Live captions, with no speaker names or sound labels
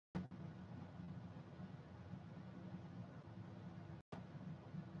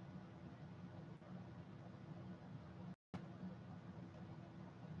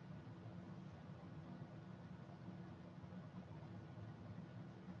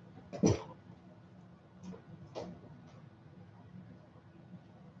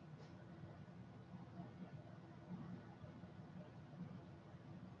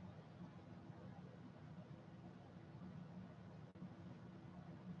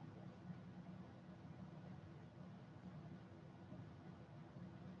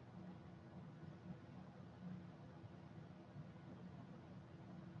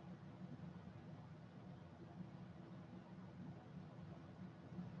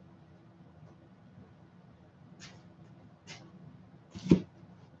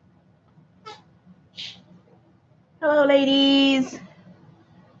Hello, ladies.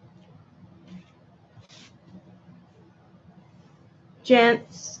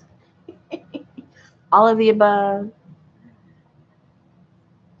 Gents. All of the above.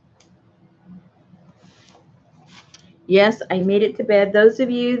 Yes, I made it to bed. Those of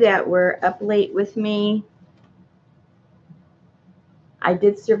you that were up late with me, I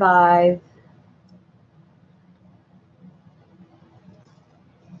did survive.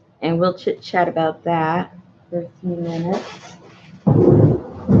 And we'll chit chat about that for a few minutes.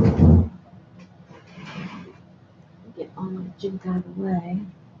 Get all my junk out of the way.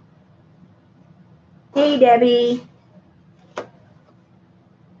 Hey, Debbie.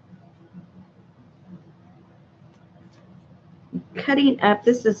 Cutting up.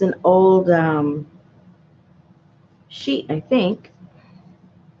 This is an old sheet, I think.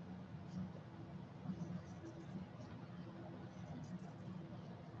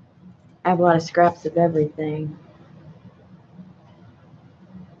 I have a lot of scraps of everything.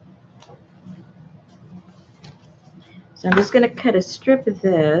 So I'm just going to cut a strip of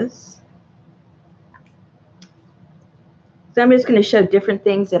this. So I'm just going to show different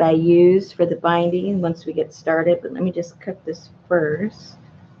things that I use for the binding once we get started. But let me just cut this first.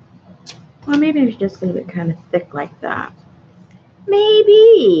 Well, maybe I should just leave it kind of thick like that.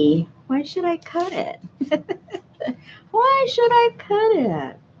 Maybe. Why should I cut it? Why should I cut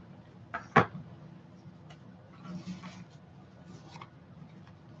it?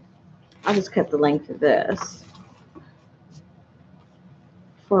 I'll just cut the length of this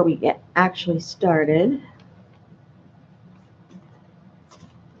before we get actually started.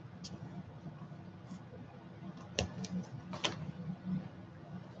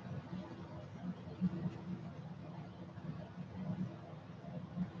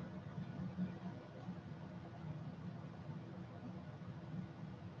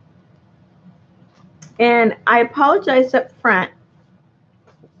 And I apologize up front.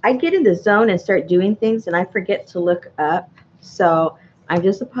 I get in the zone and start doing things and I forget to look up. So I'm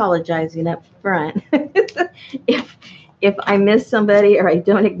just apologizing up front if I miss somebody or I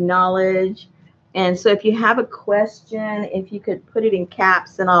don't acknowledge. And so if you have a question, if you could put it in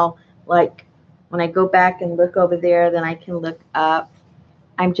caps, and I'll, like, when I go back and look over there, then I can look up.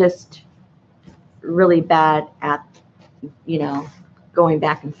 I'm just really bad at, going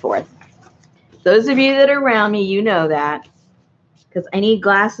back and forth. Those of you that are around me, you know that. Because I need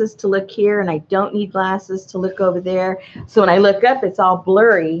glasses to look here and I don't need glasses to look over there. So when I look up, it's all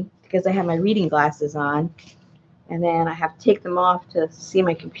blurry because I have my reading glasses on. And then I have to take them off to see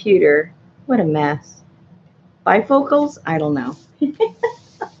my computer. What a mess. Bifocals? I don't know.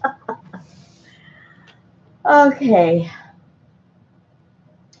 Okay.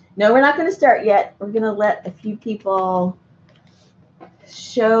 No, we're not going to start yet. We're going to let a few people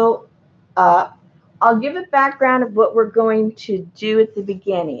show up. I'll give a background of what we're going to do at the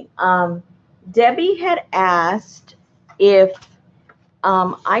beginning. Debbie had asked if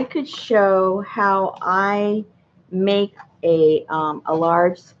I could show how I make a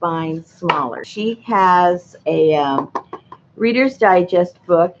large spine smaller. She has a Reader's Digest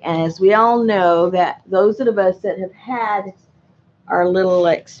book, and as we all know, that those of us that have had our little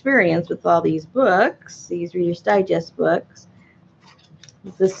experience with all these books, these Reader's Digest books,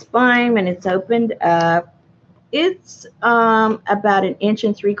 the spine, when it's opened up, it's about 1.75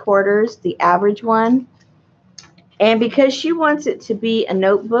 inches, the average one. And because she wants it to be a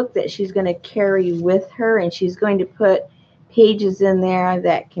notebook that she's going to carry with her, and she's going to put pages in there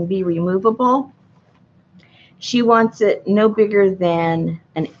that can be removable, she wants it no bigger than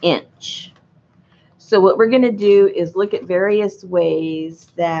 1 inch. So what we're going to do is look at various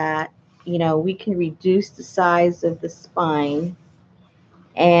ways that, we can reduce the size of the spine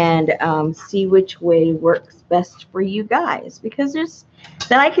and see which way works best for you guys. Because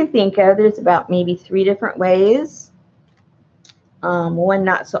that I can think of, there's about maybe 3 different ways. One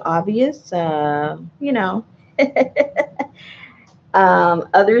not so obvious,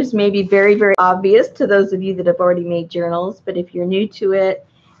 others may be very, very obvious to those of you that have already made journals. But if you're new to it,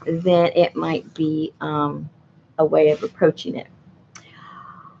 then it might be a way of approaching it.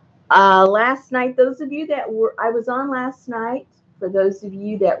 Last night, those of you that were, I was on last night, for those of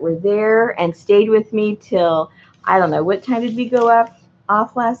you that were there and stayed with me till, I don't know, what time did we go up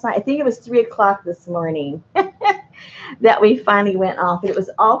off last night? I think it was 3 o'clock this morning that we finally went off. And it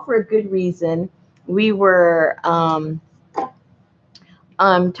was all for a good reason. We were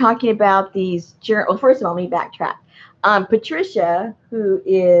talking about these journals. Well, first of all, let me backtrack. Patricia, who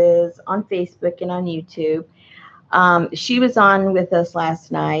is on Facebook and on YouTube, she was on with us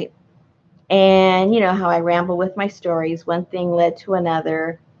last night. And you know how I ramble with my stories. One thing led to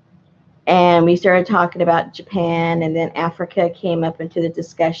another. And we started talking about Japan, and then Africa came up into the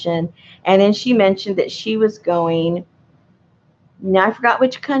discussion. And then she mentioned that she was going, now I forgot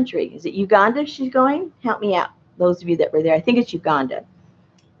which country. Is it Uganda she's going? Help me out, those of you that were there. I think it's Uganda.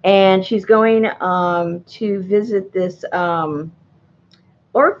 And she's going to visit this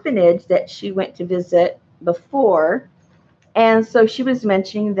orphanage that she went to visit before. And so she was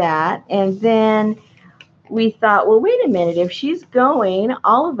mentioning that. And then we thought, well, wait a minute. If she's going,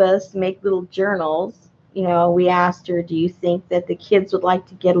 all of us make little journals. You know, we asked her, do you think that the kids would like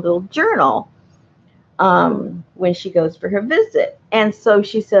to get a little journal when she goes for her visit? And so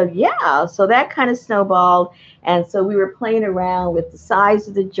she said, yeah. So that kind of snowballed. And so we were playing around with the size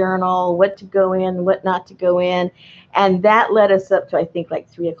of the journal, what to go in, what not to go in. And that led us up to, I think, like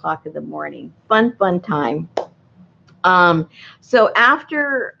 3 o'clock in the morning. Fun time. So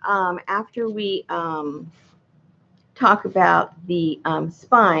after we talk about the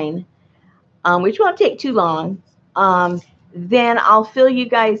spine, which won't take too long, then I'll fill you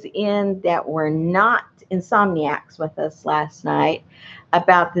guys in that were not insomniacs with us last night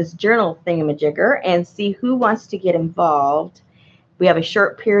about this journal thingamajigger and see who wants to get involved. We have a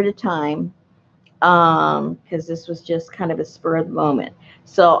short period of time because this was just kind of a spur of the moment.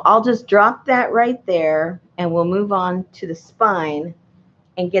 So I'll just drop that right there and we'll move on to the spine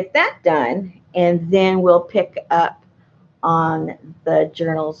and get that done. And then we'll pick up on the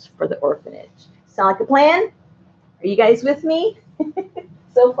journals for the orphanage. Sound like a plan? Are you guys with me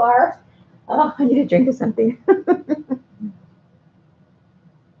so far? Oh, I need a drink of something.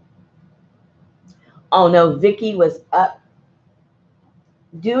 Oh no, Vicky was up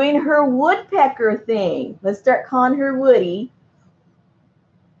doing her woodpecker thing. Let's start calling her Woody.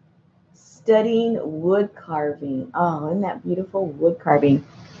 Studying wood carving. Oh, isn't that beautiful? Wood carving.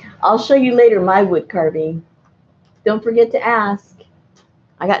 I'll show you later my wood carving. Don't forget to ask.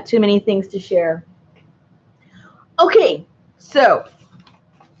 I got too many things to share. Okay, so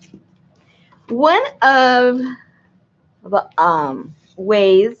one of the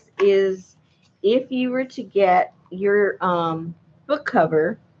ways is if you were to get your book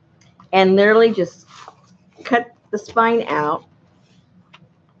cover and literally just cut the spine out,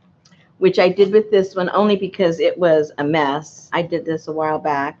 which I did with this one only because it was a mess. I did this a while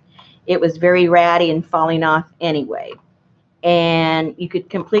back. It was very ratty and falling off anyway. And you could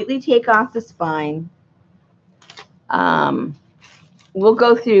completely take off the spine. We'll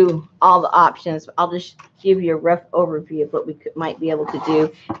go through all the options. I'll just give you a rough overview of what we might be able to do.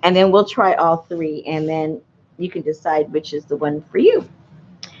 And then we'll try all three. And then you can decide which is the one for you.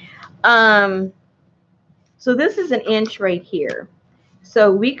 So this is an inch right here. So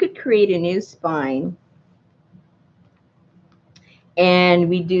we could create a new spine. And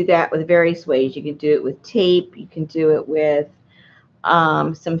we do that with various ways. You can do it with tape. You can do it with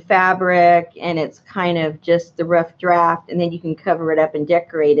some fabric. And it's kind of just the rough draft. And then you can cover it up and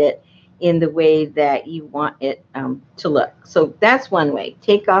decorate it in the way that you want it to look. So that's one way.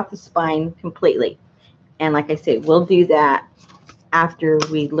 Take off the spine completely. And like I say, we'll do that after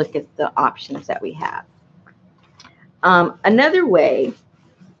we look at the options that we have. Another way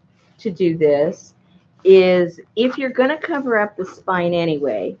to do this is if you're going to cover up the spine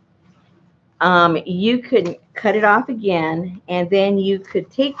anyway, you could cut it off again, and then you could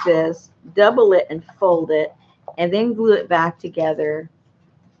take this, double it and fold it, and then glue it back together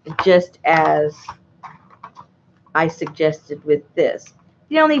just as I suggested with this.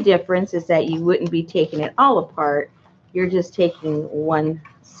 The only difference is that you wouldn't be taking it all apart. You're just taking one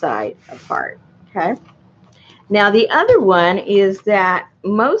side apart, okay? Now, the other one is that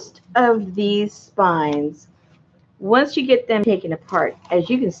most of these spines, once you get them taken apart, as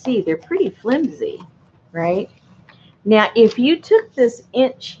you can see, they're pretty flimsy, right? Now, if you took this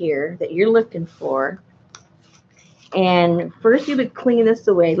inch here that you're looking for, and first you would clean this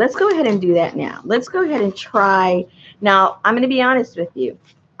away. Let's go ahead and do that now. Let's go ahead and try. Now, I'm going to be honest with you.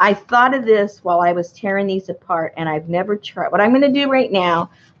 I thought of this while I was tearing these apart, and I've never tried. What I'm going to do right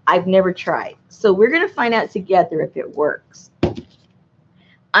now, I've never tried. So we're going to find out together if it works.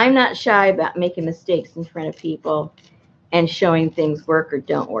 I'm not shy about making mistakes in front of people. and showing things work or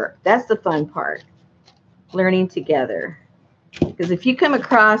don't work. That's the fun part, learning together. Because if you come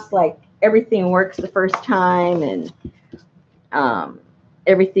across like everything works the first time and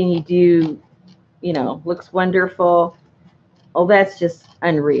everything you do, you know, looks wonderful, oh, that's just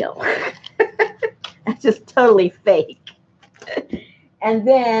unreal. That's just totally fake. And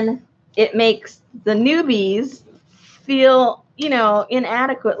then it makes the newbies feel, you know,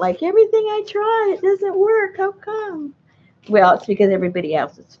 inadequate, like everything I try, it doesn't work. How come? Well, it's because everybody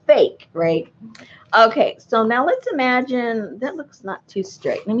else is fake, right? Okay, so now let's imagine that looks not too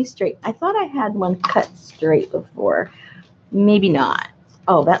straight. Let me straight. I thought I had one cut straight before. Maybe not.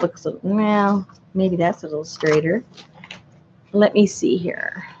 Oh, that looks, well, maybe that's a little straighter. Let me see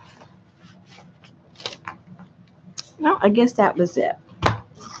here. No, I guess that was it.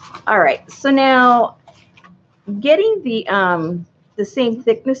 All right, so now getting the same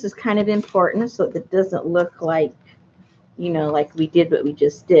thickness is kind of important so it doesn't look like, you know, like we did what we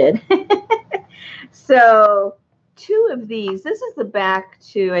just did. So 2 of these, this is the back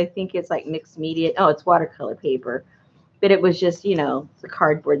to, I think it's like mixed media. Oh, it's watercolor paper, but it was just, you know, the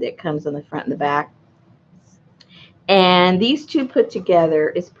cardboard that comes on the front and the back. And these 2 put together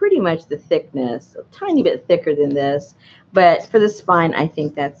is pretty much the thickness, a tiny bit thicker than this, but for the spine, I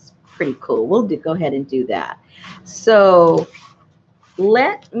think that's pretty cool. We'll go ahead and do that. So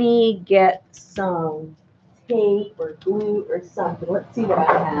let me get some tape or glue or something. Let's see what I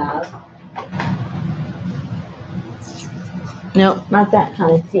have. Nope, not that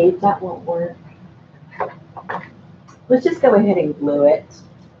kind of tape. That won't work. Let's just go ahead and glue it.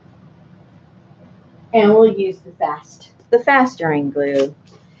 And we'll use the fast drying glue,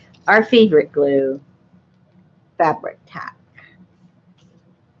 our favorite glue, Fabric Tac.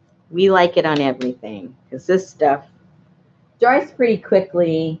 We like it on everything because this stuff dries pretty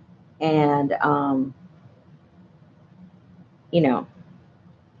quickly and, you know,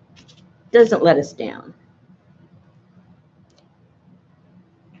 doesn't let us down.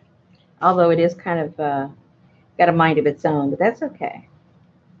 Although it is kind of got a mind of its own, but that's okay.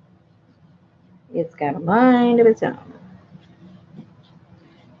 It's got a mind of its own.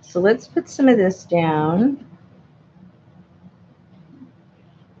 So let's put some of this down.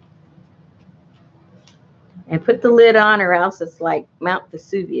 And put the lid on or else it's like Mount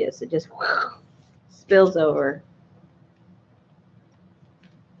Vesuvius. It just spills over.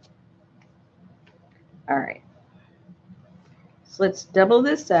 All right. So let's double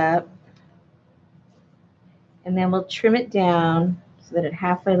this up. And then we'll trim it down so that it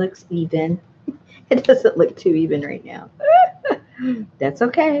halfway looks even. It doesn't look too even right now. That's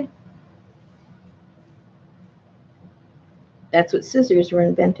okay. That's what scissors were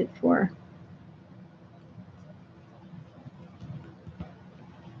invented for.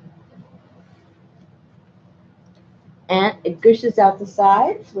 And it gushes out the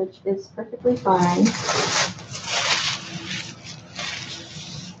sides, which is perfectly fine.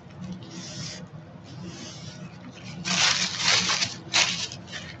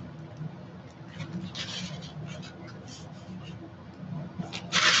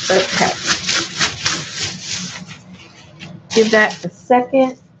 Okay. Give that a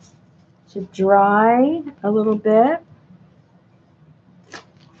second to dry a little bit.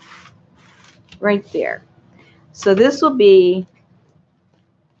 Right there. So this will be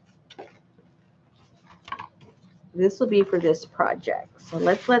for this project. So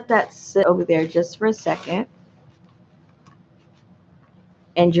let's let that sit over there just for a second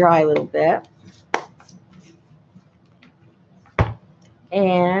and dry a little bit.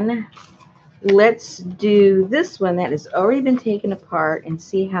 And let's do this one that has already been taken apart and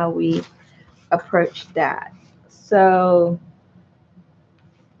see how we approach that. So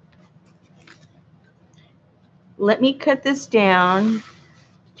let me cut this down.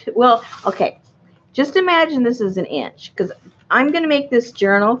 Well, okay. Just imagine this is an inch because I'm going to make this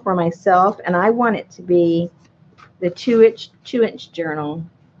journal for myself and I want it to be the 2-inch journal.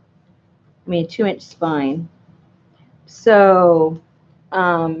 I mean, 2-inch spine. So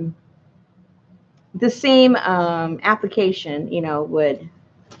the same application, you know,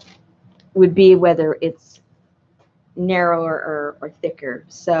 would be whether it's narrower or thicker.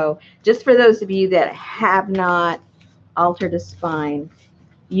 So just for those of you that have not altered a spine,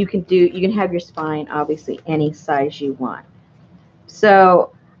 you can have your spine obviously any size you want.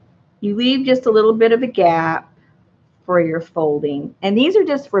 So you leave just a little bit of a gap for your folding. And these are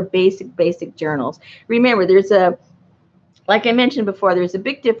just for basic journals. Remember, there's like I mentioned before, there's a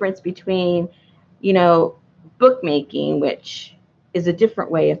big difference between, you know, bookmaking, which is a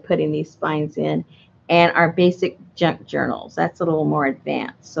different way of putting these spines in, and our basic junk journals. That's a little more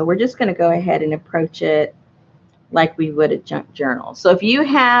advanced. So we're just going to go ahead and approach it like we would a junk journal. So if you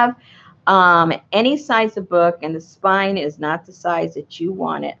have any size of book and the spine is not the size that you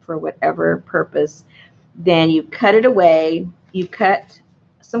want it for whatever purpose, then you cut it away. You cut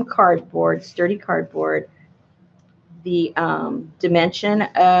some cardboard, sturdy cardboard, the dimension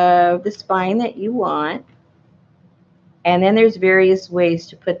of the spine that you want. And then there's various ways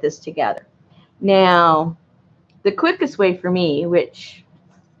to put this together. Now, the quickest way for me, which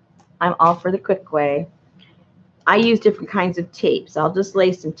I'm all for the quick way, I use different kinds of tapes. I'll just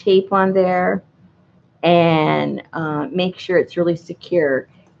lay some tape on there and make sure it's really secure.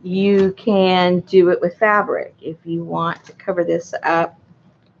 You can do it with fabric if you want to cover this up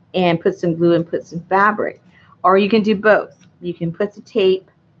and put some glue and put some fabric. Or you can do both. You can put the tape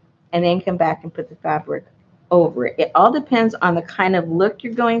and then come back and put the fabric over it. It all depends on the kind of look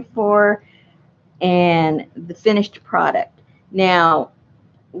you're going for and the finished product. Now,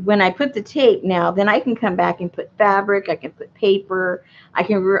 when I put the tape now, then I can come back and put fabric, I can put paper, I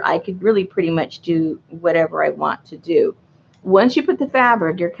could really pretty much do whatever I want to do. Once you put the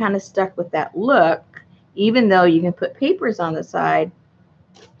fabric, you're kind of stuck with that look, even though you can put papers on the side.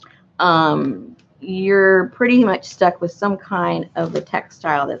 You're pretty much stuck with some kind of a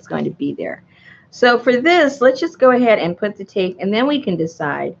textile that's going to be there. So for this, let's just go ahead and put the tape, and then we can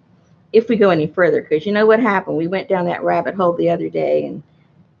decide if we go any further, because you know what happened? We went down that rabbit hole the other day, and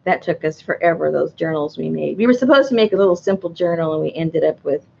that took us forever, those journals we made. We were supposed to make a little simple journal, and we ended up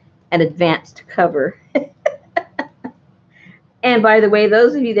with an advanced cover. And by the way,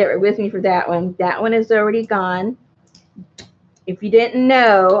 those of you that were with me for that one is already gone. If you didn't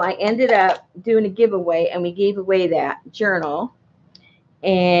know, I ended up doing a giveaway, and we gave away that journal.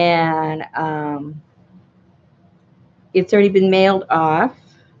 And it's already been mailed off.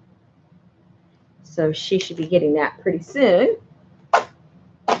 So she should be getting that pretty soon.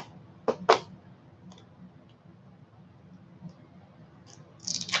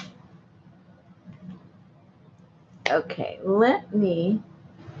 Okay, let me.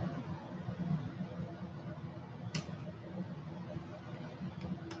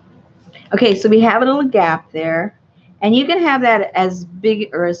 Okay, so we have a little gap there. And you can have that as big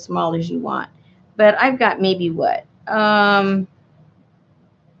or as small as you want. But I've got maybe what? 1/8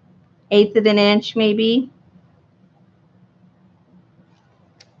 of an inch maybe.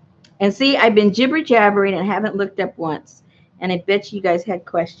 And see, I've been jibber-jabbering and haven't looked up once. And I bet you guys had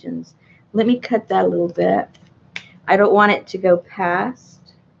questions. Let me cut that a little bit. I don't want it to go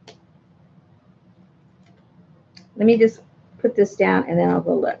past. Let me just put this down, and then I'll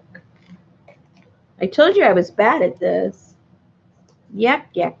go look. I told you I was bad at this. Yak,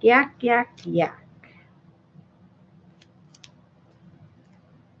 yak, yak, yak, yak.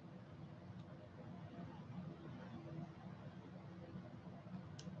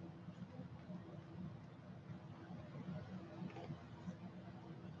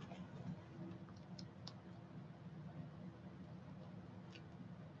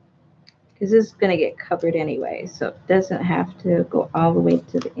 Because this is going to get covered anyway, so it doesn't have to go all the way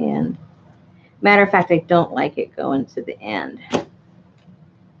to the end. Matter of fact, I don't like it going to the end.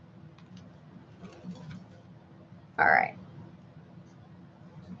 All right.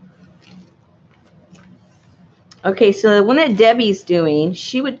 Okay, so the one that Debbie's doing,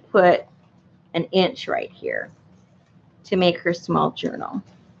 she would put 1 inch right here to make her small journal.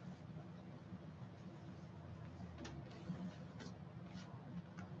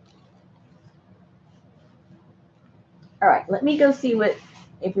 All right, let me go see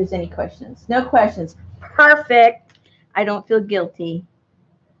if there's any questions. No questions. Perfect. I don't feel guilty.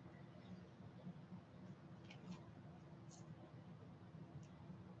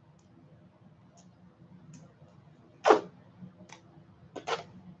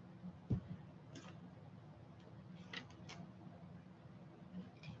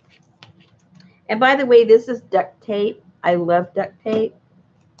 And by the way, this is duct tape. I love duct tape.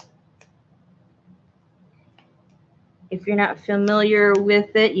 If you're not familiar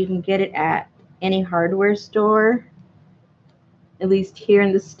with it, you can get it at any hardware store, at least here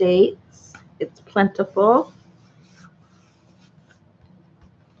in the States. It's plentiful.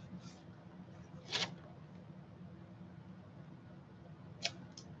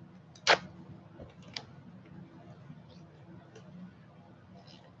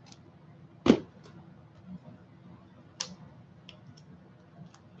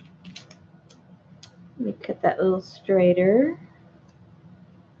 Let me cut that a little straighter.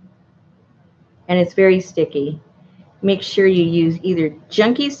 And it's very sticky. Make sure you use either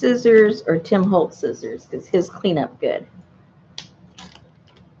Junkie scissors or Tim Holtz scissors, because his clean up good.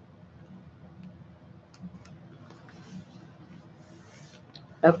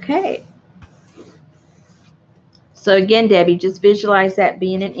 Okay. So again, Debbie, just visualize that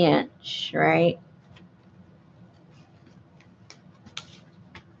being an inch, right?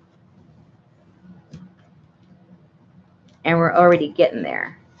 And we're already getting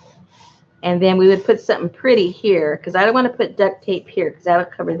there. And then we would put something pretty here, because I don't want to put duct tape here because that'll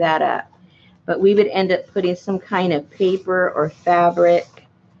cover that up. But we would end up putting some kind of paper or fabric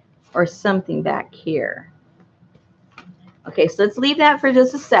or something back here. Okay, so let's leave that for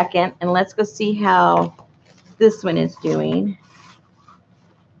just a second, and let's go see how this one is doing.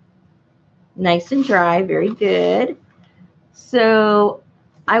 Nice and dry, very good. So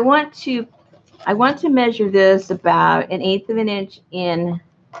I want to measure this about 1/8 of an inch in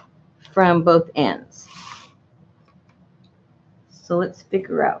from both ends. So let's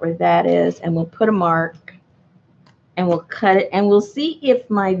figure out where that is, and we'll put a mark, and we'll cut it, and we'll see if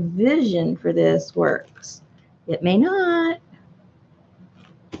my vision for this works. It may not.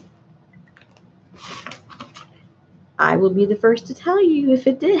 I will be the first to tell you if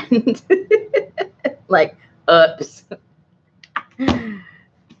it didn't. Like, oops.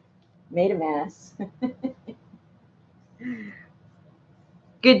 Made a mess.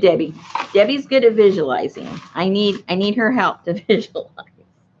 Good, Debbie. Debbie's good at visualizing. I need her help to visualize.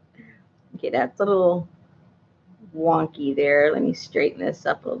 Okay, that's a little wonky there. Let me straighten this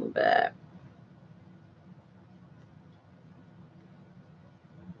up a little bit.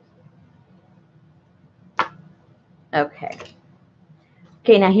 Okay.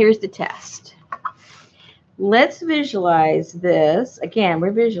 Okay, now here's the test. Let's visualize this. Again,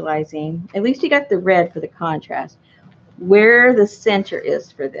 we're visualizing. At least you got the red for the contrast. Where the center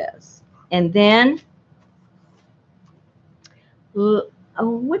is for this. And then, oh,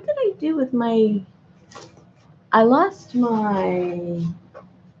 what did I do with my, I lost my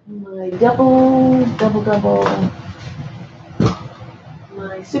double,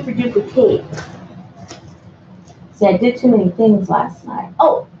 my super duper tape. See, I did too many things last night.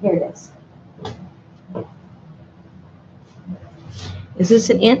 Oh, here it is. Is this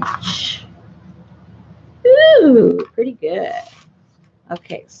an inch? Ooh, pretty good.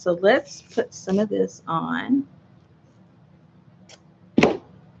 Okay, so let's put some of this on.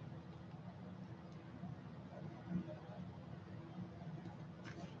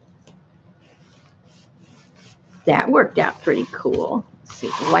 That worked out pretty cool. Let's see,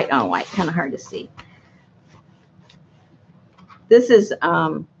 white on white, kind of hard to see. This is,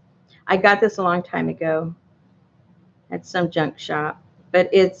 I got this a long time ago at some junk shop, but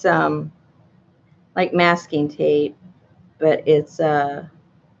it's like masking tape, but it's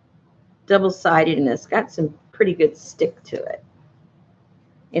double-sided and it's got some pretty good stick to it.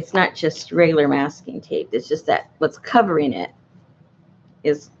 It's not just regular masking tape. It's just that what's covering it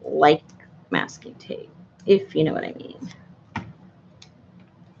is like masking tape, if you know what I mean.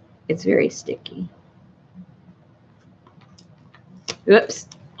 It's very sticky. Oops.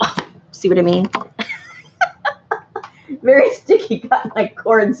 Oh, see what I mean? Very sticky, got my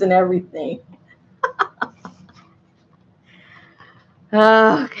cords and everything.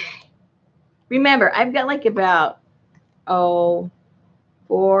 Okay. Remember, I've got like about, 4-5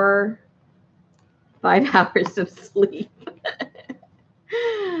 hours of sleep.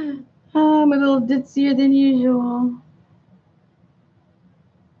 I'm a little ditzier than usual.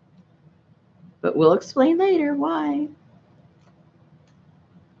 But we'll explain later why.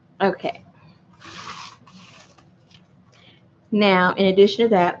 Okay. Now, in addition to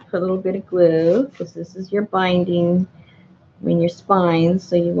that, put a little bit of glue, because this is your binding in your spine,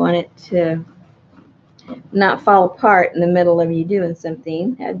 so you want it to not fall apart in the middle of you doing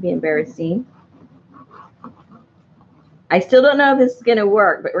something. That'd be embarrassing. I still don't know if this is going to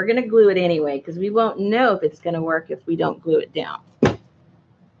work, but we're going to glue it anyway, because we won't know if it's going to work if we don't glue it down.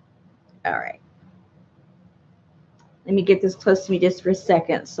 All right. Let me get this close to me just for a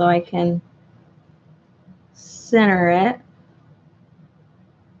second so I can center it.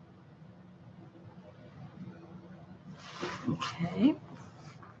 Okay.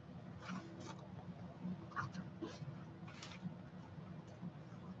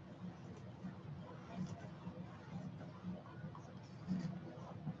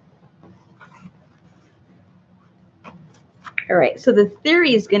 All right, so the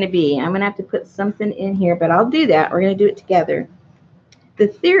theory is going to be, I'm going to have to put something in here, but I'll do that. We're going to do it together. The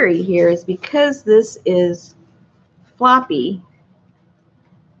theory here is because this is floppy,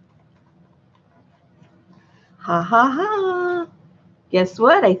 ha ha ha, guess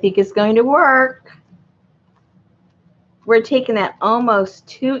what? I think it's going to work. We're taking that almost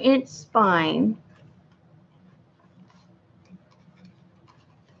 2-inch spine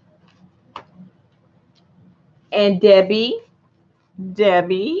and Debbie,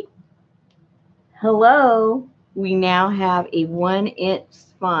 hello. we now have a 1-inch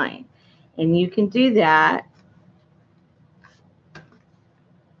spine. And you can do that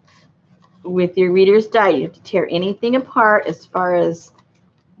with your Reader's Digest. You have to tear anything apart as far as,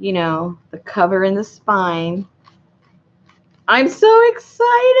 you know, the cover and the spine. I'm so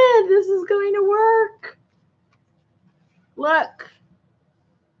excited. This is going to work. Look.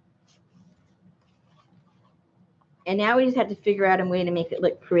 And now we just have to figure out a way to make it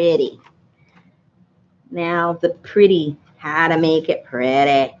look pretty. Now how to make it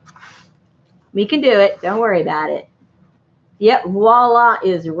pretty. We can do it. Don't worry about it. Yep, voila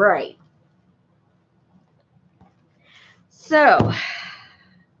is right. So,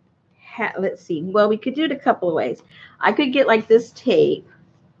 let's see. Well, we could do it a couple of ways. I could get like this tape.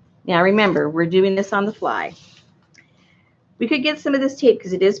 Now, remember, we're doing this on the fly. We could get some of this tape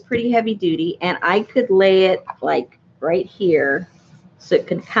because it is pretty heavy duty, and I could lay it like right here so it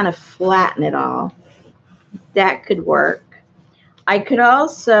could kind of flatten it all. That could work. I could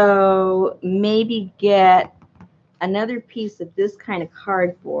also maybe get another piece of this kind of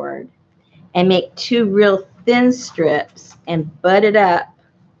cardboard and make 2 real thin strips and butt it up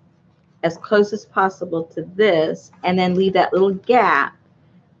as close as possible to this, and then leave that little gap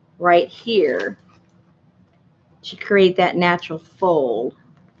right here to create that natural fold.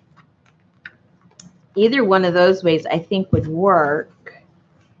 Either one of those ways I think would work.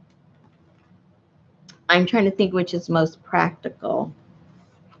 I'm trying to think which is most practical.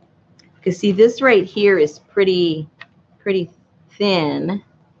 Because see, this right here is pretty thin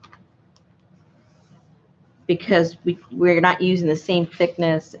because we're not using the same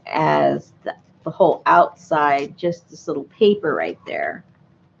thickness as the whole outside, just this little paper right there.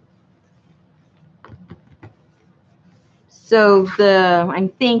 So I'm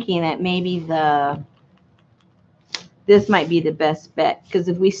thinking that maybe this might be the best bet, because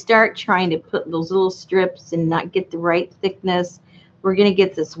if we start trying to put those little strips and not get the right thickness, we're going to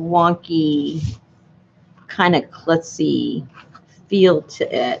get this wonky, kind of klutzy feel to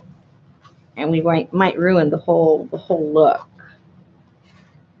it, and we might ruin the whole look.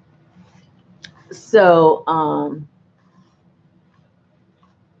 So,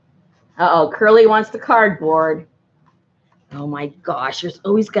 uh-oh, Curly wants the cardboard. Oh my gosh, there's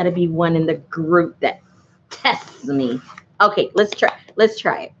always got to be one in the group that tests me. Okay, let's try it. Let's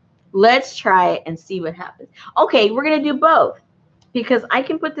try it and see what happens. Okay, we're going to do both, because I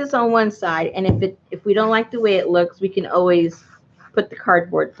can put this on one side, and if we don't like the way it looks, we can always put the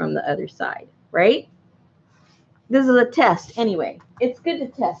cardboard from the other side, right? This is a test anyway. It's good to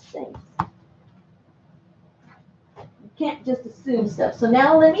test things. You can't just assume stuff. So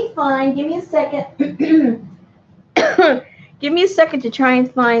now let me give me a second. Give me a second to try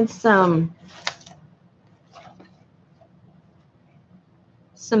and find some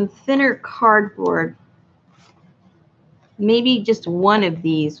thinner cardboard. Maybe just one of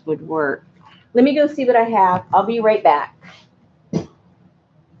these would work. Let me go see what I have. I'll be right back.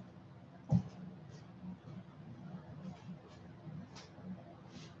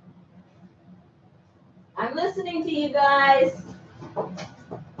 I'm listening to you guys.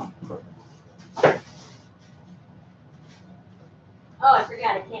 Oh, I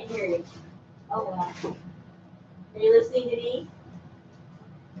forgot. I can't hear you. Oh, well. Are you listening to me?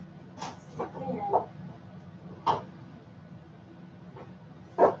 Yeah.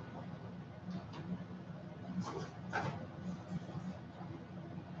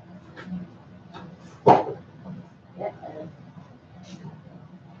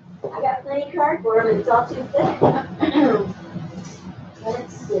 I got plenty of cardboard, but it's all too thick.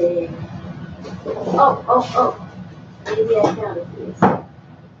 Let's see. Oh. Maybe I found a piece. I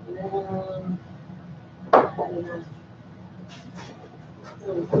don't know. It's a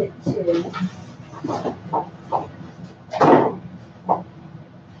little thick too.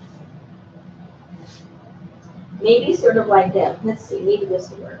 Maybe sort of like that. Let's see. Maybe this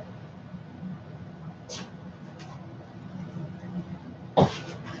will work.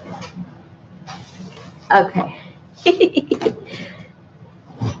 Okay.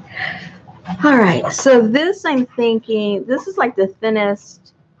 All right. So this, I'm thinking, this is like the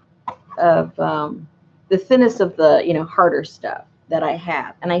thinnest of the harder stuff that I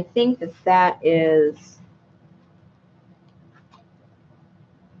have, and I think that is,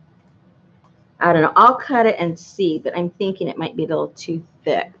 I don't know. I'll cut it and see, but I'm thinking it might be a little too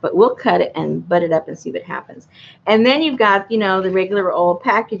thick. But we'll cut it and butt it up and see what happens. And then you've got, the regular old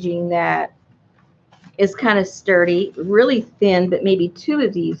packaging that is kind of sturdy, really thin, but maybe 2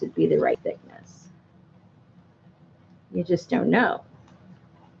 of these would be the right thickness. You just don't know.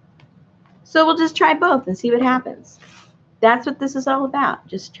 So we'll just try both and see what happens. That's what this is all about,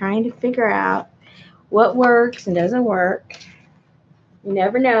 just trying to figure out what works and doesn't work. You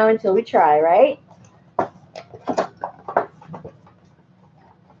never know until we try, right?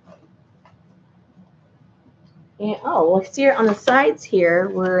 And oh, well, see on the sides here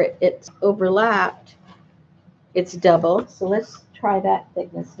where it's overlapped, it's double. So let's try that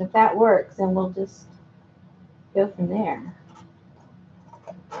thickness. And if that works, then we'll just go from there.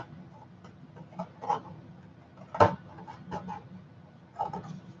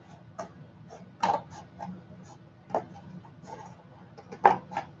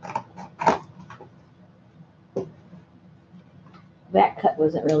 That cut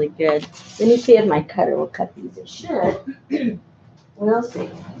wasn't really good. Let me see if my cutter will cut these. It should. We'll see.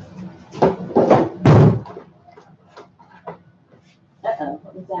 Uh-oh,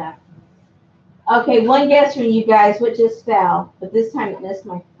 what was that? Okay, one guess from you guys what just fell, but this time it missed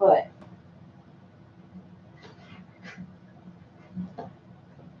my foot.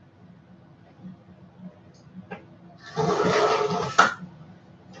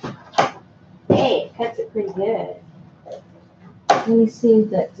 Hey, it cuts it pretty good. Let me see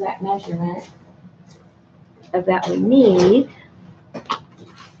the exact measurement of that we need.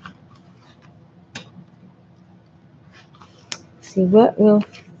 See what will.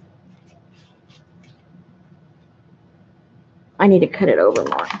 I need to cut it over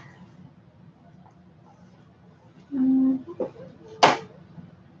more.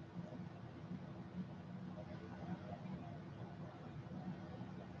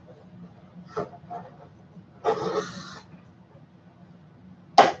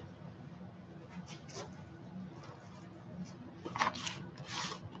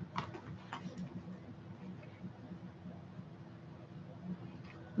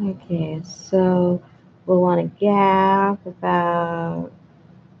 Okay, so we'll want a gap about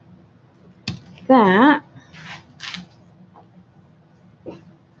that.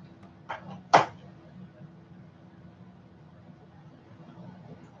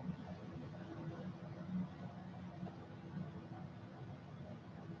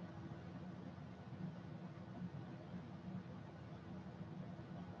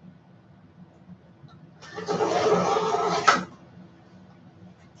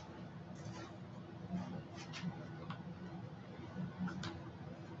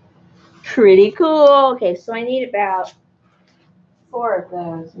 Pretty cool. Okay, so I need about 4 of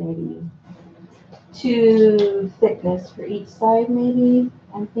those, maybe. 2 thickness for each side, maybe,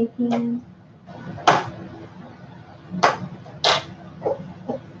 I'm thinking.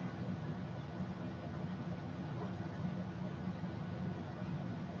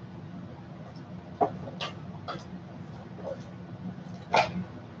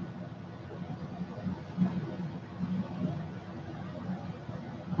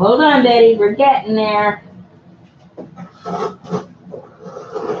 Hold on, Betty, we're getting there.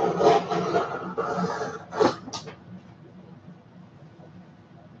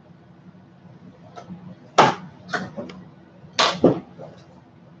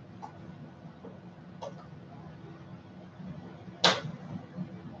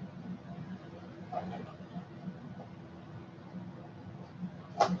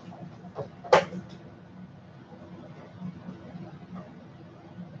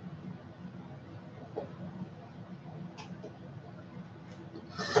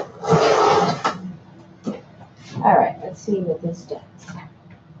 All right, let's see what this does.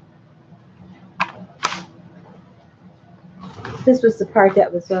 This was the part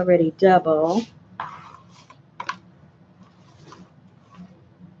that was already double.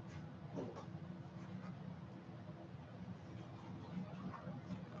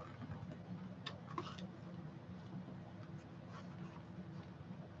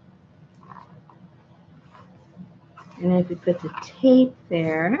 And if we put the tape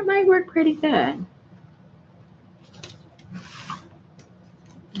there, it might work pretty good.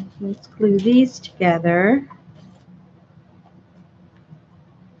 Let's glue these together.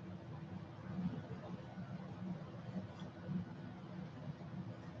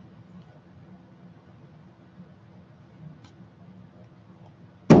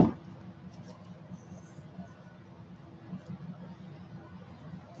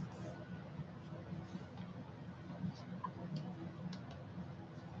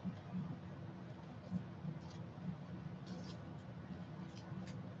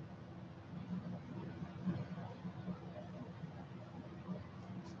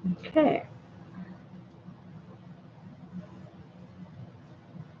 Okay.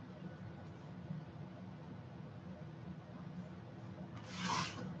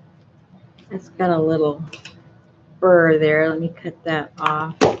 It's got a little burr there. Let me cut that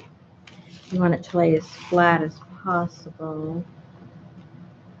off. You want it to lay as flat as possible.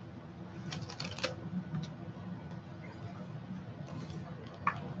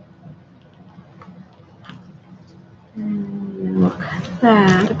 And then we'll cut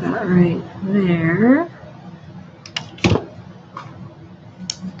that about right there.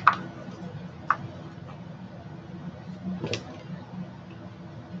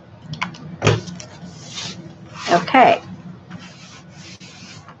 Okay.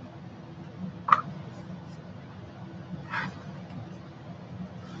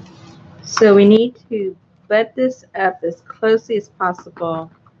 So we need to butt this up as closely as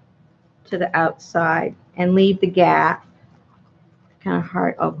possible to the outside and leave the gap. Kind of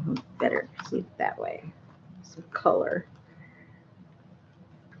hard. Oh, better see it that way. Some color.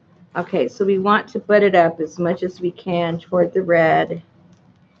 Okay, so we want to butt it up as much as we can toward the red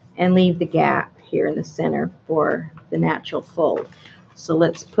and leave the gap here in the center for the natural fold. So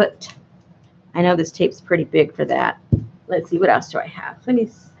let's put, I know this tape's pretty big for that. Let's see, what else do I have? Let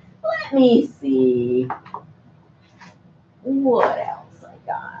me see. What else I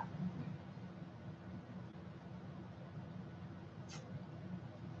got?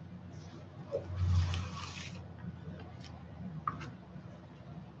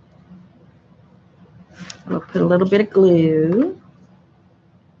 I'm gonna put a little bit of glue.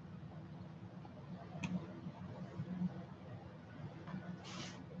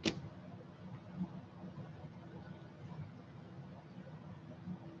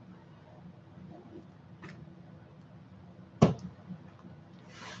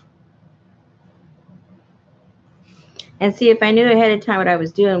 And see, if I knew ahead of time what I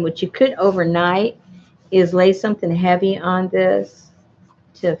was doing, what you could overnight is lay something heavy on this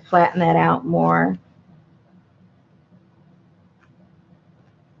to flatten that out more.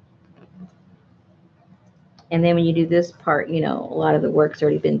 And then when you do this part, you know, a lot of the work's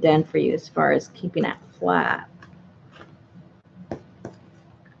already been done for you as far as keeping that flat.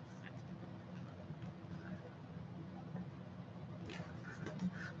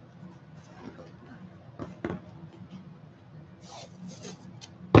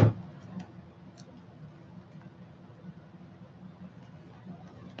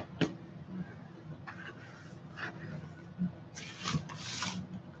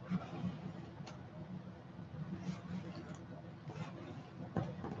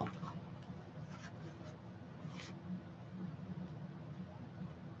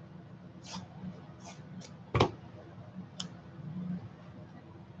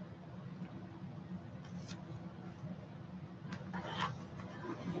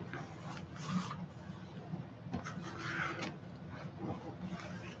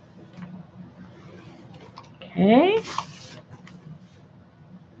 Okay.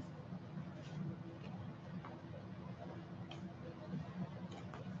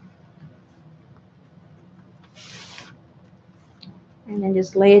 And then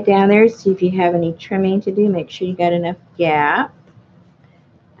just lay it down there. See if you have any trimming to do. Make sure you got enough gap.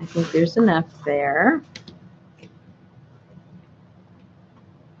 I think there's enough there.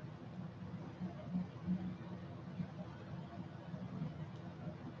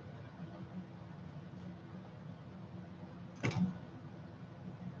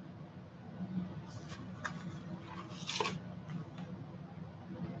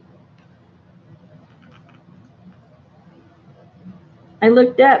 I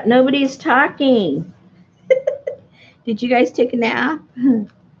looked up. Nobody's talking. Did you guys take a nap?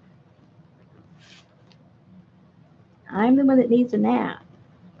 I'm the one that needs a nap.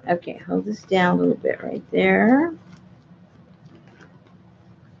 Okay, hold this down a little bit right there.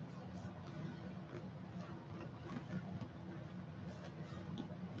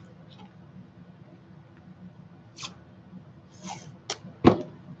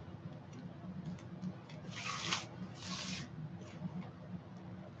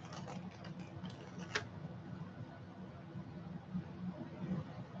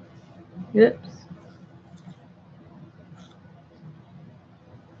 Oops.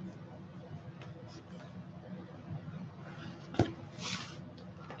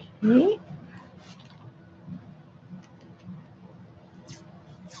 Okay.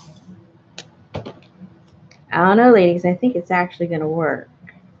 I don't know, ladies. I think it's actually going to work.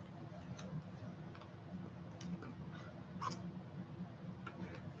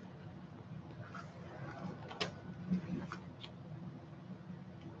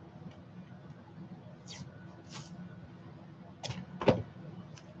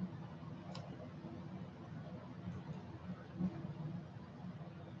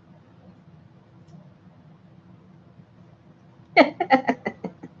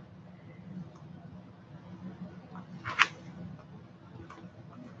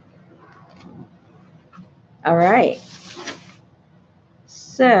 All right.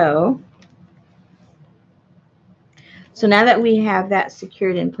 So So now that we have that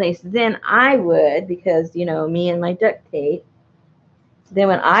secured in place, then I would, because, you know, me and my duct tape, then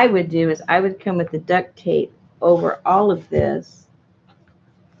what I would do is I would come with the duct tape over all of this,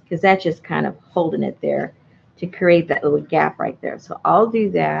 because that's just kind of holding it there to create that little gap right there. So I'll do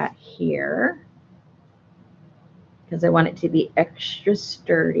that here because I want it to be extra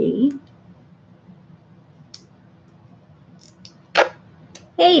sturdy.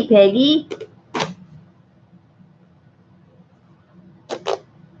 Hey, Peggy.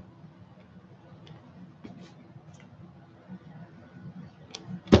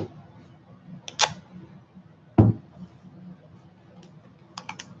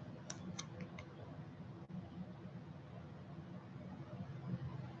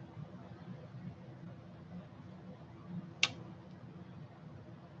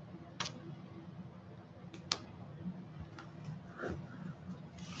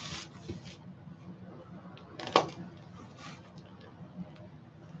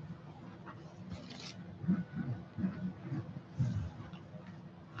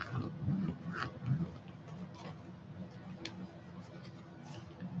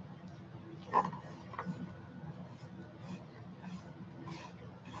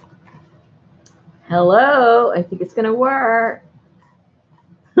 Hello, I think it's going to work.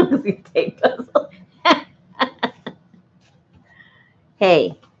 Tape puzzle.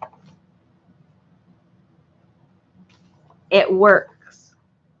 Hey, it works.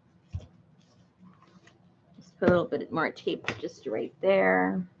 Just put a little bit more tape just right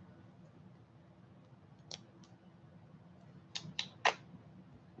there.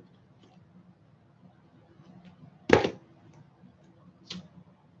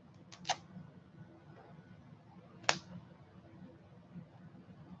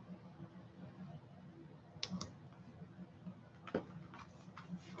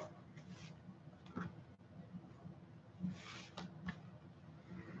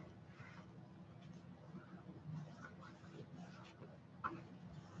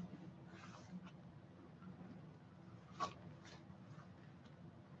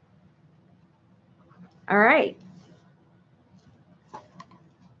 All right.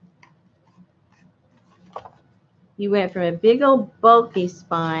 You went from a big old bulky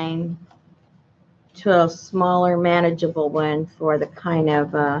spine to a smaller, manageable one for the kind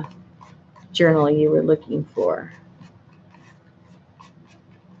of journal you were looking for.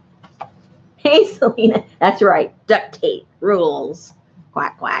 Hey, Selena. That's right. Duct tape rules.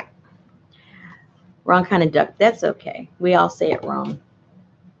 Quack, quack. Wrong kind of duct. That's okay. We all say it wrong.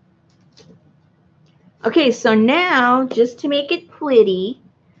 Okay, so now, just to make it pretty,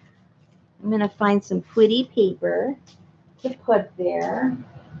 I'm going to find some pretty paper to put there.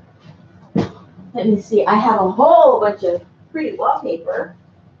 Let me see. I have a whole bunch of pretty wallpaper.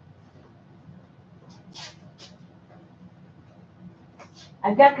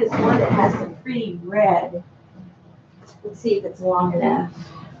 I've got this one that has some pretty red. Let's see if it's long enough.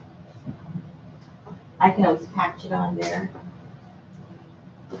 I can always patch it on there.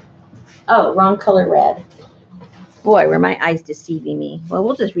 Oh, wrong color red. Boy, were my eyes deceiving me. Well,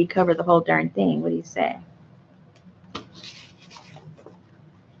 we'll just recover the whole darn thing. What do you say? It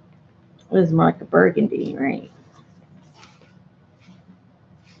was more like a burgundy, right?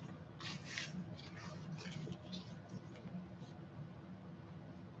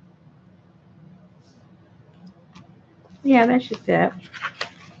 Yeah, that should fit.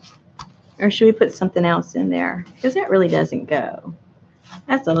 Or should we put something else in there? Because that really doesn't go.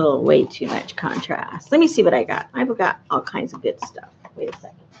 That's a little way too much contrast. Let me see what I got. I've got all kinds of good stuff. Wait a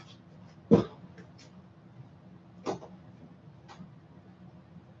second.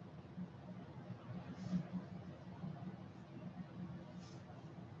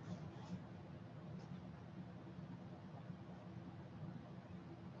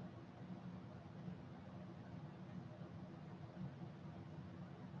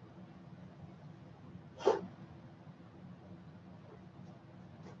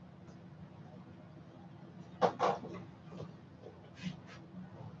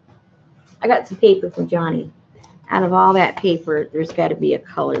 I got some paper from Johnny. Out of all that paper, there's got to be a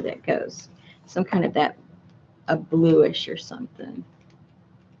color that goes. Some kind of a bluish or something.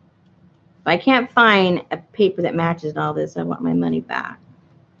 If I can't find a paper that matches all this, I want my money back.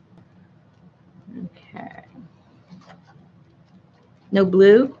 Okay. No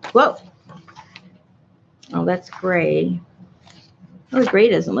blue? Whoa. Oh, that's gray. Oh, the gray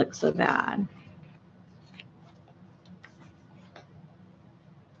doesn't look so bad.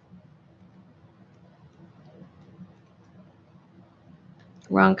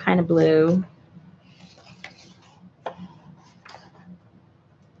 Wrong kind of blue.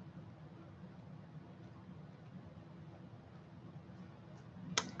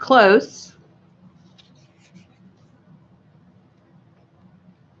 Close.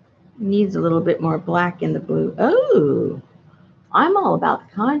 Needs a little bit more black in the blue. Oh, I'm all about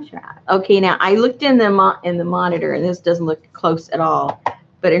the contrast. Okay, now I looked in the monitor, and this doesn't look close at all,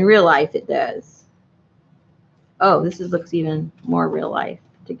 but in real life it does. Oh, looks even more real life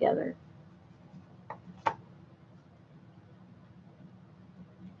together.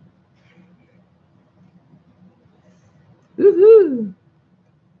 Woohoo!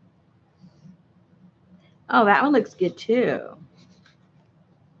 Oh, that one looks good too.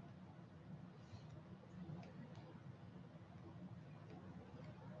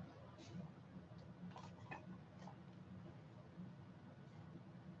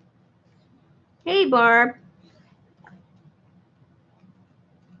 Hey, Barb.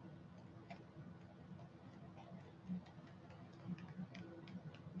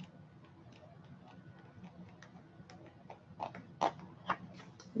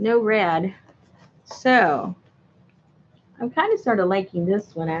 No red. So, I'm kind of started liking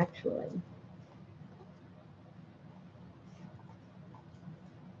this one actually.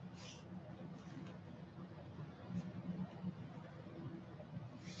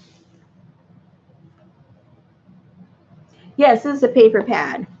 Yes, this is a paper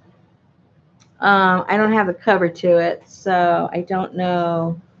pad. I don't have a cover to it, so I don't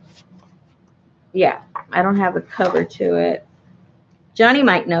know. Yeah, I don't have a cover to it. Johnny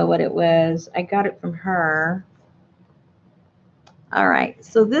might know what it was. I got it from her. All right,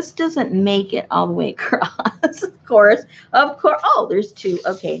 so this doesn't make it all the way across, of course. Of course. Oh, there's two.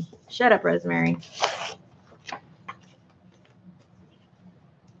 Okay, shut up, Rosemary.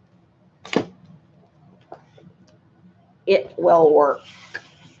 It will work.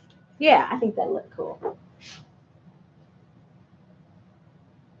 Yeah, I think that'll look cool.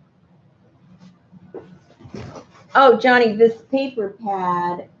 Oh, Johnny, this paper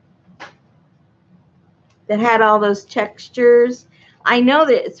pad that had all those textures, I know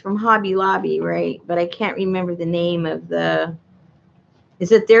that it's from Hobby Lobby, right? But I can't remember the name of the,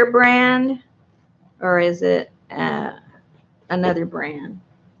 is it their brand or is it another brand?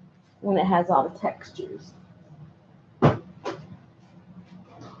 One that has all the textures.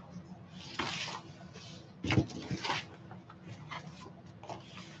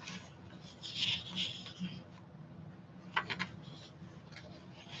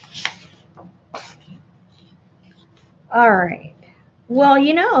 All right. Well,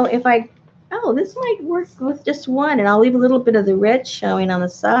 if I, oh, this might work with just one, and I'll leave a little bit of the red showing on the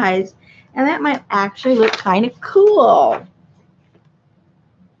sides, and that might actually look kind of cool.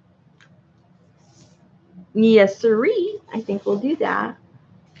 Yes, sirree. I think we'll do that.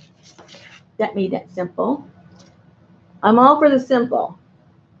 That made that simple. I'm all for the simple.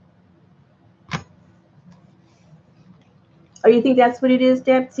 Oh, you think that's what it is,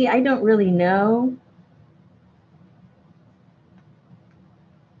 Deb? See, I don't really know.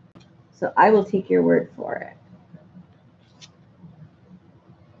 So I will take your word for it.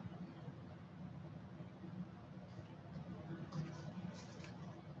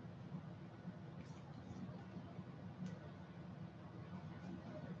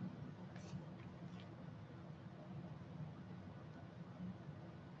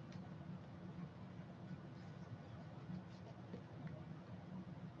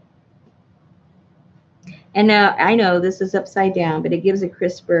 And now I know this is upside down, but it gives a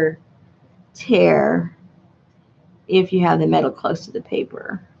crisper tear if you have the metal close to the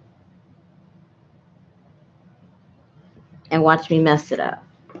paper. And watch me mess it up.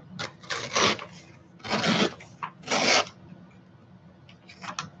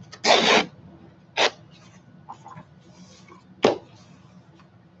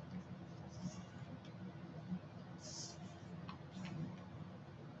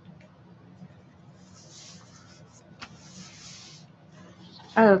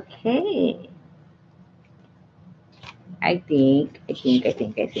 Okay. I think. Okay,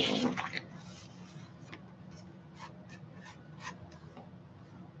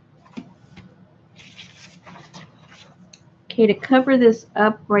 to cover this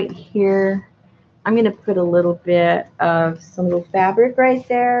up right here, I'm going to put a little bit of some little fabric right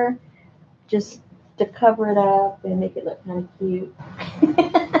there, just to cover it up and make it look kind of cute.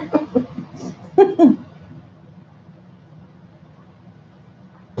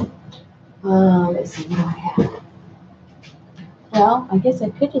 Let's see what I have. Well, I guess I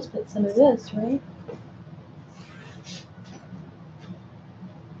could just put some of this, right?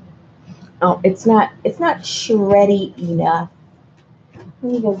 Oh, it's not shreddy enough.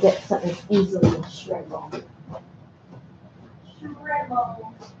 Let me go get something easily shreddable.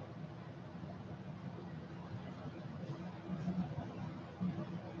 Shreddable.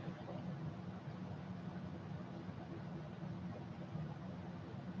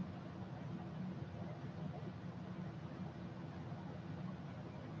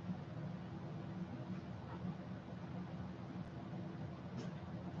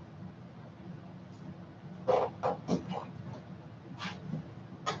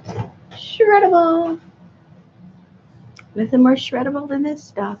 shreddable. Nothing more shreddable than this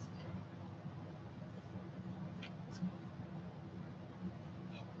stuff.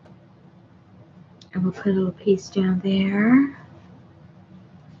 And we'll put a little piece down there.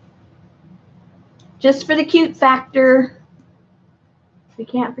 Just for the cute factor. We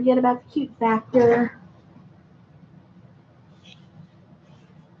can't forget about the cute factor.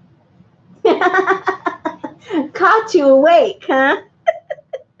 Caught you awake, huh?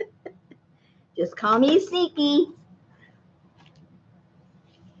 Just call me sneaky.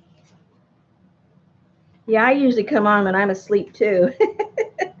 Yeah, I usually come on when I'm asleep too.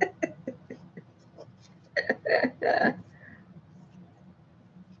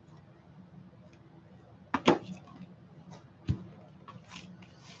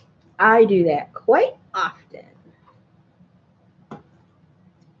 I do that quite often.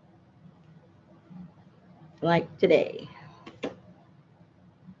 Like today.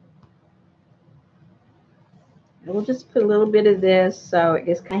 And we'll just put a little bit of this so it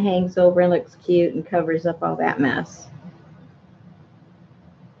just kind of hangs over and looks cute and covers up all that mess.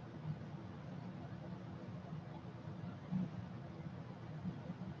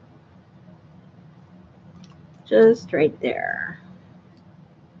 Just right there.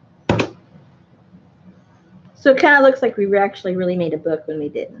 So it kind of looks like we actually really made a book when we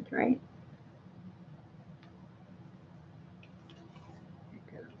didn't, right?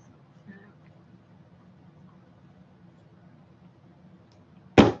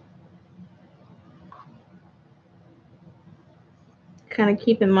 Kind of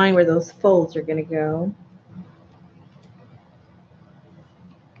keep in mind where those folds are going to go.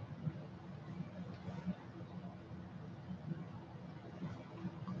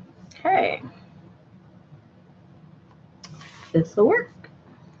 Okay. This will work.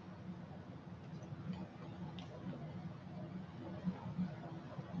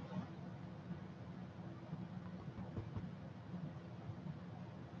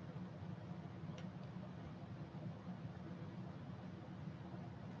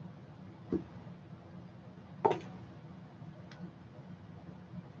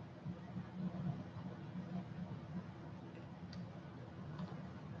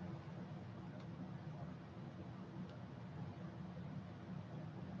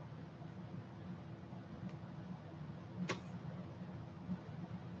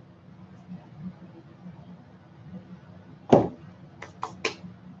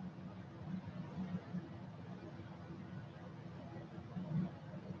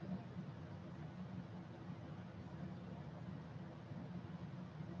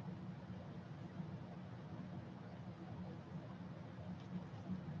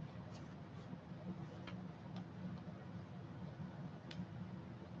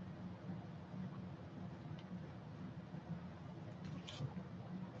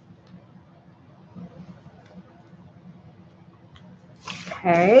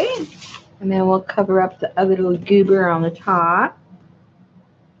 Okay, and then we'll cover up the other little goober on the top.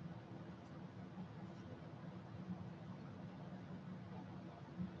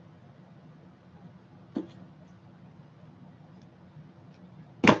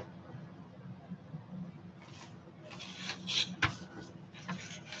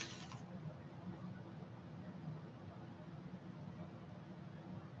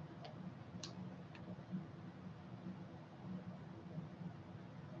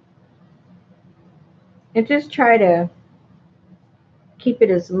 And just try to keep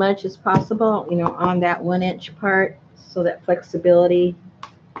it as much as possible, you know, on that 1 inch part so that flexibility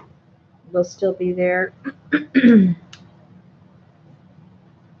will still be there. Because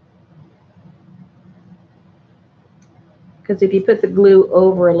if you put the glue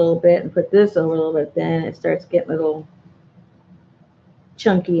over a little bit and put this over a little bit, then it starts getting a little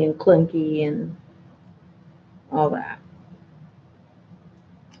chunky and clunky and all that.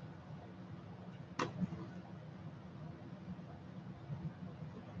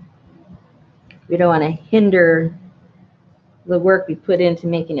 We don't want to hinder the work we put into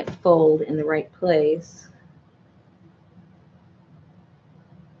making it fold in the right place.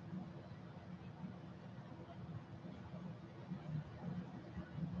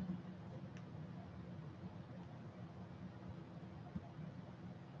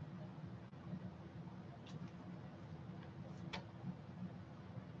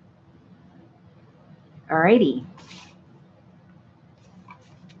 Alrighty.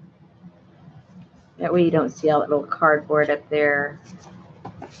 That way you don't see all that little cardboard up there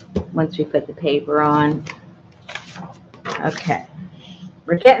once we put the paper on. Okay,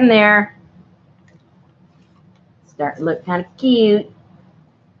 we're getting there. Starting to look kind of cute.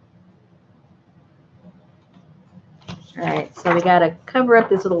 All right, so we got to cover up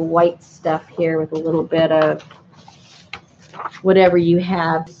this little white stuff here with a little bit of whatever you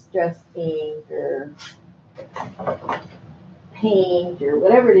have, distress ink or paint or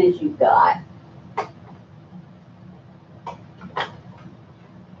whatever it is you've got.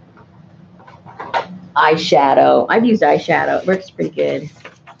 Eyeshadow. I've used eyeshadow. It works pretty good.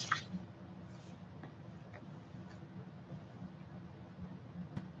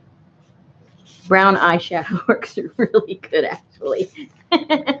 Brown eyeshadow works really good, actually.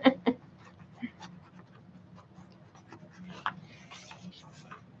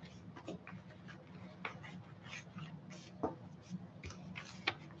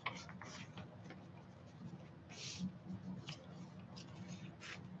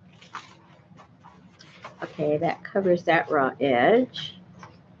 Okay, that covers that raw edge.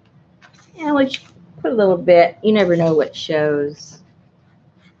 And we'll put a little bit. You never know what shows,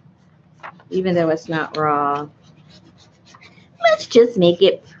 even though it's not raw. Let's just make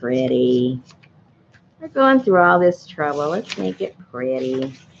it pretty. We're going through all this trouble. Let's make it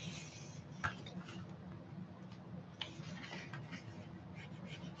pretty.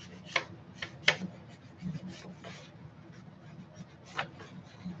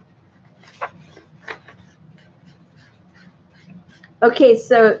 Okay,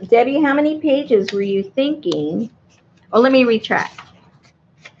 so Debbie, how many pages were you thinking? Oh, let me retract.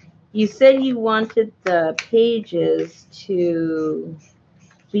 You said you wanted the pages to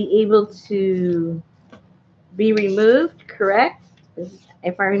be able to be removed, correct?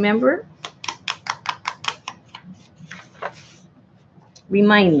 If I remember.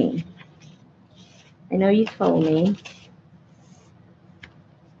 Remind me. I know you told me.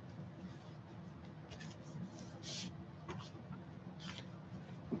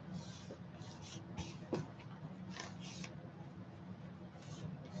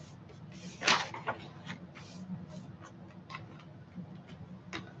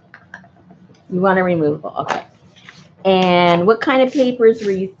 You want a removable, okay. And what kind of papers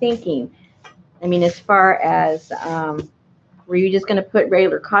were you thinking? I mean, as far as, were you just going to put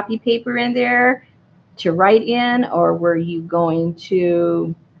regular copy paper in there to write in, or were you going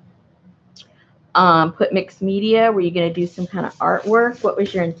to put mixed media? Were you going to do some kind of artwork? What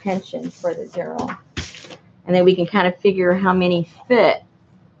was your intention for the journal? And then we can kind of figure how many fit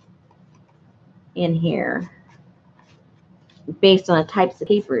in here based on the types of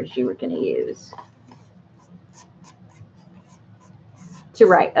papers you were going to use to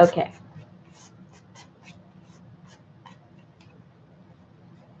write. Okay.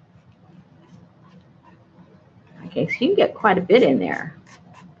 Okay, so you can get quite a bit in there.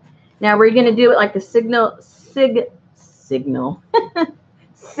 Now we're going to do it like the single.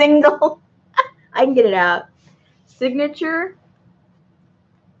 I can get it out. Signature,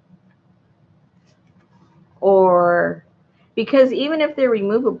 or because even if they're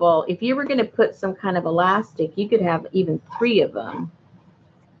removable, if you were going to put some kind of elastic, you could have even 3 of them,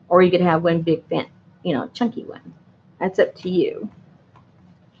 or you could have one big, chunky one. That's up to you.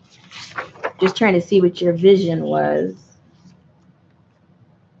 Just trying to see what your vision was.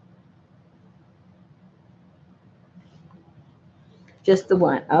 Just the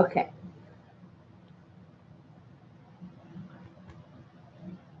one. Okay.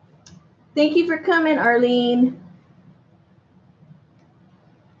 Thank you for coming, Arlene.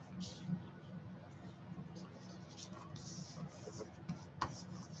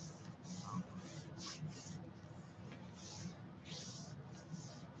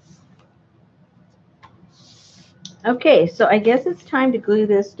 Okay, so I guess it's time to glue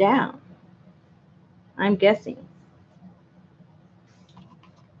this down. I'm guessing.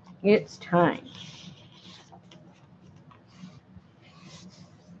 It's time.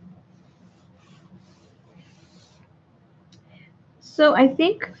 So I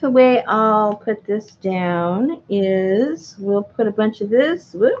think the way I'll put this down is we'll put a bunch of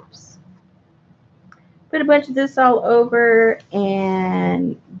this, whoops, put a bunch of this all over,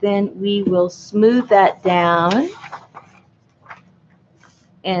 and then we will smooth that down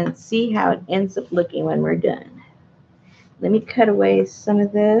and see how it ends up looking when we're done. Let me cut away some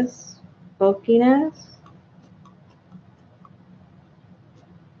of this bulkiness.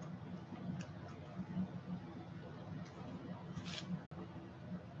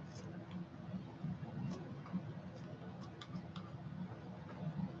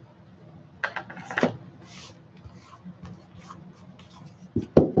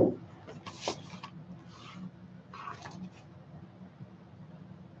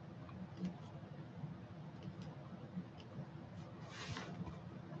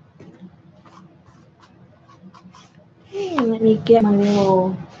 Let me get my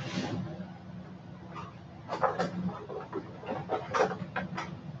little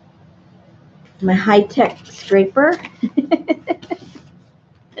my high-tech scraper.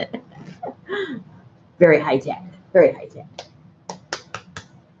 Very high-tech, very high-tech.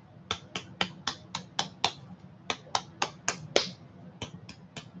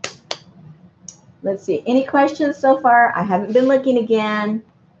 Let's see, any questions so far? I haven't been looking again.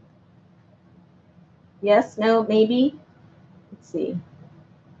 Yes, no, maybe? Let's see.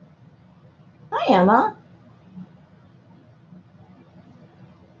 Hi, Emma.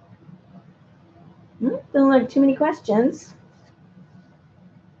 Don't look too many questions.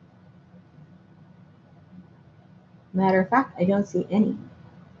 Matter of fact, I don't see any.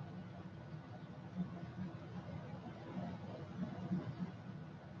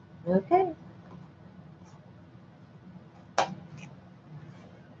 Okay.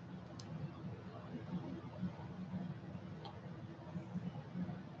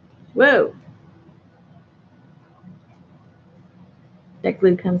 Whoa. That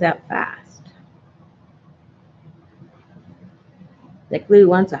glue comes out fast. That glue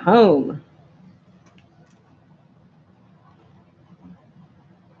wants a home.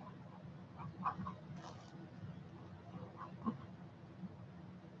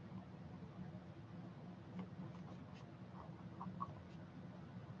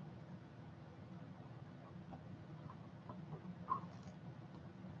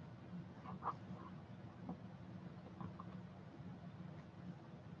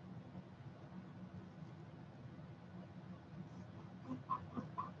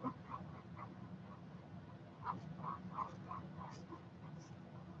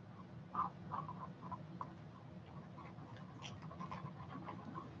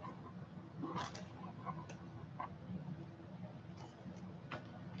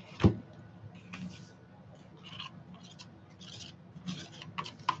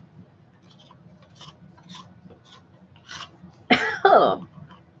 Oh,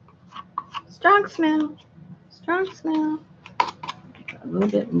 strong smell. Strong smell. A little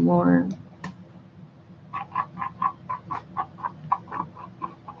bit more.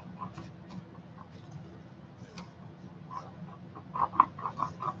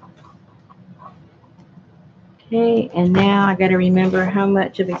 Okay, and now I got to remember how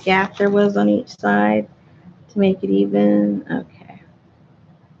much of a gap there was on each side to make it even. Okay.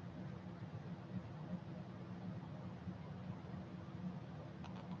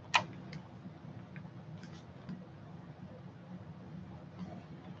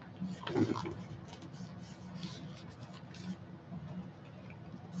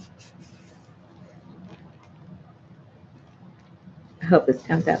 I hope this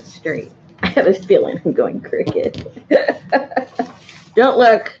comes out straight. I have a feeling I'm going crooked. Don't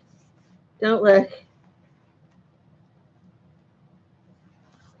look. Don't look.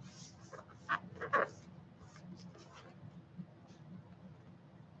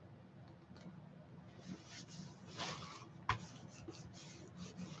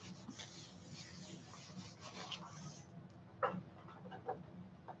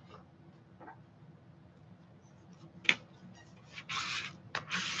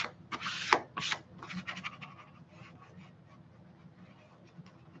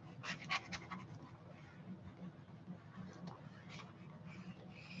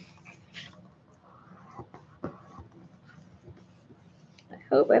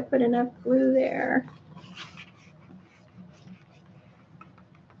 I hope I put enough glue there.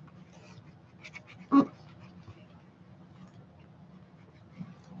 If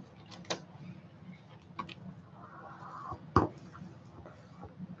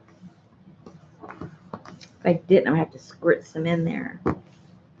I didn't, I'm going to have to squirt some in there.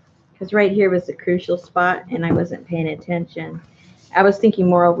 Because right here was the crucial spot, and I wasn't paying attention. I was thinking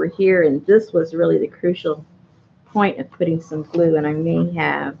more over here, and this was really the crucial point of putting some glue, and I may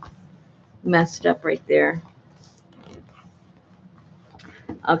have messed up right there.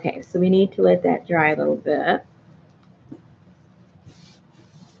 Okay, so we need to let that dry a little bit.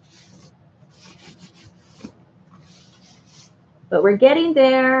 But we're getting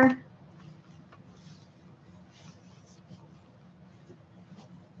there.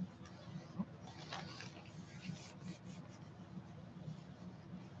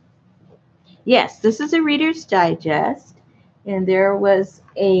 Yes, this is a Reader's Digest, and there was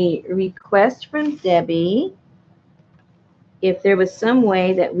a request from Debbie if there was some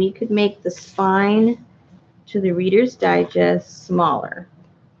way that we could make the spine to the Reader's Digest smaller.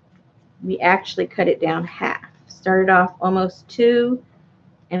 We actually cut it down half. Started off almost 2,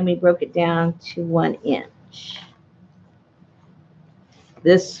 and we broke it down to 1 inch.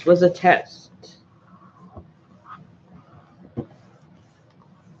 This was a test.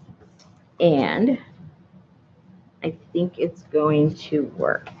 And I think it's going to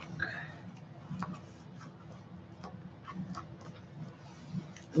work.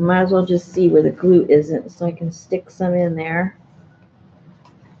 Might as well just see where the glue isn't so I can stick some in there.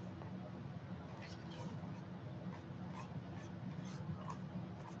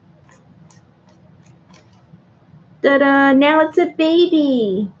 Ta-da! Now it's a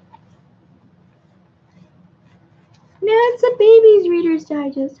baby. Now it's a baby's Reader's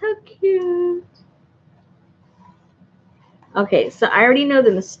Digest. How cute. Okay, so I already know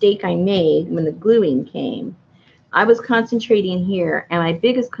the mistake I made when the gluing came. I was concentrating here, and my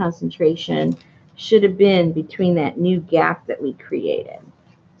biggest concentration should have been between that new gap that we created.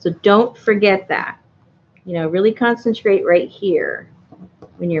 So don't forget that. You know, really concentrate right here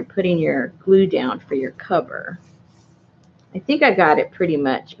when you're putting your glue down for your cover. I think I got it pretty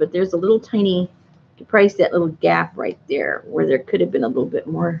much, but there's a little tiny, you probably see that little gap right there where there could have been a little bit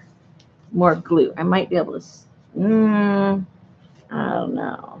more glue. I might be able to, I don't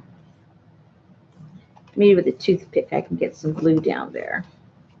know. Maybe with a toothpick I can get some glue down there.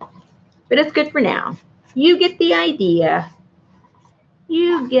 But it's good for now. You get the idea.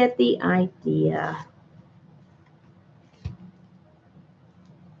 You get the idea.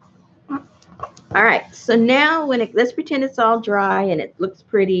 All right, so now let's pretend it's all dry and it looks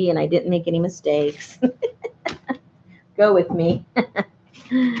pretty and I didn't make any mistakes. Go with me.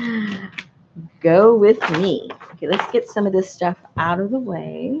 Go with me. Okay, let's get some of this stuff out of the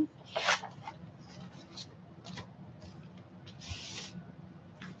way.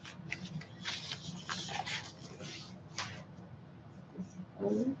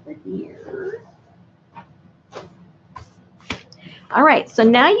 Over here. All right, so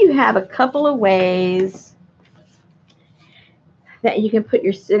now you have a couple of ways that you can put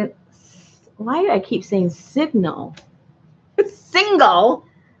your, why do I keep saying signal? Single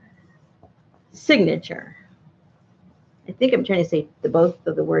signature. I think I'm trying to say both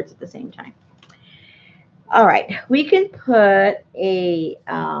of the words at the same time. All right, we can put a,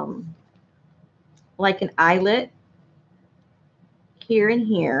 like an eyelet here and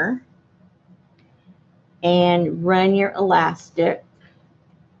here and run your elastic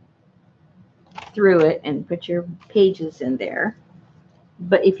through it and put your pages in there.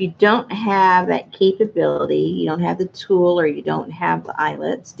 But if you don't have that capability, you don't have the tool or you don't have the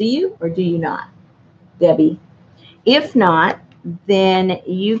eyelets, do you or do you not, Debbie? If not, then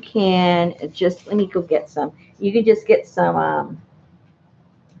you can just, let me go get some. You can just get some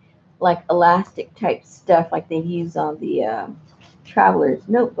like elastic type stuff like they use on the traveler's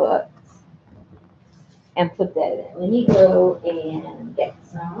notebooks and put that in. Let me go and get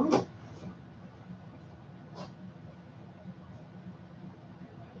some.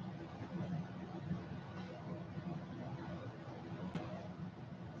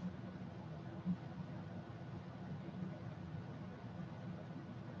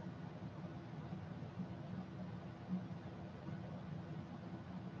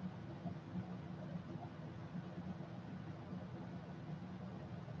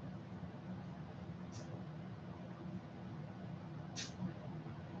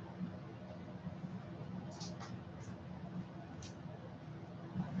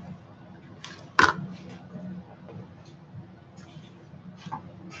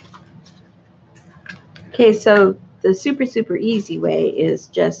 Okay, so the super easy way is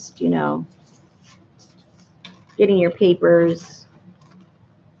just, you know, getting your papers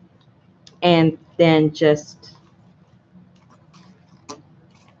and then just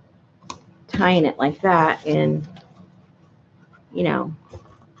tying it like that and, you know,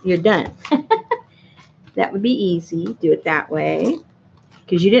 you're done. That would be easy. Do it that way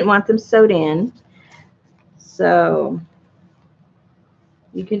because you didn't want them sewed in. So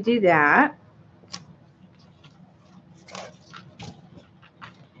you can do that.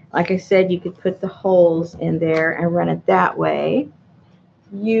 Like I said, you could put the holes in there and run it that way.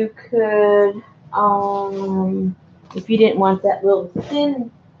 You could, if you didn't want that little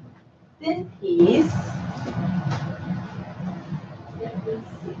thin piece,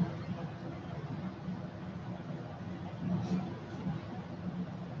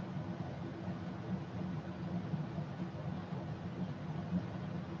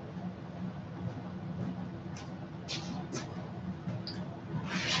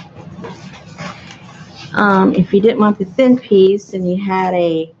 if you didn't want the thin piece and you had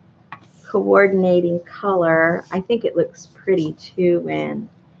a coordinating color, I think it looks pretty too when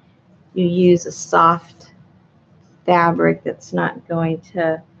you use a soft fabric that's not going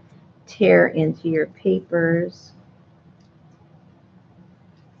to tear into your papers.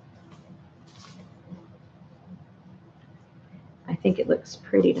 I think it looks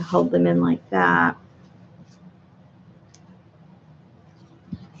pretty to hold them in like that.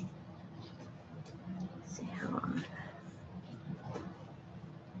 Let's see how long.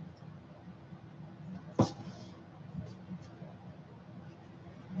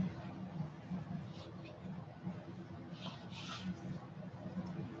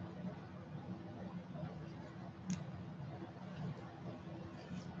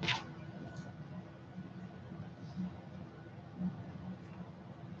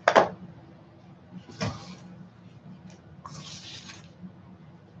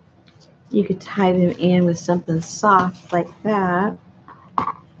 You could tie them in with something soft like that.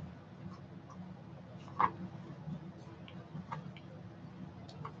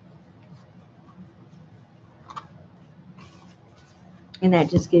 And that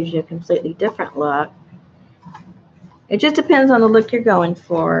just gives you a completely different look. It just depends on the look you're going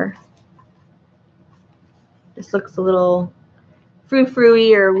for. This looks a little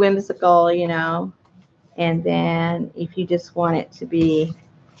frou-frou-y or whimsical, you know. And then if you just want it to be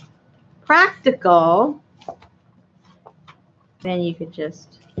practical, then you could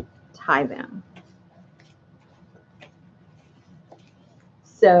just tie them.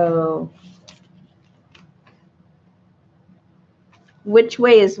 So which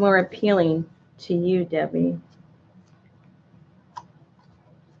way is more appealing to you, Debbie?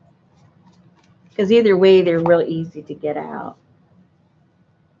 Because either way, they're real easy to get out.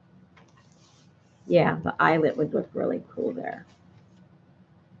 Yeah, the eyelet would look really cool there.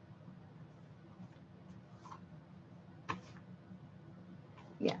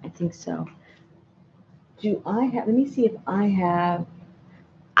 Yeah, I think so. Do I have, let me see if I have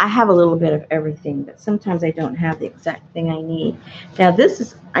a little bit of everything, but sometimes I don't have the exact thing I need. Now this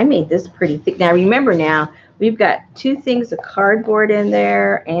is, I made this pretty thick. Now remember now, we've got 2 things of cardboard in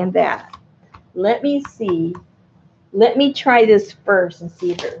there and that. Let me see. Let me try this first and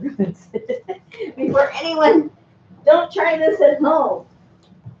see if it ruins it. Before anyone, don't try this at home.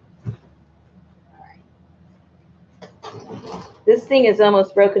 This thing has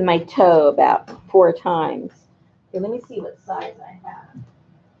almost broken my toe about 4 times. Okay, let me see what size I have.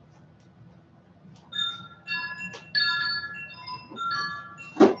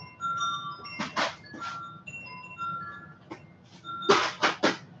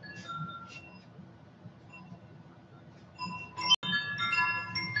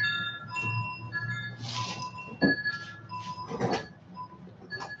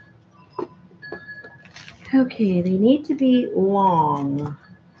 Okay, they need to be long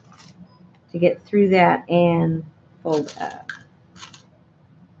to get through that and fold up.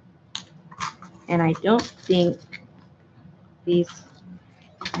 And I don't think these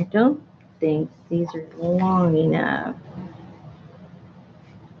are long enough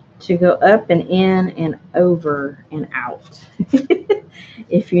to go up and in and over and out.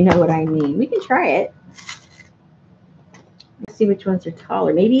 If you know what I mean. We can try it. Let's see which ones are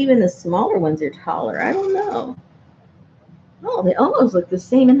taller. Maybe even the smaller ones are taller. I don't know. Oh, they almost look the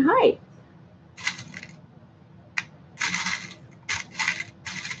same in height.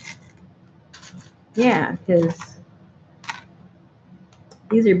 Yeah, because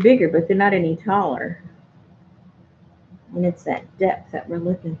these are bigger, but they're not any taller. And it's that depth that we're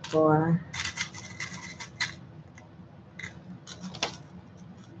looking for.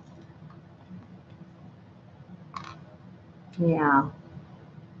 Yeah.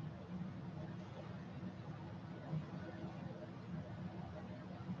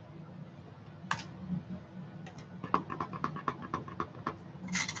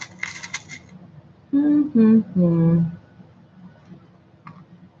 Mm-hmm.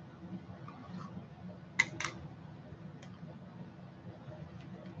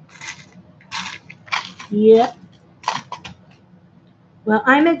 Yep. Well,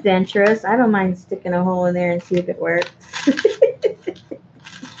 I'm adventurous. I don't mind sticking a hole in there and see if it works.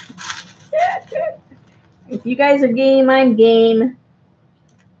 If you guys are game, I'm game.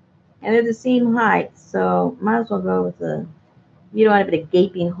 And they're the same height, so might as well go with the, you don't want to put a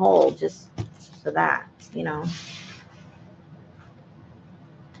gaping hole just for that, you know.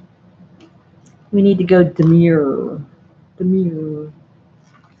 We need to go demure. Demure.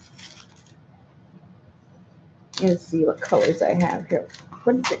 Let's see what colors I have here.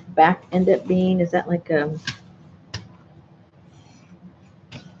 What does it back end up being? Is that like a...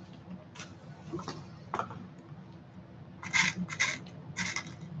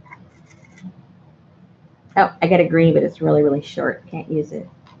 Oh, I got a green, but it's really, really short. Can't use it.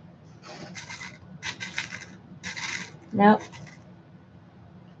 Nope.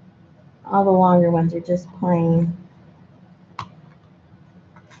 All the longer ones are just plain.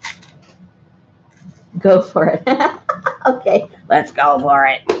 Go for it. Okay, let's go for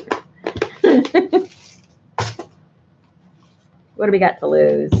it. What do we got to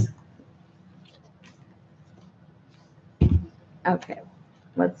lose? Okay,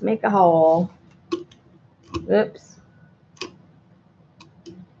 let's make a hole. Oops.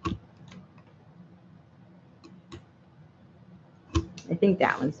 I think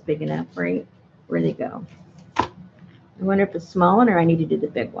that one's big enough, right? Where'd they go? I wonder if it's a small one or I need to do the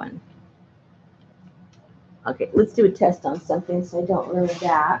big one. Okay, let's do a test on something so I don't ruin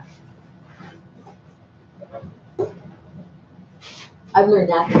that. I've learned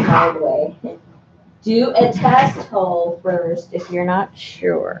that the hard way. Do a test hole first if you're not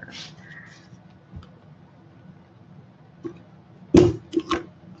sure.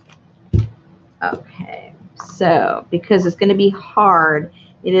 Okay, so because it's going to be hard,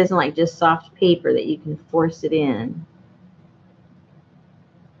 it isn't like just soft paper that you can force it in.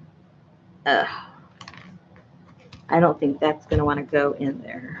 Ugh. I don't think that's going to want to go in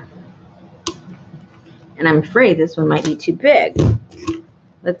there. And I'm afraid this one might be too big.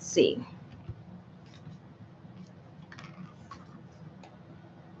 Let's see.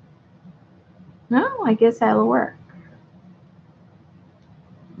 No, I guess that'll work.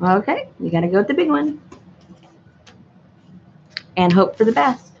 Okay, you got to go with the big one. And hope for the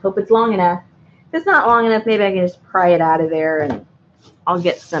best. Hope it's long enough. If it's not long enough, maybe I can just pry it out of there and I'll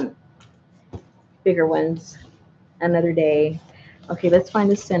get some bigger ones another day. Okay, let's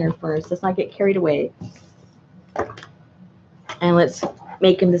find the center first. Let's not get carried away. And let's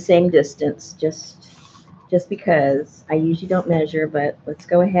make them the same distance, just because. I usually don't measure, but let's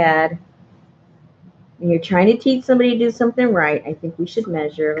go ahead. When you're trying to teach somebody to do something right, I think we should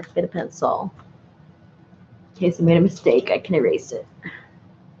measure. Let's get a pencil. In case I made a mistake, I can erase it.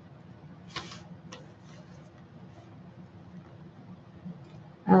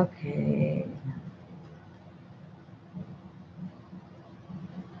 Okay.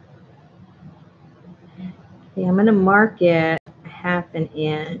 Okay, I'm going to mark it 1/2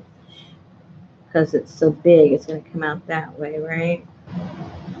 inch because it's so big. It's going to come out that way, right?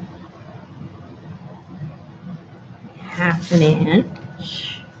 1/2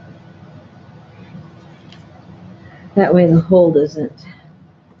 inch. That way the hole doesn't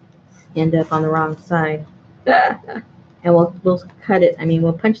end up on the wrong side. And we'll cut it. I mean,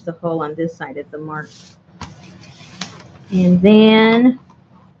 we'll punch the hole on this side at the mark. And then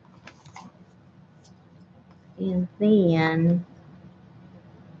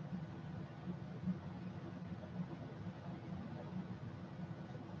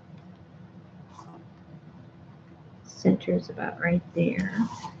center's about right there.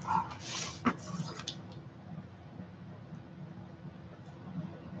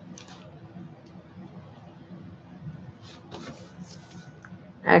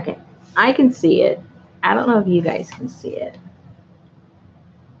 Okay, I can see it. I don't know if you guys can see it.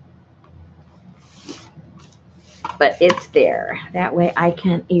 But it's there. That way I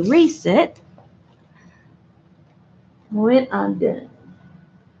can erase it when I'm done.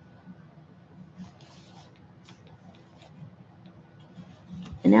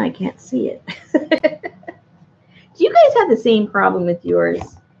 And now I can't see it. Do you guys have the same problem with yours?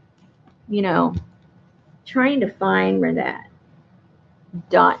 You know, trying to find where that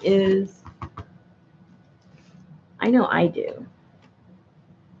dot is. I know I do.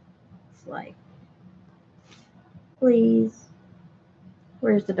 It's like, please,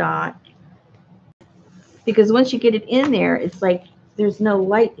 where's the dot? Because once you get it in there, it's like there's no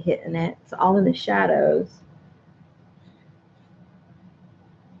light hitting it. It's all in the shadows.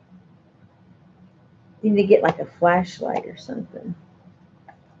 You need to get like a flashlight or something.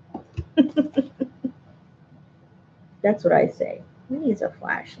 That's what I say. Who needs a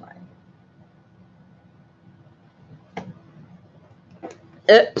flashlight?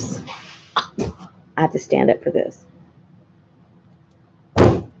 Oops. I have to stand up for this.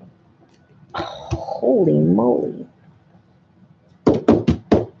 Holy moly.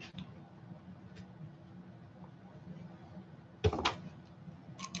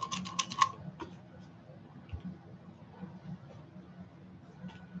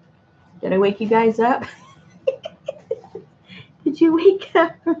 Did I wake you guys up? Did you wake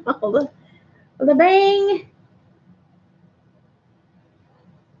up from all the bang?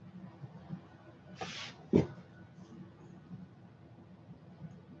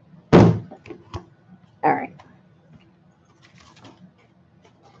 All right.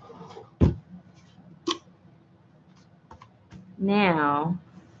 Now,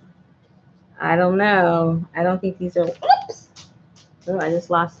 I don't know. I don't think these are, oops. Oh, I just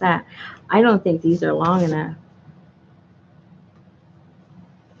lost that. I don't think these are long enough.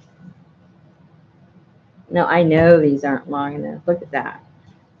 No, I know these aren't long enough. Look at that.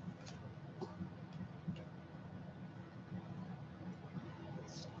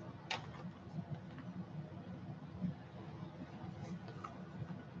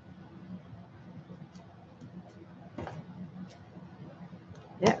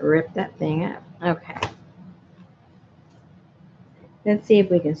 That ripped that thing up. Okay. Let's see if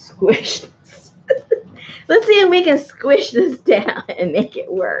we can squish this. Let's see if we can squish this down and make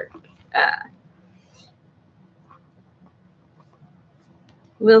it work.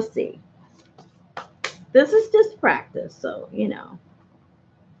 We'll see. This is just practice, so, you know.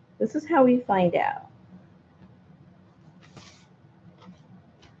 This is how we find out.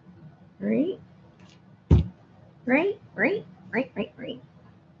 Right? Right? Right? Right? Right? Right?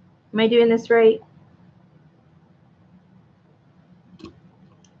 Am I doing this right?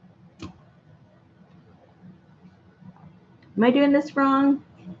 Am I doing this wrong?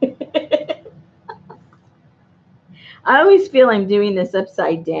 I always feel I'm doing this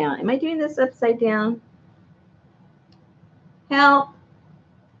upside down. Am I doing this upside down? Help.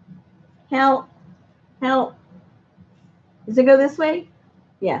 Help. Help. Does it go this way?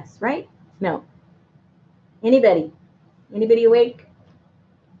 Yes, right? No. Anybody? Anybody awake?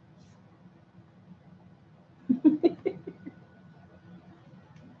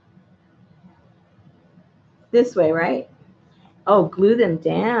 This way, right? Oh, glue them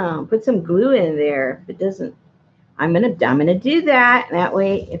down. Put some glue in there. If it doesn't, I'm gonna do that. That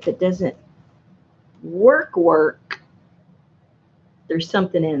way, if it doesn't work, there's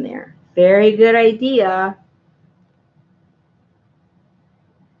something in there. Very good idea.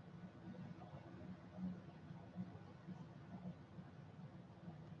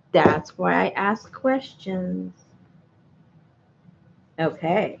 That's why I ask questions.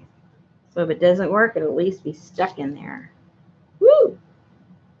 Okay. So if it doesn't work, it'll at least be stuck in there. Woo!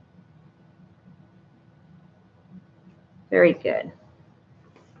 Very good.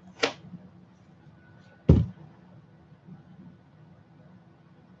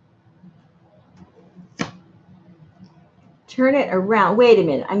 Turn it around. Wait a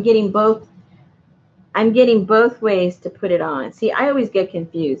minute. I'm getting both ways to put it on. See, I always get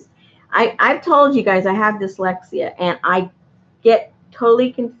confused. I've told you guys I have dyslexia, and I get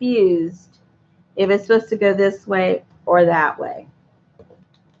totally confused if it's supposed to go this way or that way.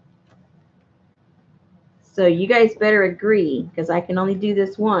 So you guys better agree, because I can only do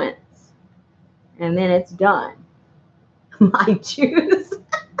this once, and then it's done. My juice.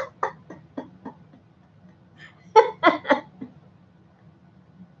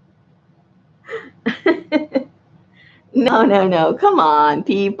 No. Come on,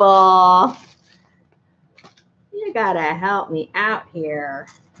 people. You gotta help me out here.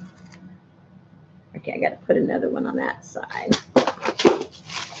 Okay, I gotta put another one on that side.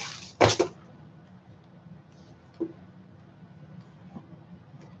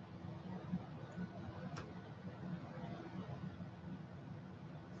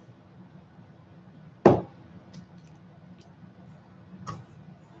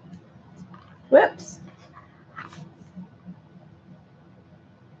 Whoops.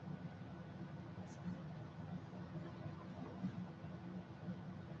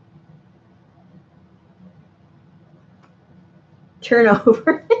 Turn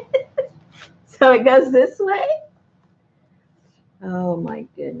over. So it goes this way? Oh my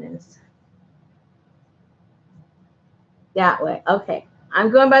goodness. That way. Okay. I'm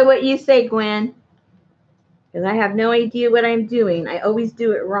going by what you say, Gwen. Because I have no idea what I'm doing. I always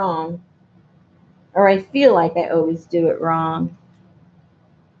do it wrong. Or I feel like I always do it wrong.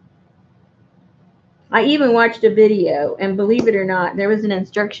 I even watched a video, and believe it or not, there was an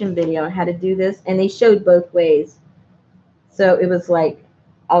instruction video on how to do this, and they showed both ways. So it was like,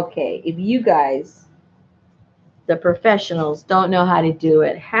 okay, if you guys, the professionals, don't know how to do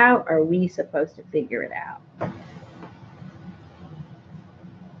it, how are we supposed to figure it out?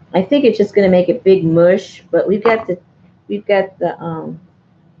 I think it's just going to make a big mush, but we got the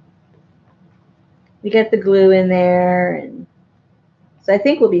glue in there, and so I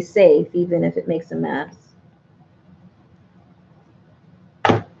think we'll be safe even if it makes a mess.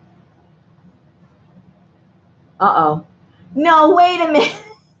 Uh-oh. No, wait a minute.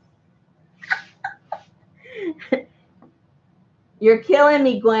 You're killing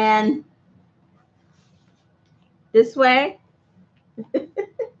me, Gwen. This way?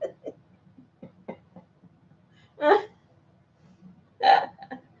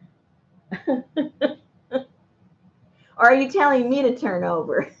 Or are you telling me to turn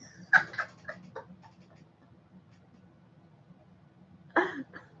over?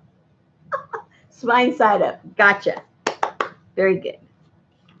 Spine side up. Gotcha. Very good.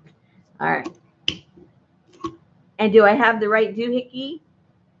 All right. And do I have the right doohickey?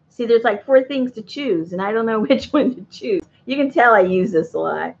 See, there's like 4 things to choose, and I don't know which one to choose. You can tell I use this a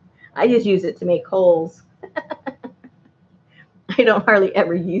lot. I just use it to make holes. I don't hardly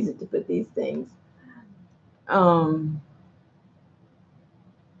ever use it to put these things.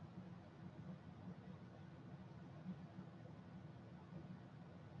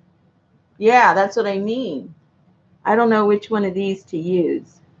 Yeah, that's what I mean. I don't know which one of these to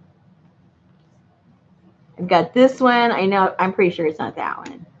use. I've got this one. I know, I'm pretty sure it's not that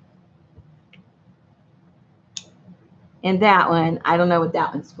one. And that one, I don't know what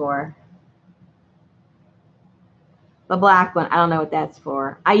that one's for. The black one, I don't know what that's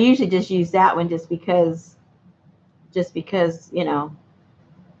for. I usually just use that one just because, you know,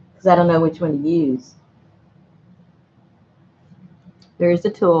 because I don't know which one to use. There's the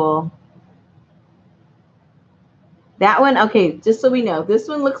tool. That one, okay, just so we know, this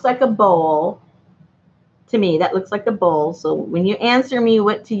one looks like a bowl. To me, that looks like a bowl. So when you answer me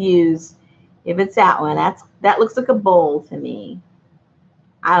what to use, if it's that one, that looks like a bowl to me.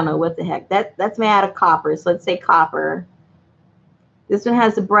 I don't know what the heck. That's made out of copper. So let's say copper. This one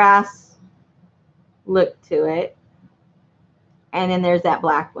has a brass look to it. And then there's that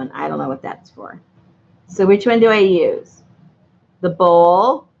black one. I don't know what that's for. So which one do I use? The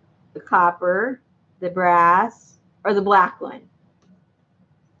bowl, the copper, the brass, or the black one?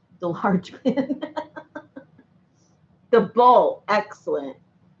 The large one. The bowl. Excellent.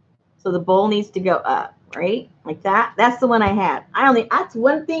 So the bowl needs to go up, right? Like that. That's the one I had. That's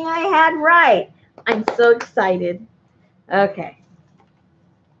one thing I had right. I'm so excited. Okay.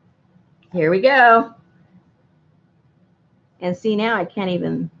 Here we go. And see, now I can't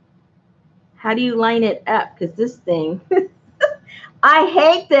even, how do you line it up? Because this thing, I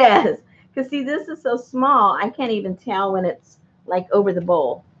hate this. Because see, this is so small, I can't even tell when it's like over the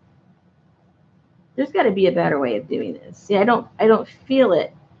bowl. There's got to be a better way of doing this. See, I don't feel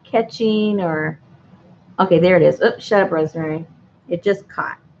it catching or, okay, there it is. Oops, shut up, Rosemary. It just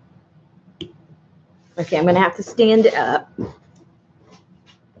caught. Okay, I'm going to have to stand up.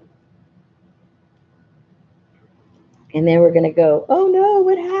 And then we're going to go, oh no,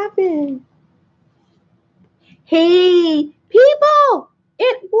 what happened? Hey, people,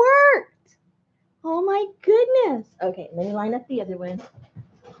 it worked. Oh my goodness. Okay, let me line up the other one.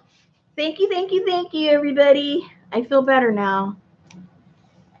 Thank you, thank you, thank you, everybody. I feel better now.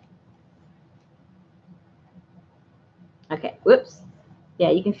 Okay, whoops. Yeah,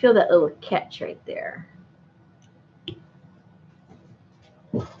 you can feel that little catch right there.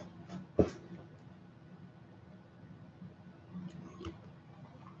 Yay!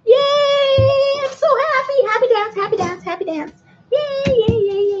 I'm so happy. Happy dance, happy dance, happy dance. Yay, yay,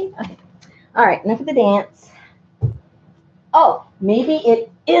 yay, yay. Okay. All right, enough of the dance. Oh, maybe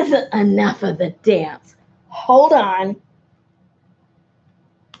it isn't enough of the dance. Hold on.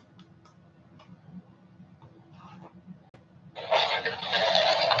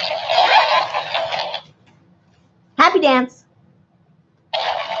 Happy dance.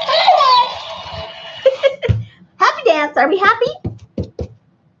 Happy dance. Are we happy?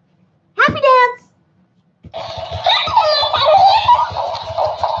 Happy dance.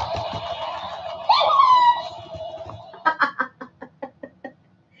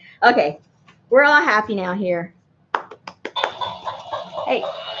 Okay, we're all happy now here. Hey,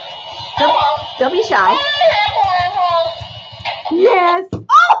 don't be shy. Yes. Oh!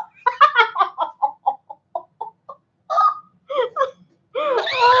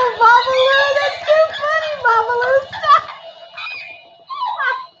 Oh, Babaloo, that's too funny, Babaloo.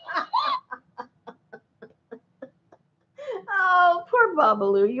 Oh, poor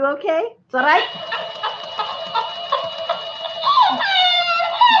Babaloo. You okay? It's all right?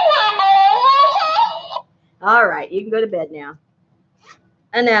 All right, you can go to bed now.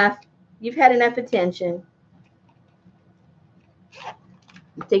 Enough. You've had enough attention.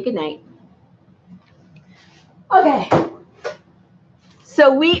 Say good night. Okay.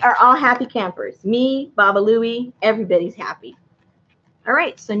 So we are all happy campers. Me, Babalooey, everybody's happy. All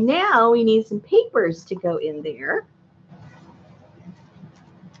right, so now we need some papers to go in there.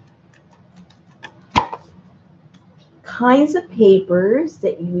 Kinds of papers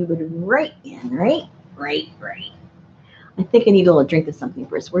that you would write in, right? Right. I think I need a little drink of something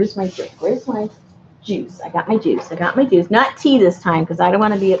first. Where's my drink? Where's my juice? I got my juice. Not tea this time because I don't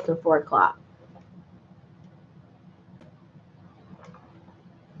want to be up till 4 o'clock.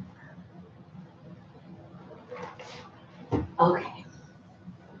 Okay.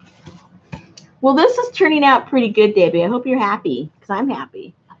 Well, this is turning out pretty good, Debbie. I hope you're happy because I'm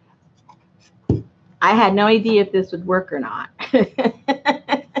happy. I had no idea if this would work or not.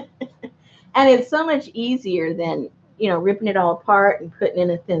 And it's so much easier than, ripping it all apart and putting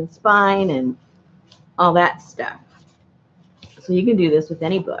in a thin spine and all that stuff. So you can do this with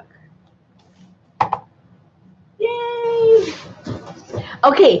any book. Yay!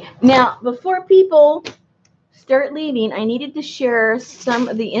 Okay, now before people start leaving, I needed to share some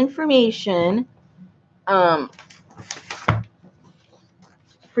of the information. For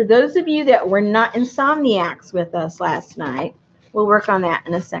those of you that were not insomniacs with us last night, we'll work on that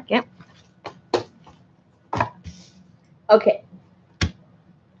in a second. Okay.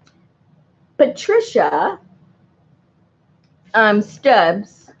 Patricia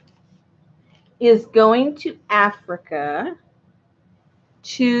Stubbs is going to Africa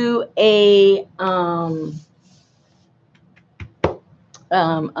to a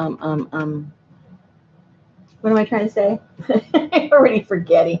what am I trying to say? I'm already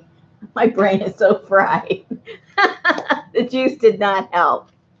forgetting. My brain is so fried. The juice did not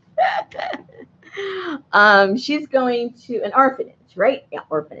help. She's going to an orphanage, right? Yeah,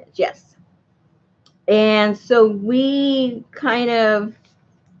 orphanage, yes. And so we kind of,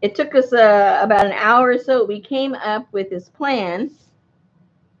 it took us about an hour or so. We came up with this plan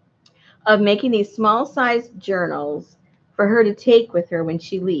of making these small sized journals for her to take with her when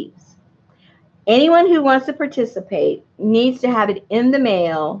she leaves. Anyone who wants to participate needs to have it in the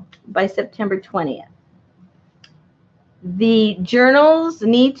mail by September 20th. The journals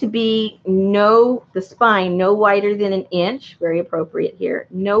need to be the spine no wider than an inch, very appropriate here,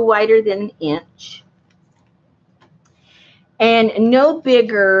 no wider than an inch, and no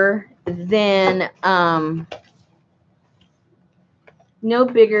bigger than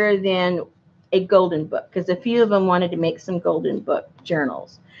a golden book, because a few of them wanted to make some golden book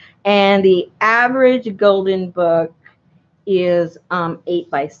journals. And the average golden book is 8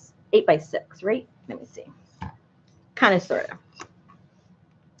 by 6, right? Let me see. Kind of, sort of.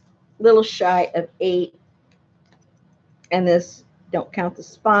 Little shy of 8. And this, don't count the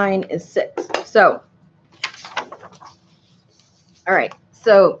spine, is 6. So, all right.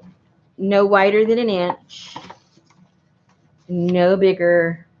 So, no wider than an inch, no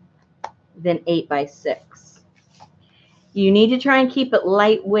bigger than 8 by 6. You need to try and keep it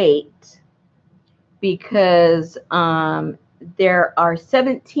lightweight because there are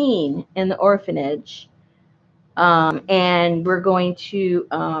 17 in the orphanage, and we're going to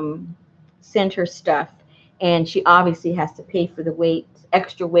send her stuff, and she obviously has to pay for the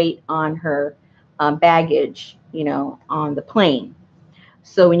extra weight on her baggage, on the plane.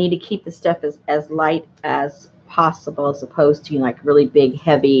 So we need to keep the stuff as light as possible, as opposed to like really big,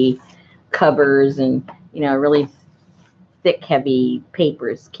 heavy covers and really thick, heavy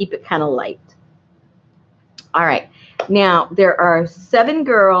papers. Keep it kind of light. All right. Now there are 7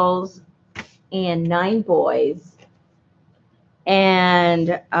 girls and 9 boys, and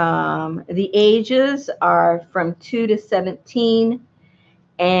the ages are from 2 to 17,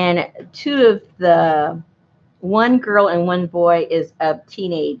 and 2 of the 1 girl and 1 boy is of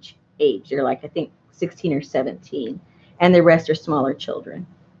teenage age. They're like, I think, 16 or 17, and the rest are smaller children.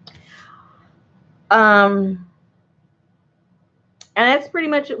 And that's pretty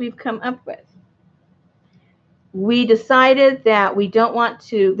much what we've come up with. We decided that we don't want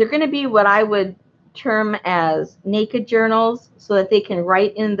to, they're going to be what I would term as naked journals, so that they can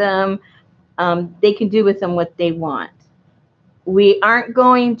write in them. They can do with them what they want. We aren't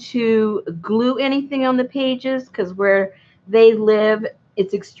going to glue anything on the pages because where they live,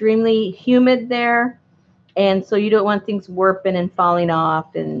 it's extremely humid there. And so you don't want things warping and falling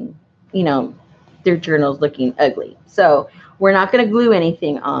off and, their journals looking ugly. So we're not going to glue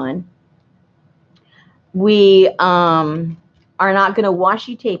anything on. We are not going to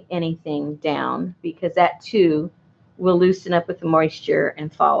washi tape anything down because that too will loosen up with the moisture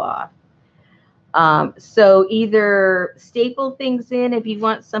and fall off. So either staple things in if you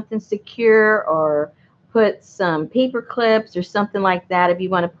want something secure, or put some paper clips or something like that if you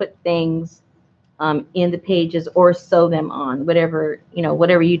want to put things in the pages, or sew them on, whatever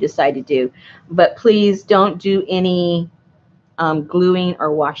you decide to do. But please don't do any gluing or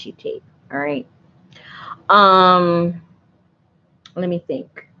washi tape. All right. Let me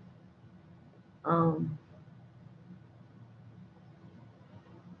think.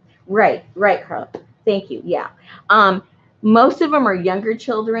 Right, Carla. Thank you. Yeah. Most of them are younger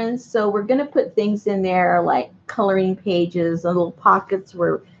children, so we're going to put things in there like coloring pages, little pockets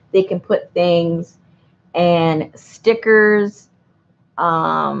where they can put things, and stickers,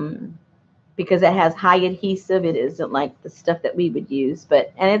 because it has high adhesive. It isn't like the stuff that we would use,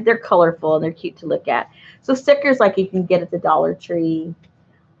 and they're colorful and they're cute to look at. So stickers like you can get at the Dollar Tree.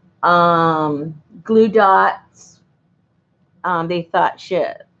 Glue dots. They thought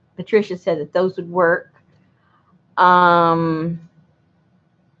Patricia said that those would work.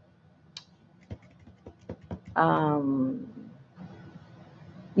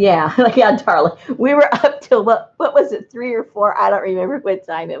 Yeah, darling. We were up till what was it, 3 or 4? I don't remember what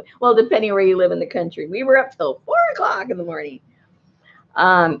time it was. Well, depending where you live in the country. We were up till 4 o'clock in the morning.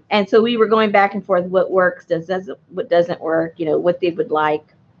 And so we were going back and forth, what works, what doesn't work, what they would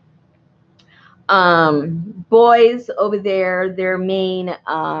like. Boys over there, their main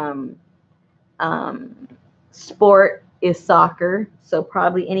sport is soccer. So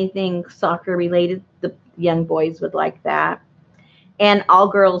probably anything soccer related, the young boys would like that. And all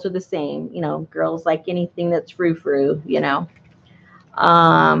girls are the same, you know, girls like anything that's frou-frou, you know.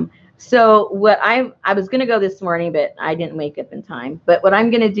 So what I was going to go this morning, but I didn't wake up in time. But what I'm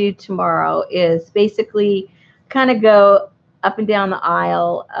going to do tomorrow is basically kind of go up and down the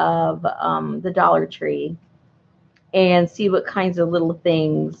aisle of the Dollar Tree and see what kinds of little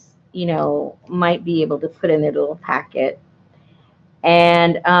things, you know, might be able to put in their little packet.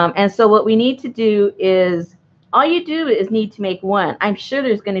 And so what we need to do is, all you do is need to make one. I'm sure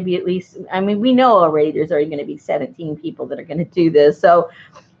there's going to be at least, I mean, we know already there's already going to be 17 people that are going to do this. So,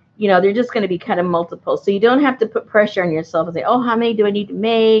 you know, they're just going to be kind of multiple. So you don't have to put pressure on yourself and say, oh, how many do I need to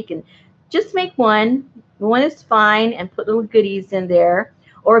make? And just make one. One is fine, and put little goodies in there.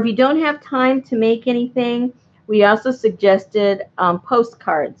 Or if you don't have time to make anything, we also suggested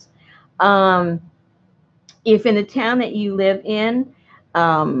postcards. Um, if in the town that you live in,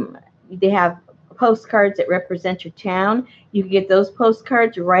 they have postcards that represent your town, you can get those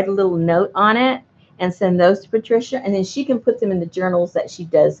postcards, write a little note on it, and send those to Patricia, and then she can put them in the journals that she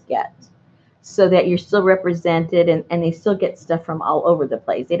does get, so that you're still represented, and they still get stuff from all over the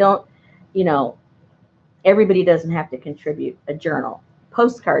place. They don't, you know, everybody doesn't have to contribute a journal.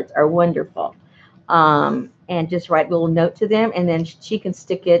 Postcards are wonderful. And just write a little note to them, and then she can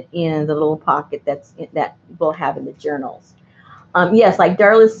stick it in the little pocket that we'll have in the journals. Yes, like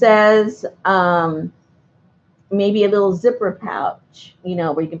Darla says, maybe a little zipper pouch, you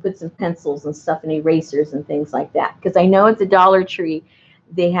know, where you can put some pencils and stuff and erasers and things like that. Because I know at the Dollar Tree,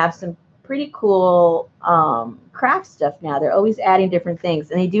 they have some pretty cool craft stuff now. They're always adding different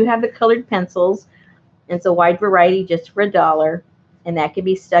things. And they do have the colored pencils. It's a wide variety just for $1. And that can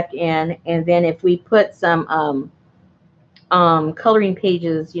be stuck in. And then if we put some coloring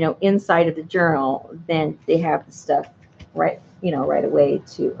pages, you know, inside of the journal, then they have the stuff right, you know, right away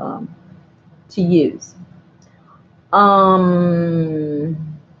to use.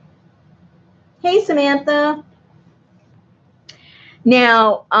 Hey, Samantha.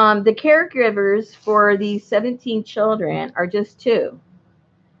 Now, the caregivers for these 17 children are just two.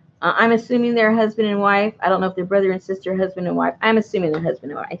 I'm assuming they're husband and wife. I don't know if they're brother and sister, husband and wife. I'm assuming they're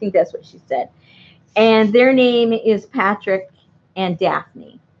husband and wife. I think that's what she said. And their name is Patrick and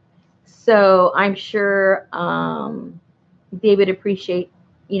Daphne. So I'm sure they would appreciate,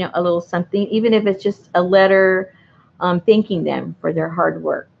 you know, a little something, even if it's just a letter thanking them for their hard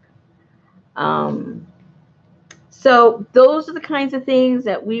work. So those are the kinds of things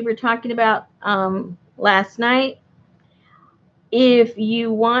that we were talking about last night. If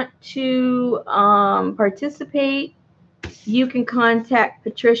you want to participate, you can contact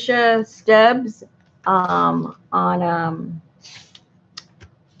Patricia Stubbs on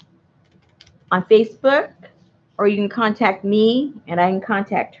Facebook, or you can contact me and I can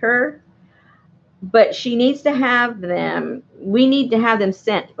contact her. But she needs to have them. We need to have them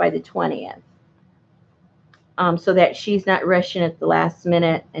sent by the 20th. So that she's not rushing at the last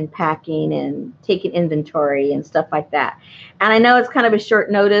minute and packing and taking inventory and stuff like that. And I know it's kind of a short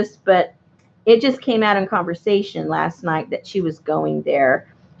notice, but it just came out in conversation last night that she was going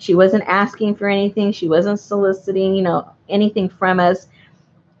there. She wasn't asking for anything. She wasn't soliciting, you know, anything from us.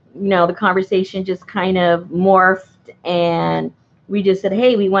 You know, the conversation just kind of morphed, and we just said,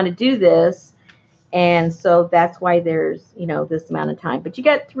 hey, we want to do this. And so that's why there's, you know, this amount of time. But you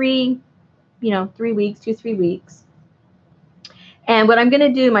got 3 weeks, 2-3 weeks. And what I'm going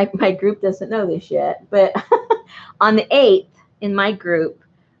to do, my group doesn't know this yet, but on the 8th in my group,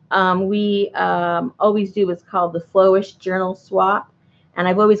 we always do what's called the Flowish Journal Swap. And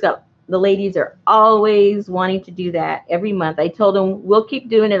I've always got, the ladies are always wanting to do that every month. I told them, we'll keep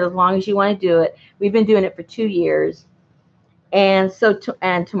doing it as long as you want to do it. We've been doing it for 2 years. And so,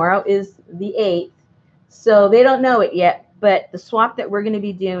 and tomorrow is the 8th. So they don't know it yet. But the swap that we're going to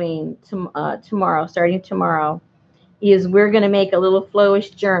be doing tomorrow, starting tomorrow, is we're going to make a little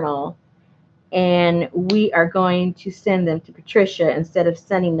Flowish journal, and we are going to send them to Patricia instead of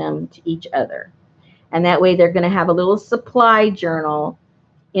sending them to each other. And that way they're going to have a little supply journal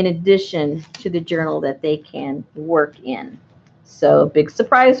in addition to the journal that they can work in. So big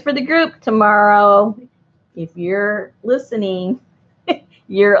surprise for the group tomorrow. If you're listening,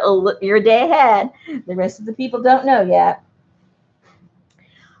 you're a day ahead. The rest of the people don't know yet.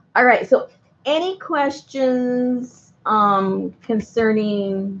 All right, so any questions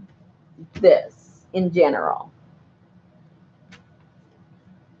concerning this in general?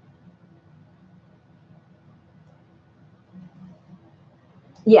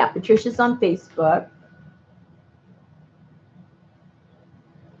 Yeah, Patricia's on Facebook.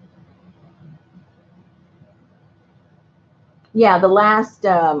 Yeah, the last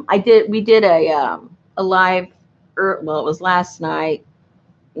we did a live well, it was last night,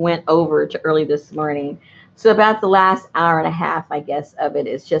 went over to early this morning. So about the last hour and a half, I guess, of it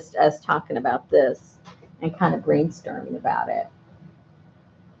is just us talking about this and kind of brainstorming about it.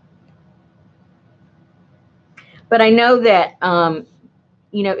 But I know that,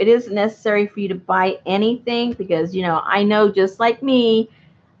 it isn't necessary for you to buy anything because, I know just like me,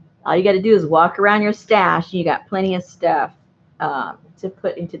 all you got to do is walk around your stash and you got plenty of stuff to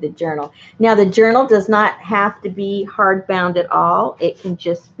put into the journal. Now, the journal does not have to be hardbound at all. It can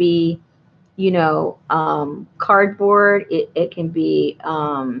just be, cardboard. It can be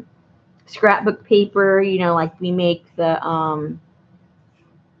scrapbook paper, like we make the,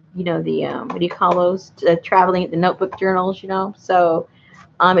 what do you call those? The notebook journals, So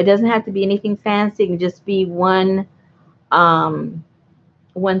it doesn't have to be anything fancy. It can just be one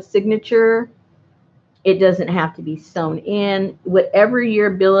signature. It doesn't have to be sewn in. Whatever your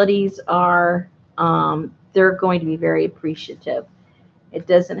abilities are, they're going to be very appreciative. It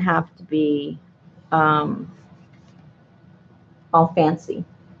doesn't have to be all fancy.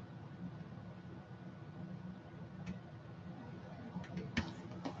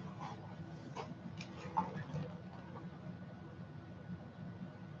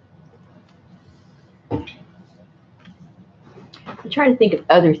 I'm trying to think of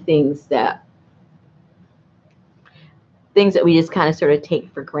other things that we just kind of sort of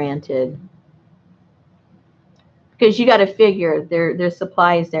take for granted. Because you got to figure their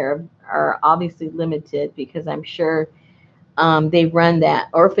supplies there are obviously limited because I'm sure they run that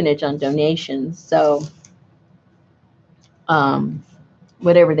orphanage on donations. So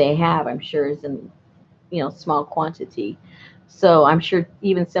whatever they have, I'm sure is in small quantity. So I'm sure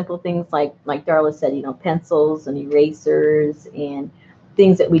even simple things like Darla said, pencils and erasers and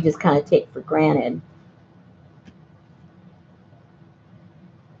things that we just kind of take for granted.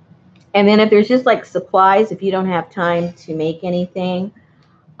 And then if there's just like supplies, if you don't have time to make anything,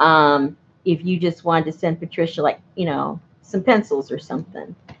 if you just wanted to send Patricia like, some pencils or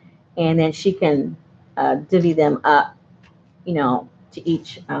something, and then she can divvy them up, to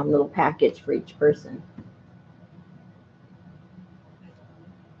each little package for each person.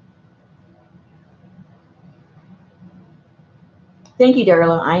 Thank you,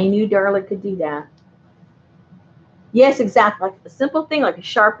 Darla. I knew Darla could do that. Yes, exactly. Like a simple thing like a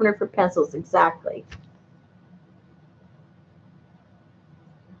sharpener for pencils. Exactly.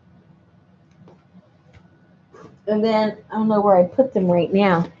 And then I don't know where I put them right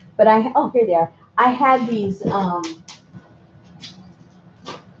now, but here they are. I had these. I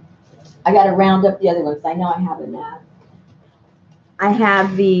got to round up the other ones. I know I have enough. I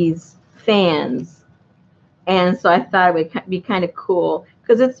have these fans, and so I thought it would be kind of cool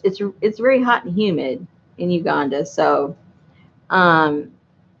because it's very hot and humid in Uganda. So,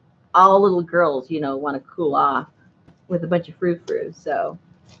 all little girls, want to cool off with a bunch of frou-frou. So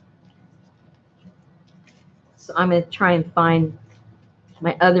I'm going to try and find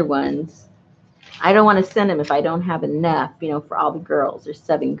my other ones. I don't want to send them if I don't have enough, for all the girls. There's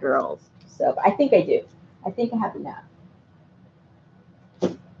 7 girls. So I think I do. I think I have enough.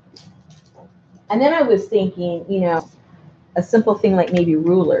 And then I was thinking, a simple thing like maybe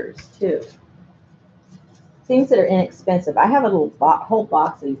rulers too. Things that are inexpensive. I have a whole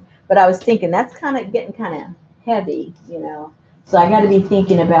box of these, but I was thinking that's getting kind of heavy, So I got to be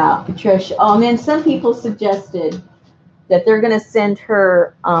thinking about Patricia. Oh, and then some people suggested that they're going to send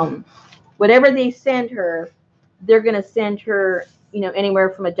her, whatever they send her, they're going to send her, anywhere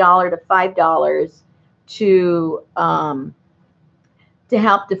from $1 to $5 to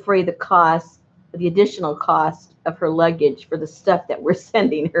help defray the additional cost of her luggage for the stuff that we're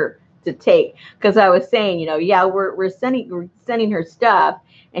sending her to take. Because I was saying, yeah, we're sending her stuff,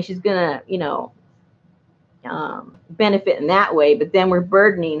 and she's gonna, benefit in that way. But then we're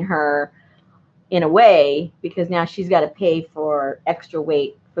burdening her in a way because now she's got to pay for extra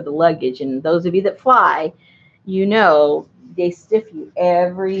weight for the luggage. And those of you that fly, they stiff you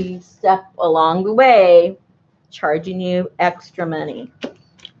every step along the way, charging you extra money.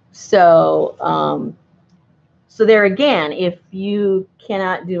 So, so there again, if you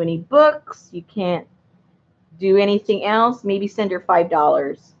cannot do any books, you can't do anything else, maybe send her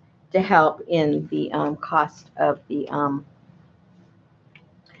 $5 to help in the cost of the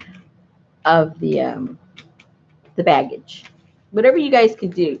baggage. Whatever you guys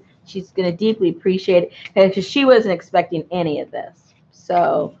can do, she's going to deeply appreciate it because she wasn't expecting any of this.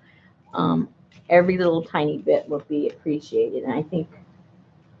 So every little tiny bit will be appreciated. And I think,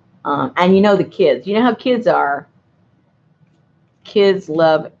 and the kids, how kids are. Kids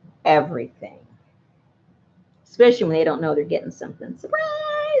love everything, especially when they don't know they're getting something.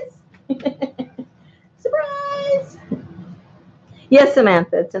 Surprise! Surprise! Yes,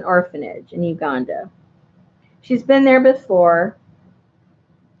 Samantha, it's an orphanage in Uganda. She's been there before,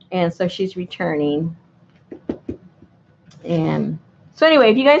 and so she's returning. And so anyway,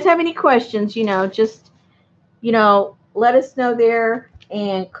 if you guys have any questions, just, let us know there.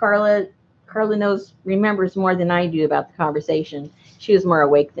 And Carla remembers more than I do about the conversation. She was more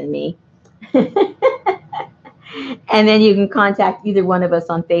awake than me. And then you can contact either one of us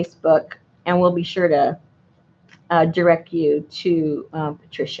on Facebook, and we'll be sure to direct you to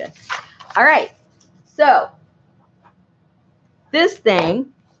Patricia. All right. So this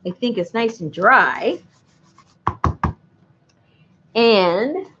thing, I think, is nice and dry.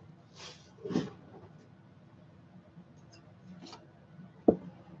 And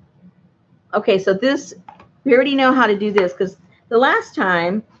okay, so this, we already know how to do this, because the last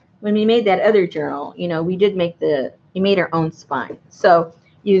time when we made that other journal, we made our own spine. So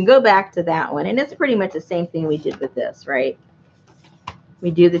you can go back to that one, and it's pretty much the same thing we did with this, right?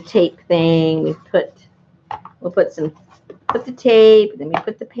 We do the tape thing. We'll put the tape, then we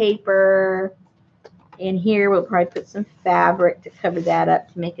put the paper. In here, we'll probably put some fabric to cover that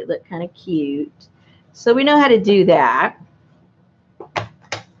up to make it look kind of cute. So we know how to do that.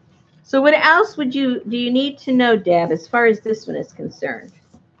 So what else do you need to know, Deb, as far as this one is concerned?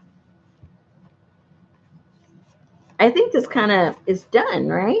 I think this kind of is done,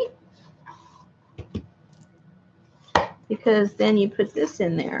 right? Because then you put this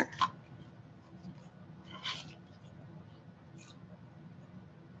in there.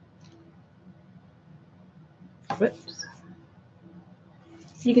 Whoops.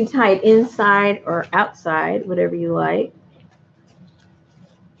 You can tie it inside or outside, whatever you like.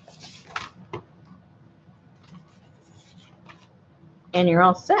 And you're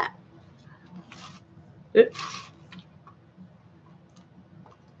all set. Oops.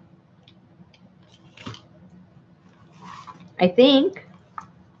 I think,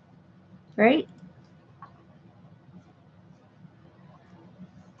 right?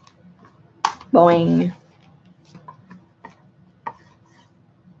 Boing.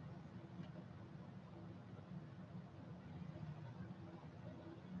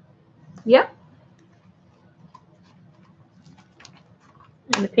 Yep.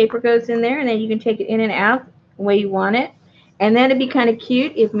 And the paper goes in there, and then you can take it in and out the way you want it. And then it'd be kind of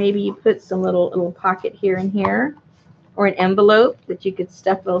cute if maybe you put some little pocket here and here, or an envelope that you could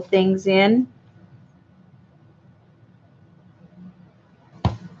stuff little things in.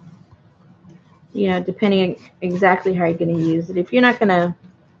 Depending on exactly how you're going to use it. If you're not going to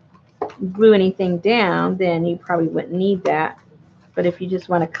glue anything down, then you probably wouldn't need that. But if you just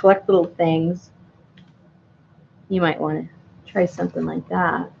want to collect little things, you might want to try something like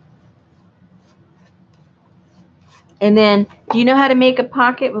that. And then, do you know how to make a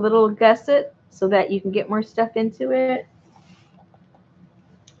pocket with a little gusset so that you can get more stuff into it?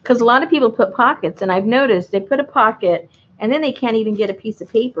 Because a lot of people put pockets, and I've noticed they put a pocket, and then they can't even get a piece of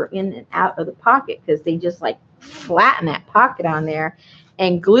paper in and out of the pocket because they just like flatten that pocket on there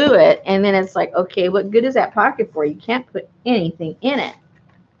and glue it. And then it's like, okay, what good is that pocket for? You can't put anything in it.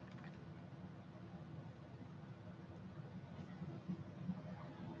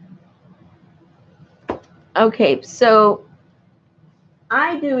 Okay, so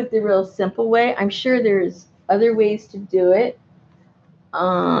I do it the real simple way. I'm sure there's other ways to do it.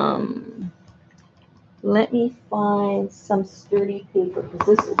 Let me find some sturdy paper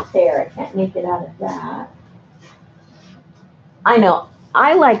because this will tear. I can't make it out of that. I know.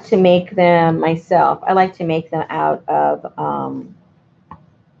 I like to make them myself. I like to make them out of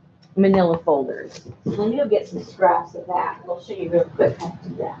manila folders. So let me go get some scraps of that. I'll show you real quick how to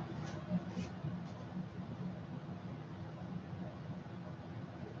do that.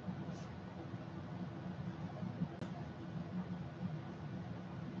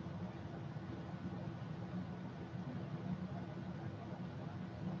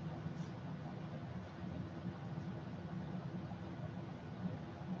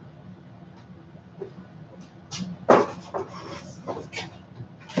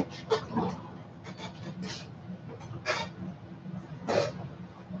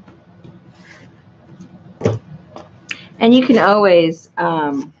 And you can always,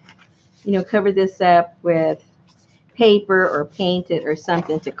 cover this up with paper or paint it or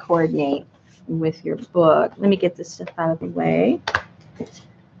something to coordinate with your book. Let me get this stuff out of the way.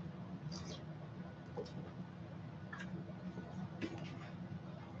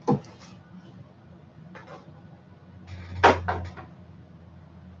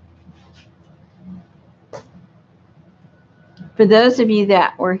 For those of you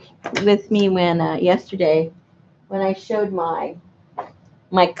that were with me when yesterday, when I showed my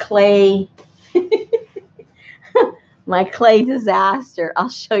clay My clay disaster. I'll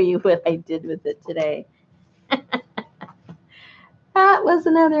show you what I did with it today. That was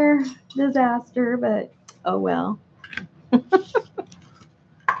another disaster, but oh well.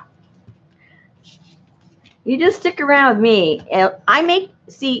 You just stick around with me.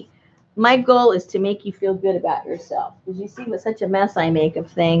 My goal is to make you feel good about yourself. Because you see what such a mess I make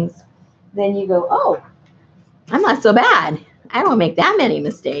of things, then you go, oh, I'm not so bad. I don't make that many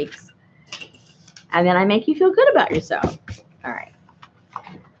mistakes. And then I make you feel good about yourself. All right.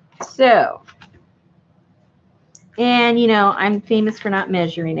 So, and I'm famous for not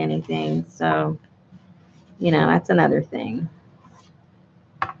measuring anything. So, that's another thing.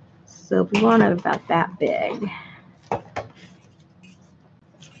 So we want it about that big.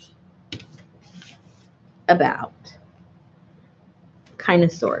 About. Kind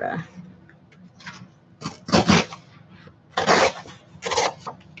of, sort of.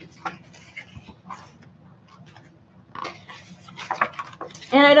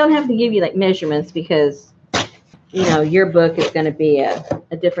 And I don't have to give you like measurements because, your book is going to be a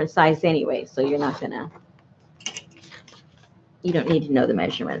different size anyway. So you don't need to know the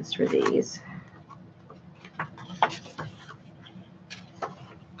measurements for these.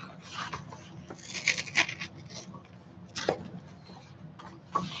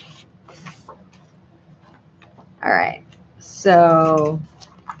 All right. So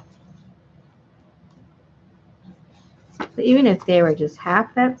even if they were just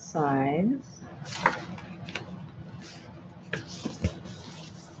half that size,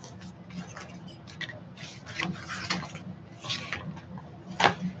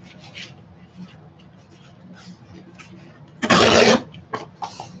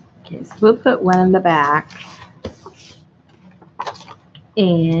 okay, so we'll put one in the back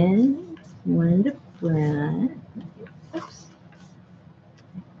and one in the front. Oops.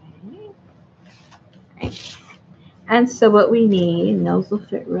 Okay. And so what we need, and those will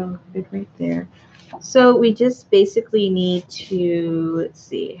fit real good right there. So we just basically need to, let's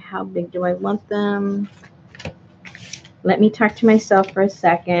see, how big do I want them? Let me talk to myself for a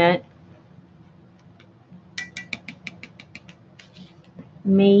second.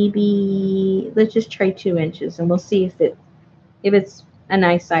 Maybe let's just try 2 inches and we'll see if it's a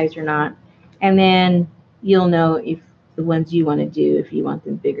nice size or not. And then you'll know if the ones you want to do, if you want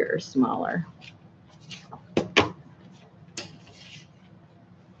them bigger or smaller.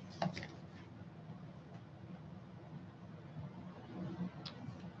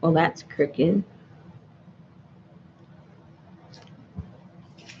 Well, that's crooked.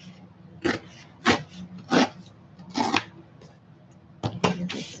 Okay,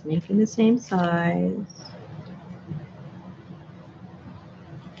 it's making the same size.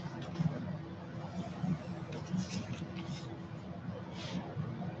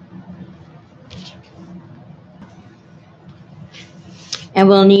 And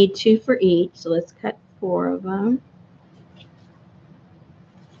we'll need 2 for each, so let's cut 4 of them.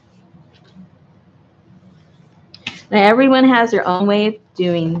 Now everyone has their own way of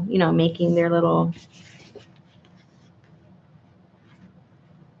doing, making their little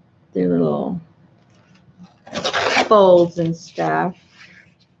folds and stuff.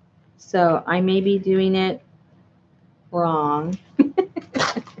 So I may be doing it wrong,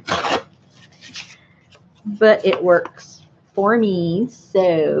 but it works for me.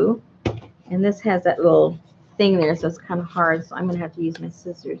 So, and this has that little thing there, so it's kind of hard. So I'm going to have to use my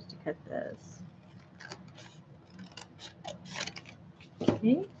scissors to cut this.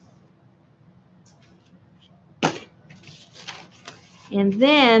 Okay. And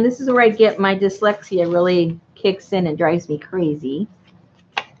then this is where I get my dyslexia really kicks in and drives me crazy.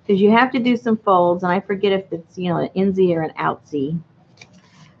 Because you have to do some folds, and I forget if it's, an insy or an outsy.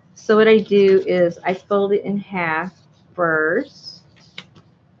 So what I do is I fold it in half first,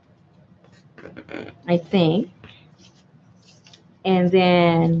 I think, and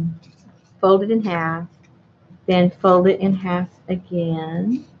then fold it in half, then fold it in half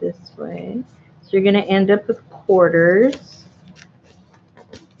again this way. So you're going to end up with quarters,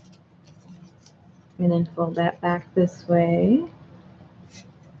 and then fold that back this way.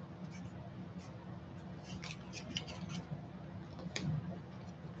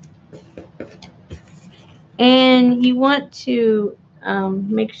 And you want to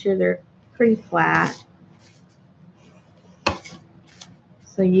make sure they're pretty flat.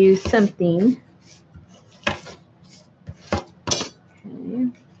 So use something.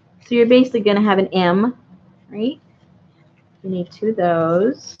 Okay. So you're basically going to have an M, right? You need 2 of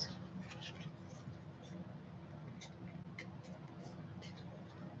those.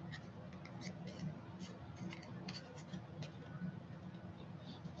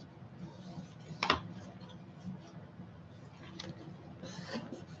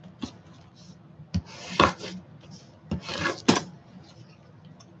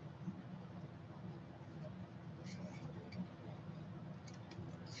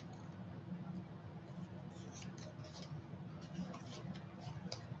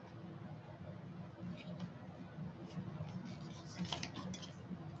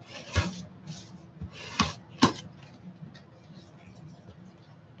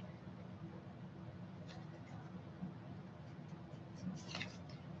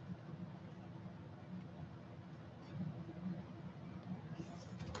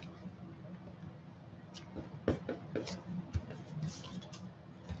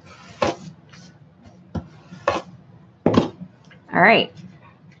 All right.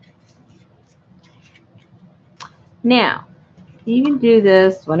 Now, you can do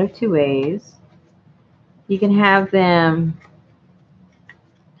this one of two ways. You can have them,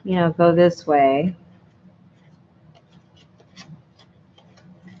 you know, go this way,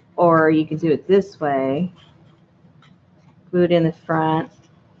 or you can do it this way. Glue it in the front,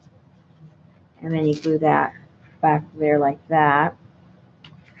 and then you glue that back there like that.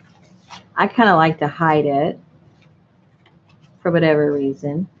 I kind of like to hide it for whatever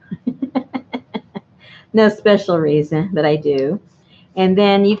reason. No special reason, but I do. And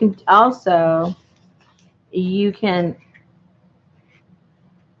then you can also, you can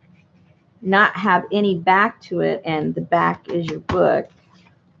not have any back to it and the back is your book,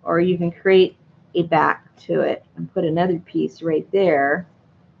 or you can create a back to it and put another piece right there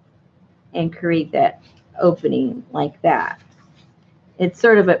and create that opening like that. It's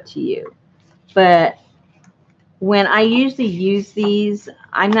sort of up to you. But when I usually use these,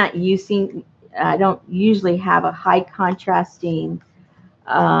 I don't usually have a high contrasting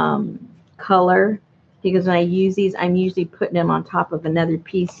color, because when I use these, I'm usually putting them on top of another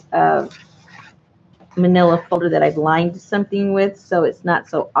piece of manila folder that I've lined something with, so it's not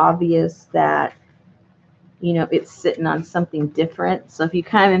so obvious that, you know, it's sitting on something different. So if you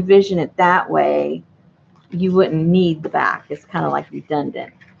kind of envision it that way, you wouldn't need the back. It's kind of like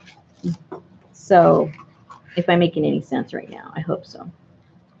redundant. So if I'm making any sense right now, I hope so.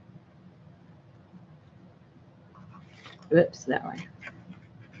 Oops, that way.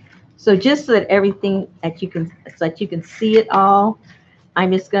 So just so that everything that you can, so that you can see it all,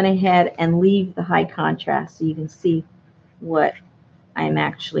 I'm just going ahead and leave the high contrast so you can see what I'm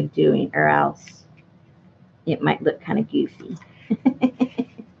actually doing, or else it might look kind of goofy.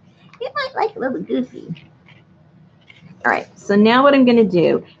 It might look a little goofy. All right, so now what I'm going to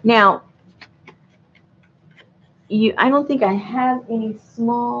do, now, I don't think I have any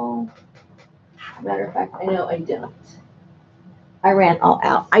small, matter of fact, I know I don't. I ran all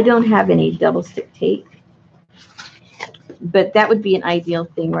out. I don't have any double stick tape, but that would be an ideal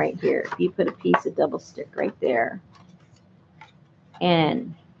thing right here. If you put a piece of double stick right there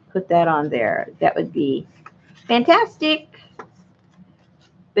and put that on there, that would be fantastic.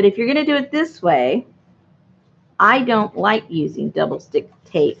 But if you're going to do it this way, I don't like using double stick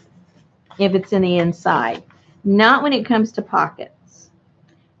tape if it's in the inside, not when it comes to pockets.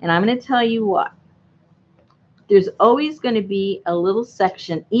 And I'm going to tell you what. There's always going to be a little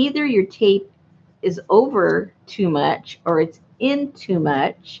section. Either your tape is over too much or it's in too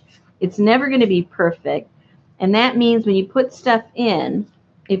much. It's never going to be perfect. And that means when you put stuff in,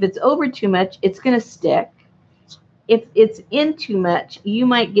 if it's over too much, it's going to stick. If it's in too much, you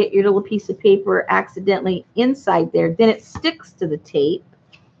might get your little piece of paper accidentally inside there. Then it sticks to the tape.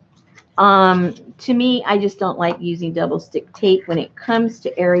 To me, I just don't like using double stick tape when it comes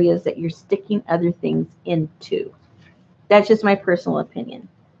to areas that you're sticking other things into. That's just my personal opinion.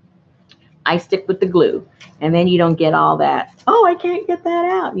 I stick with the glue, and then you don't get all that, oh, I can't get that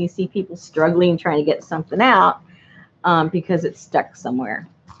out. And you see people struggling trying to get something out because it's stuck somewhere.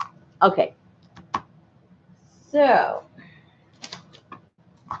 Okay. So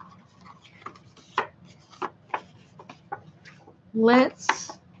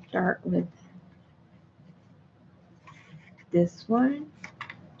let's start with this one.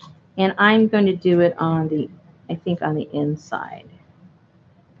 And I'm going to do it on the, I think on the inside.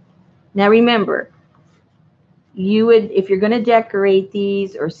 Now remember, you would, if you're going to decorate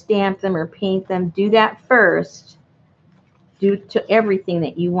these or stamp them or paint them, do that first. Do to everything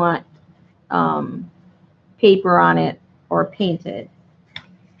that you want paper on it or painted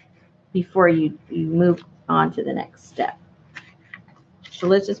before you move on to the next step. So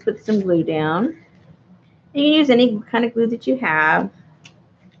let's just put some glue down. You can use any kind of glue that you have.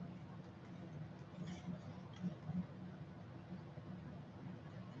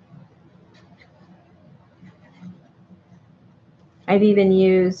 I've even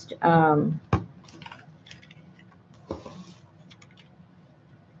used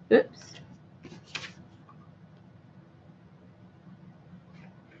oops.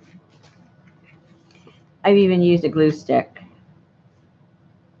 I've even used a glue stick.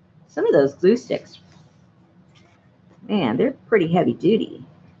 Some of those glue sticks, man, they're pretty heavy duty.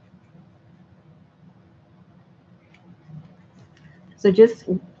 So just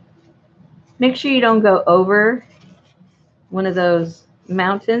make sure you don't go over one of those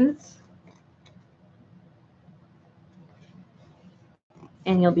mountains,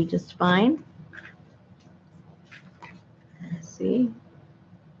 and you'll be just fine. See?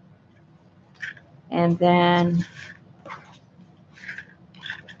 And then,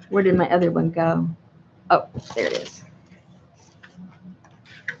 where did my other one go? Oh, there it is.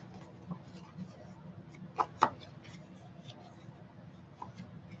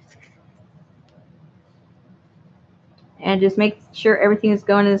 And just make sure everything is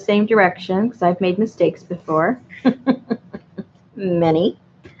going in the same direction, because I've made mistakes before. Many.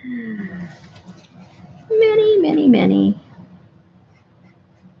 Many, many, many.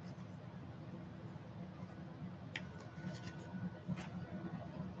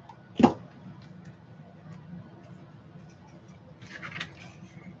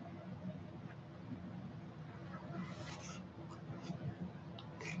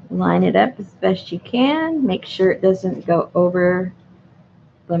 Line it up as best you can. Make sure it doesn't go over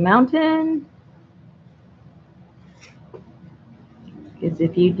the mountain. Because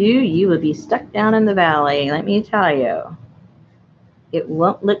if you do, you will be stuck down in the valley. Let me tell you. It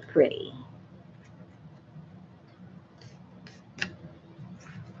won't look pretty.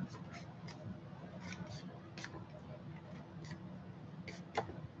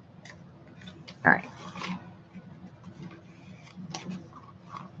 All right.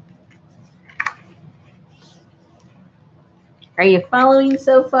 Are you following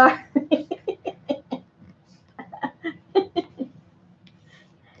so far?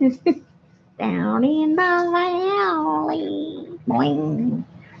 Down in the valley. Boing.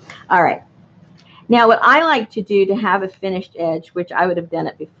 All right. Now, what I like to do to have a finished edge, which I would have done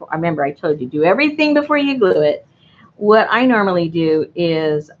it before. I remember I told you, do everything before you glue it. What I normally do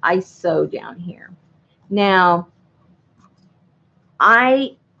is I sew down here. Now,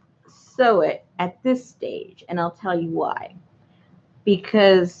 I sew it at this stage, and I'll tell you why.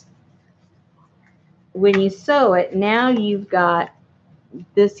 Because when you sew it, now you've got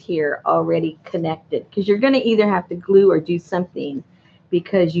this here already connected, because you're going to either have to glue or do something,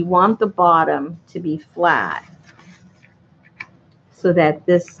 because you want the bottom to be flat so that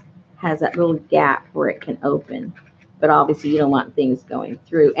this has that little gap where it can open. But obviously you don't want things going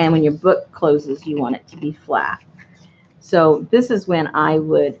through. And when your book closes, you want it to be flat. So this is when I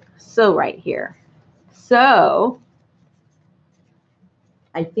would sew right here. So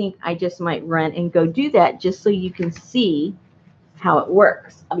I think I just might run and go do that just so you can see how it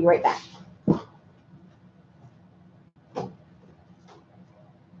works. I'll be right back.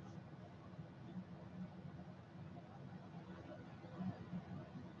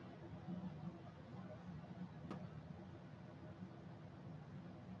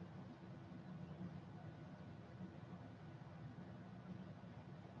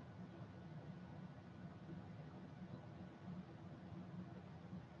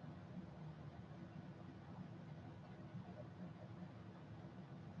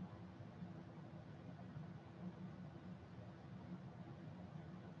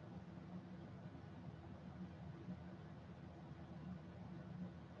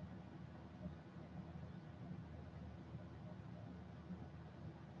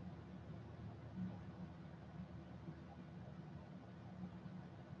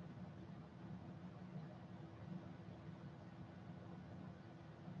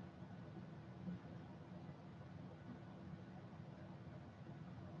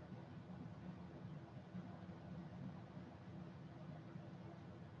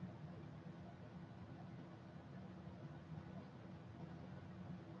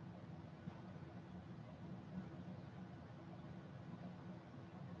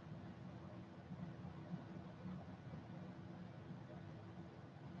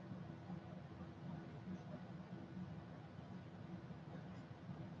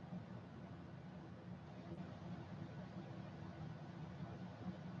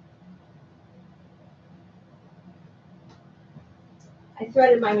 I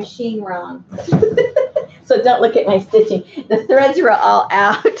threaded my machine wrong. So don't look at my stitching. The threads were all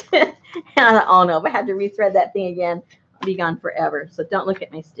out. And I thought, oh no, if I had to rethread that thing again, I'll be gone forever. So don't look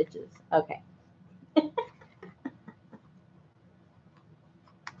at my stitches. Okay.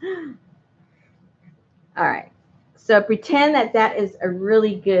 All right. So pretend that that is a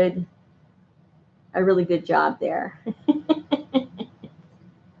really good job there.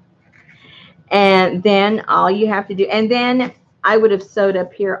 And then all you have to do, and then I would have sewed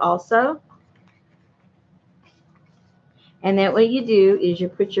up here also. And then what you do is you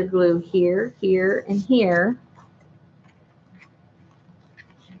put your glue here, here, and here.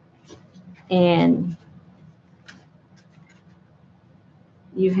 And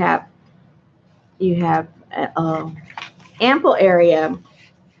you have ample area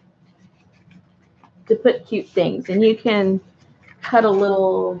to put cute things, and you can cut a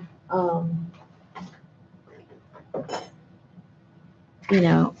little, you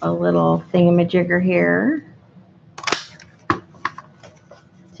know, a little thingamajigger here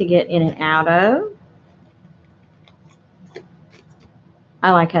to get in and out of.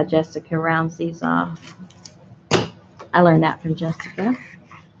 I like how Jessica rounds these off. I learned that from Jessica.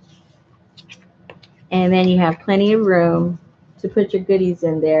 And then you have plenty of room to put your goodies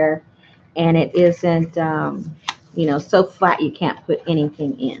in there, and it isn't, you know, so flat you can't put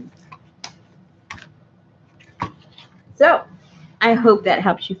anything in. So I hope that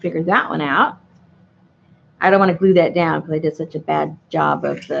helps you figure that one out. I don't want to glue that down because I did such a bad job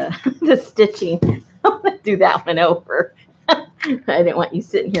of the, the stitching. I'm going to do that one over. I didn't want you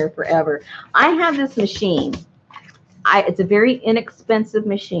sitting here forever. I have this machine. It's a very inexpensive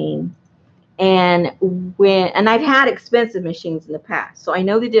machine. And I've had expensive machines in the past, so I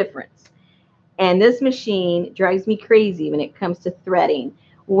know the difference. And this machine drives me crazy when it comes to threading.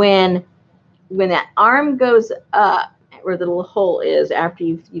 When that arm goes up, where the little hole is after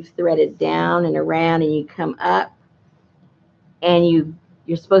you've threaded down and around, and you come up, and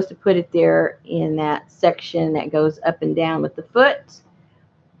you're supposed to put it there in that section that goes up and down with the foot.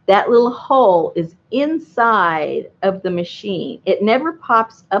 That little hole is inside of the machine. It never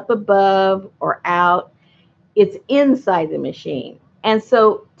pops up above or out. It's inside the machine. And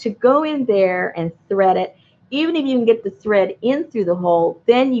so to go in there and thread it, even if you can get the thread in through the hole,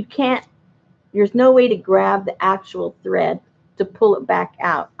 then you can't, there's no way to grab the actual thread to pull it back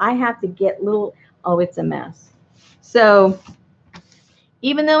out. I have to get little, oh, it's a mess. So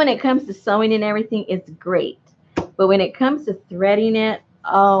even though when it comes to sewing and everything, it's great. But when it comes to threading it,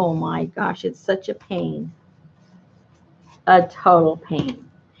 oh my gosh, it's such a pain. A total pain.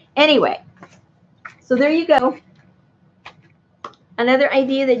 Anyway, so there you go. Another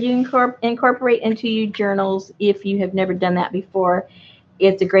idea that you can incorporate into your journals if you have never done that before.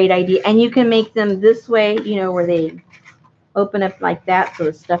 It's a great idea. And you can make them this way, you know, where they open up like that so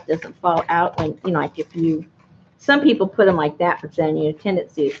the stuff doesn't fall out. When, you know, like if you, some people put them like that, but then your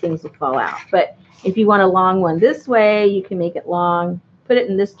tendency is things will fall out. But if you want a long one this way, you can make it long, put it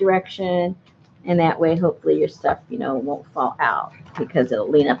in this direction, and that way hopefully your stuff, you know, won't fall out because it'll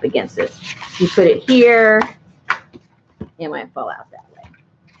lean up against this. You put it here, it might fall out that way.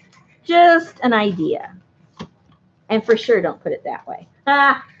 Just an idea. And for sure, don't put it that way.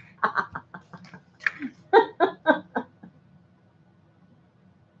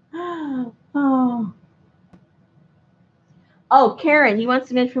 Oh. Oh, Karen, you want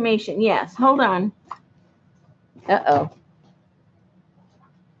some information? Yes, hold on. Uh-oh.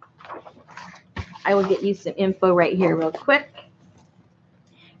 I will get you some info right here real quick.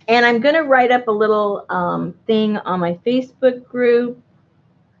 And I'm going to write up a little thing on my Facebook group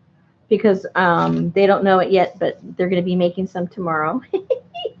because they don't know it yet, but they're going to be making some tomorrow.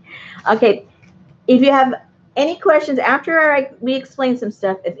 Okay, if you have any questions after we explain some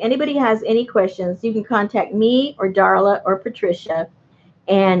stuff, if anybody has any questions, you can contact me or Darla or Patricia,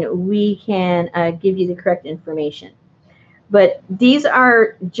 and we can give you the correct information. But these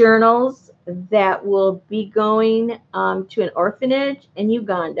are journals that will be going to an orphanage in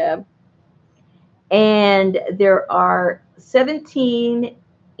Uganda. And there are 17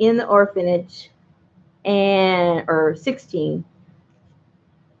 in the orphanage, or 16.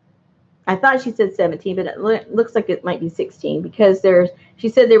 I thought she said 17, but it looks like it might be 16 because she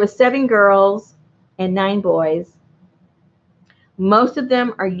said there were 7 girls and 9 boys. Most of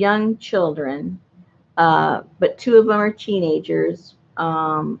them are young children, but 2 of them are teenagers,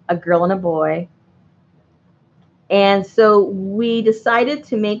 a girl and a boy. And so we decided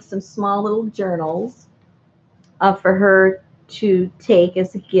to make some small little journals for her to take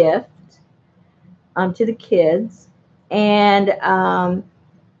as a gift to the kids. And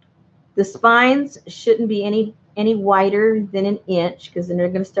the spines shouldn't be any wider than an inch because then they're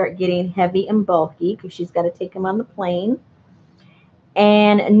going to start getting heavy and bulky because she's got to take them on the plane.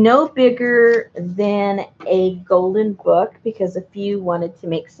 And no bigger than a golden book because a few wanted to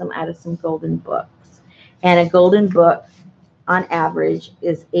make some out of some golden books. And a golden book on average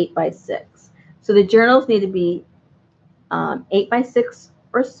is 8 by 6. So the journals need to be 8 by 6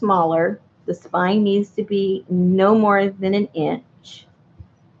 or smaller. The spine needs to be no more than an inch.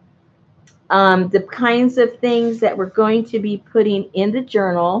 The kinds of things that we're going to be putting in the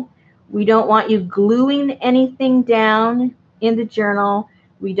journal, we don't want you gluing anything down in the journal.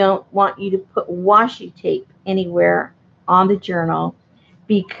 We don't want you to put washi tape anywhere on the journal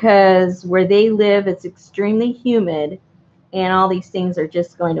because where they live, it's extremely humid and all these things are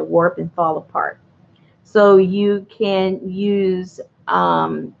just going to warp and fall apart. So you can use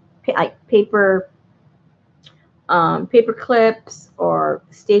like paper clips, or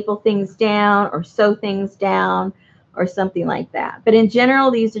staple things down, or sew things down, or something like that. But in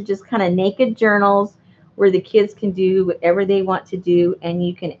general, these are just kind of naked journals where the kids can do whatever they want to do, and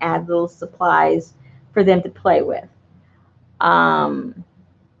you can add little supplies for them to play with.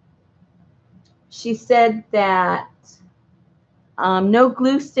 She said that no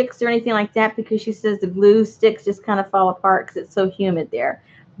glue sticks or anything like that, because she says the glue sticks just kind of fall apart because it's so humid there.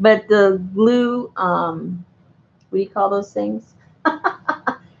 But the glue, what do you call those things?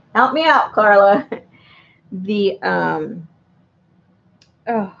 Help me out, Carla. The,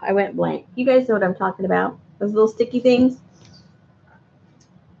 oh, I went blank. You guys know what I'm talking about? Those little sticky things?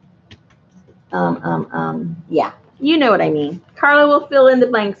 Yeah, you know what I mean. Carla will fill in the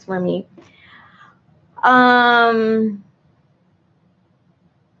blanks for me.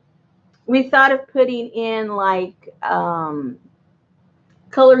 We thought of putting in like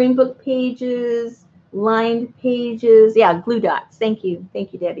coloring book pages, lined pages. Yeah, glue dots. Thank you,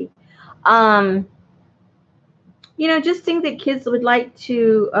 Debbie. You know, just things that kids would like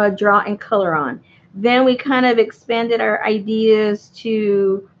to draw and color on. Then we kind of expanded our ideas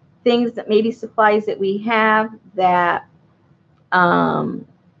to things that maybe supplies that we have that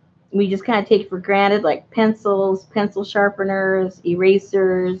we just kind of take for granted, like pencils, pencil sharpeners,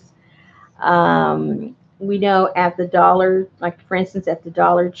 erasers. We know at the dollar, like for instance, at the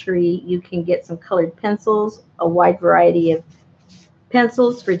Dollar Tree, you can get some colored pencils, a wide variety of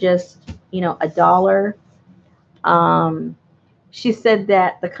pencils for just, you know, $1. She said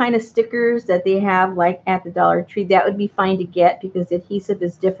that the kind of stickers that they have, like at the Dollar Tree, that would be fine to get because the adhesive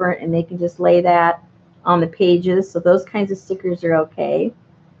is different and they can just lay that on the pages. So those kinds of stickers are okay.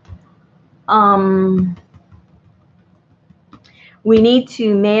 We need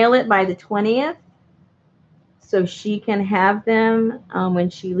to mail it by the 20th so she can have them when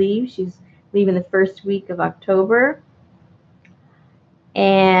she leaves. She's leaving the first week of October.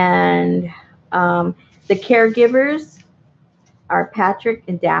 And the caregivers are Patrick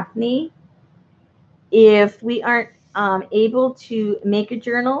and Daphne. If we aren't able to make a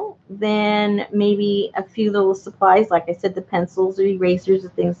journal, then maybe a few little supplies, like I said, the pencils or erasers or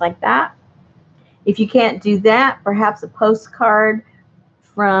things like that. If you can't do that, perhaps a postcard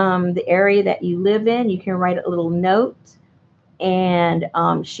from the area that you live in. You can write a little note, and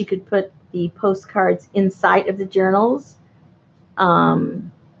she could put the postcards inside of the journals.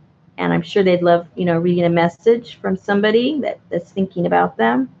 And I'm sure they'd love, you know, reading a message from somebody that's thinking about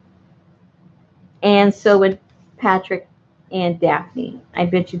them. And so would Patrick and Daphne. I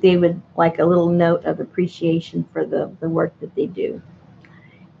bet you they would like a little note of appreciation for the work that they do.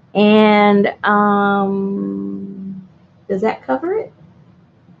 And does that cover it?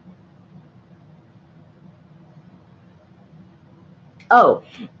 Oh,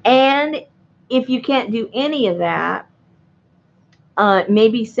 and if you can't do any of that,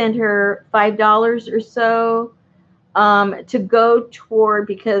 maybe send her $5 or so to go toward,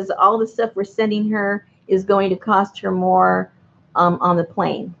 because all the stuff we're sending her is going to cost her more on the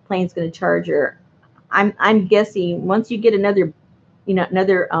plane. Plane's going to charge her. I'm guessing once you get another, you know,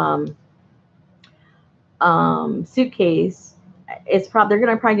 another suitcase, it's probably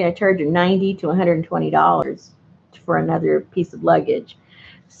they're probably going to charge you $90 to $120 for another piece of luggage.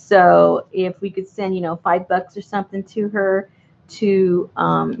 So if we could send, you know, $5 or something to her to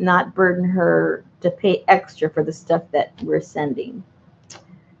not burden her to pay extra for the stuff that we're sending.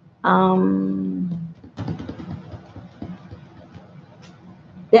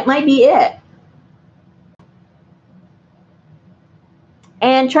 That might be it.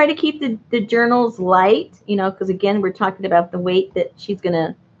 And try to keep the journals light, you know, because again, we're talking about the weight that she's going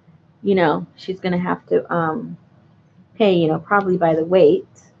to, you know, she's going to have to pay, you know, probably by the weight.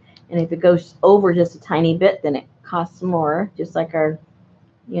 And if it goes over just a tiny bit, then it costs more, just like our,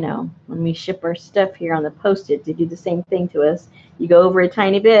 you know, when we ship our stuff here on the postage, they do the same thing to us. You go over a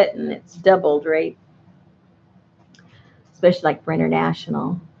tiny bit and it's doubled, right? Especially like for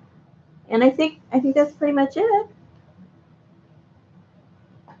international. And I think that's pretty much it.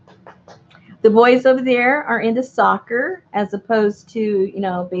 The boys over there are into soccer as opposed to, you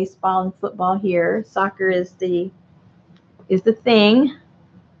know, baseball and football here. Soccer is the thing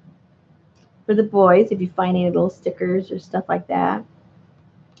for the boys, if you find any little stickers or stuff like that.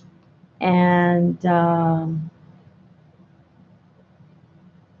 And that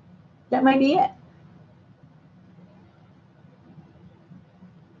might be it.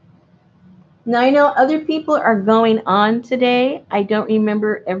 Now, I know other people are going on today. I don't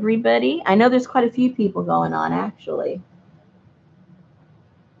remember everybody. I know there's quite a few people going on, actually.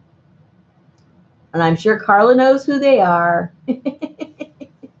 And I'm sure Carla knows who they are.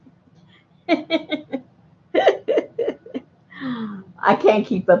 I can't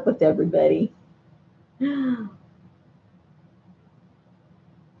keep up with everybody.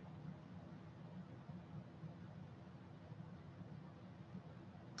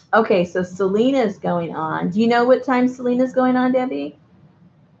 Okay, so Selena's going on. Do you know what time Selena's going on, Debbie?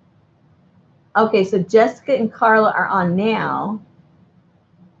 Okay, so Jessica and Carla are on now.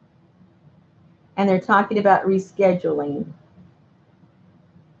 And they're talking about rescheduling.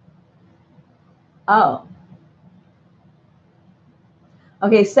 Oh.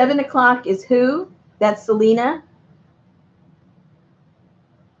 Okay, 7 o'clock is who? That's Selena?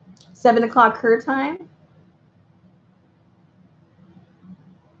 7 o'clock her time?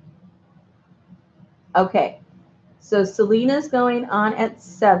 Okay, so Selena's going on at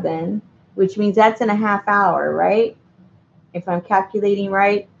 7, which means that's in a half hour, right? If I'm calculating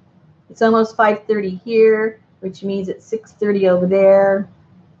right. It's almost 5:30 here, which means it's 6:30 over there.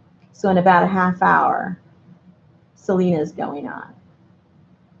 So in about a half hour, Selena's going on.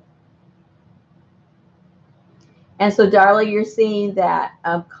 And so, Darla, you're saying that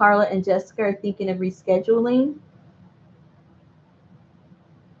Carla and Jessica are thinking of rescheduling?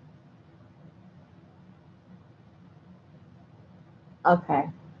 Okay.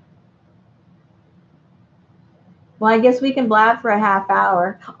 Well, I guess we can blab for a half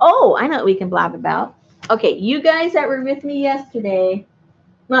hour. Oh, I know what we can blab about. Okay, you guys that were with me yesterday,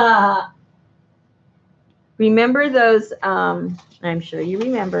 remember those, I'm sure you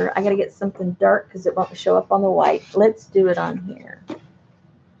remember. I got to get something dark because it won't show up on the white. Let's do it on here.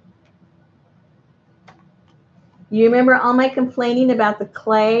 You remember all my complaining about the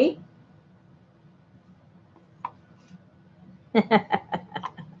clay?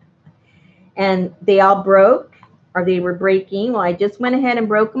 And they all broke, or they were breaking. Well, I just went ahead and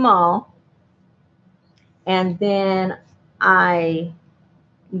broke them all. And then I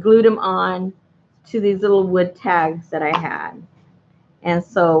glued them on to these little wood tags that I had. And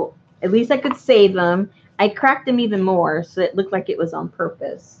so at least I could save them. I cracked them even more so it looked like it was on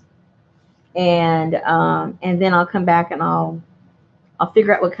purpose. And then I'll come back and I'll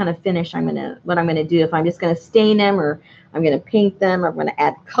figure out what kind of finish what I'm gonna do. If I'm just gonna stain them, or I'm gonna paint them, or I'm gonna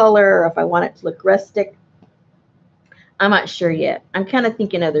add color, or if I want it to look rustic. I'm not sure yet. I'm kind of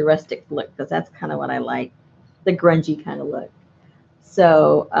thinking of the rustic look because that's kind of what I like, the grungy kind of look.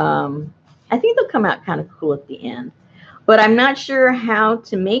 So I think they'll come out kind of cool at the end. But I'm not sure how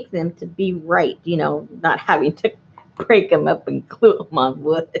to make them to be right, not having to break them up and glue them on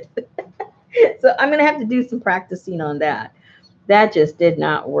wood. So I'm going to have to do some practicing on that. That just did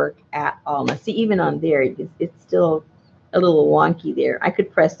not work at all. Now, see, even on there, it's still a little wonky there. I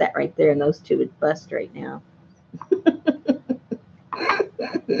could press that right there, and those two would bust right now.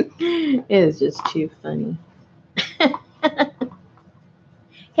 It is just too funny.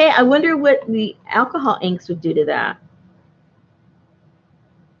 Hey, I wonder what the alcohol inks would do to that.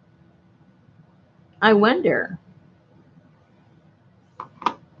 I wonder.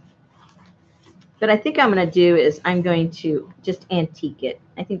 But I think I'm going to do is I'm going to just antique it.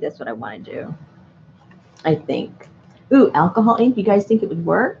 I think that's what I want to do. I think. Ooh, alcohol ink. You guys think it would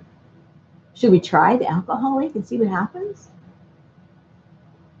work? Should we try the alcohol ink and see what happens?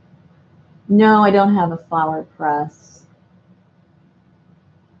 No, I don't have a flower press.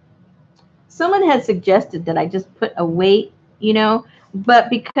 Someone had suggested that I just put a weight, but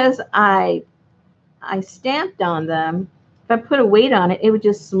because I stamped on them, if I put a weight on it, it would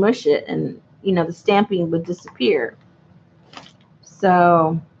just smush it, and the stamping would disappear.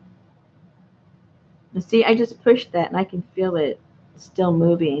 So, see, I just pushed that and I can feel it still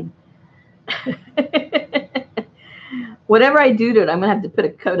moving. Whatever I do to it, I'm gonna have to put a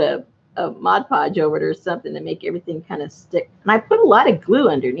coat of Mod Podge over it or something to make everything kind of stick. And I put a lot of glue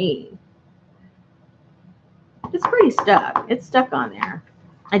underneath. It's pretty stuck. It's stuck on there.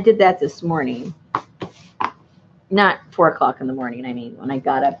 I did that this morning. Not 4 o'clock in the morning. I mean, when I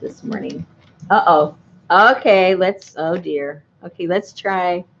got up this morning. Uh-oh. Okay, oh dear. Okay, let's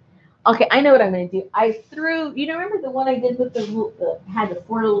try. Okay, I know what I'm going to do. I threw, remember the one I did with had the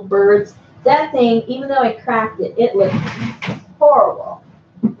 4 little birds? That thing, even though I cracked it, it looked horrible.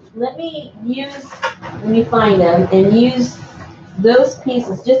 Let me find them and use those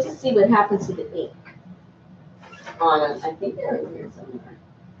pieces just to see what happens to the ink on them. I think they're in here somewhere.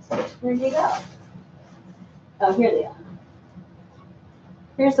 So where'd they go? Oh, here they are.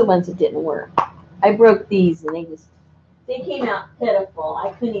 Here's the ones that didn't work. I broke these and they came out pitiful.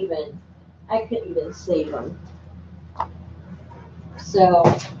 I couldn't even save them. So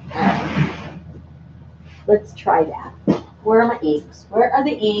let's try that. Where are my inks? Where are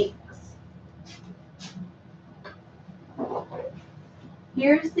the inks?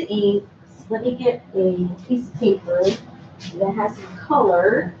 here's the ink. Let me get a piece of paper that has some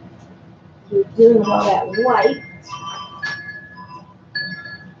color. You're doing all that white.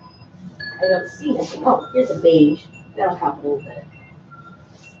 I don't see anything. Oh, here's a beige. That'll help a little bit.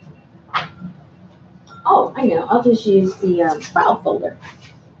 Oh, I know. I'll just use the file folder.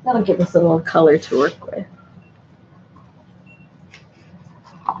 That'll give us a little color to work with.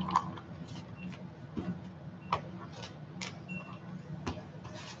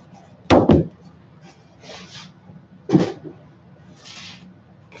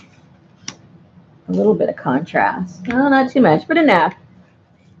 A little bit of contrast. No, not too much, but enough.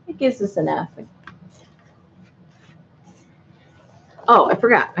 It gives us enough. Oh, I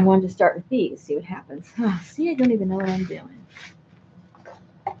forgot. I wanted to start with these. See what happens. Oh, see, I don't even know what I'm doing.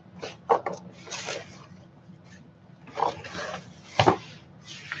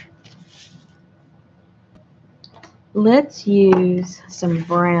 Let's use some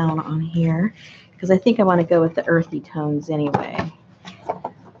brown on here because I think I want to go with the earthy tones anyway.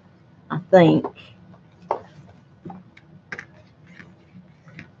 I think.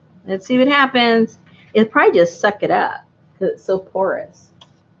 Let's see what happens. It'll probably just suck it up because it's so porous.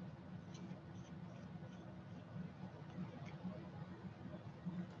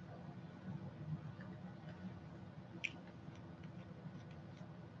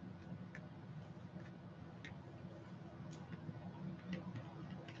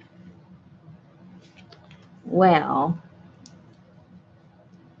 Well,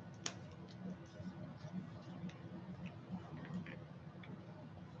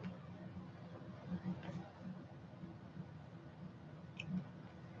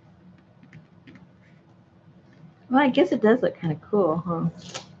 I guess it does look kind of cool, huh?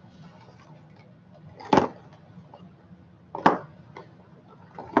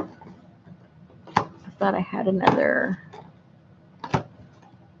 I thought I had another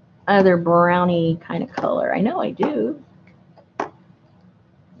browny kind of color. I know I do. There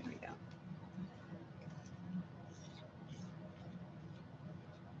we go.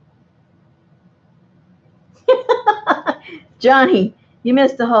 Johnny, you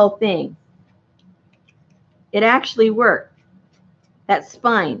missed the whole thing. It actually worked. That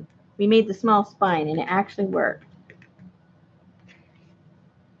spine. We made the small spine and it actually worked.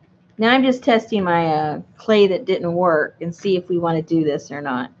 Now I'm just testing my clay that didn't work and see if we want to do this or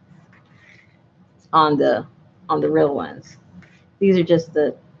not on the real ones. These are just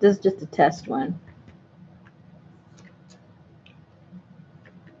this is just a test one.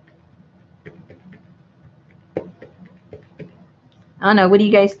 I don't know. What do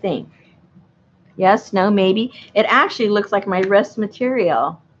you guys think? Yes, no, maybe. It actually looks like my rest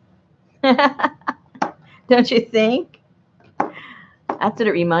material. Don't you think? That's what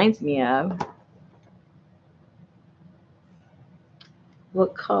it reminds me of.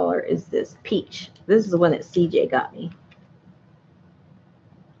 What color is this? Peach. This is the one that CJ got me.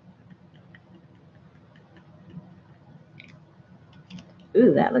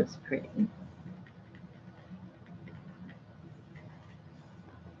 Ooh, that looks pretty.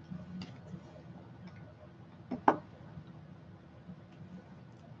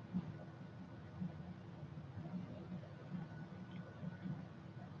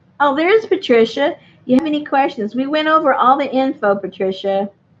 Oh, there's Patricia. You have any questions? We went over all the info, Patricia,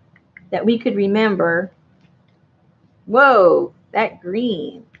 that we could remember. Whoa, that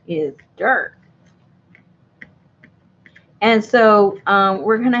green is dark. And so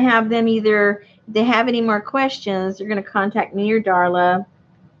we're going to have them either, if they have any more questions, they're going to contact me or Darla.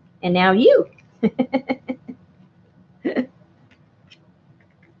 And now you.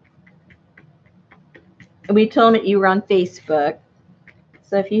 We told them that you were on Facebook.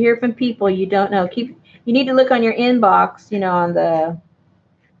 So if you hear from people you don't know, you need to look on your inbox, on the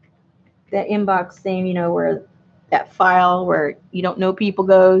inbox thing, where that file where you don't know people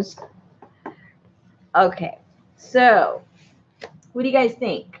goes. Okay. So what do you guys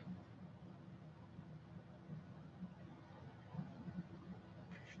think?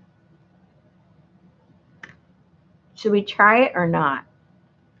 Should we try it or not?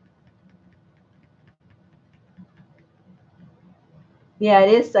 Yeah, it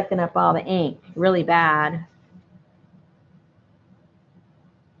is sucking up all the ink really bad.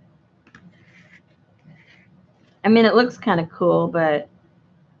 I mean, it looks kind of cool, but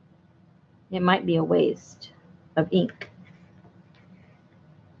it might be a waste of ink.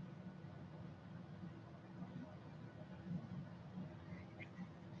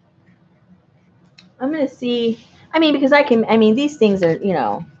 I'm going to see. I mean, because these things are,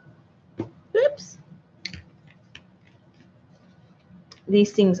 oops.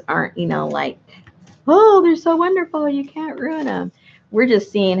 These things aren't, like, oh, they're so wonderful. You can't ruin them. We're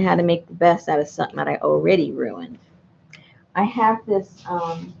just seeing how to make the best out of something that I already ruined. I have this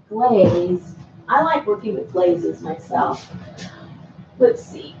glaze. I like working with glazes myself. Let's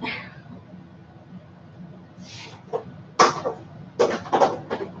see.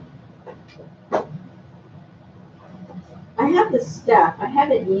 I have this stuff. I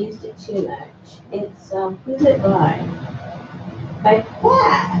haven't used it too much. It's, who's it by? By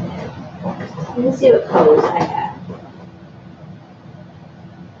Plaid. Let me see what colors I have.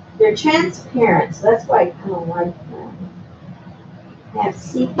 They're transparent, so that's why I kind of like them. I have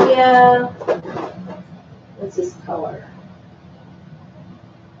sepia. What's this color?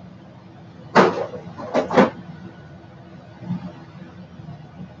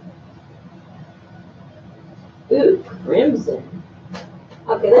 Ooh, crimson.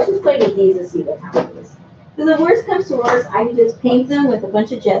 Okay, let's just play with these and see what happens. If the worst comes to worst, I can just paint them with a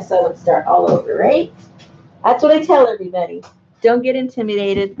bunch of gesso and start all over, right? That's what I tell everybody. Don't get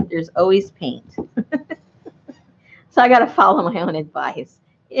intimidated. There's always paint. So I got to follow my own advice.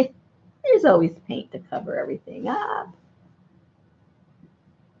 There's always paint to cover everything up.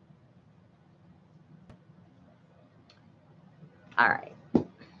 All right.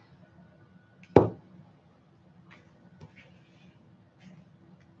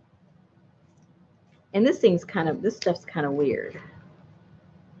 And this stuff's kind of weird.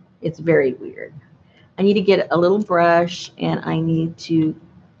 It's very weird. I need to get a little brush and I need to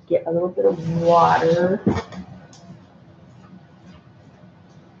get a little bit of water.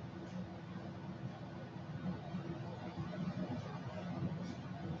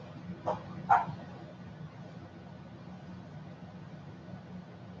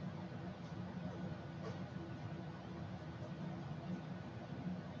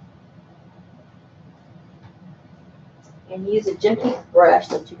 And use a gentle brush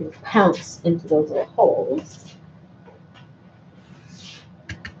so that you can pounce into those little holes.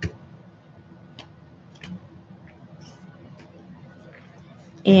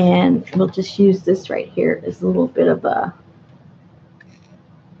 And we'll just use this right here as a little bit of a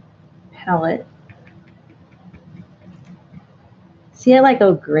palette. See, I like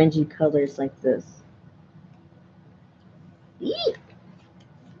old grungy colors like this. Eek.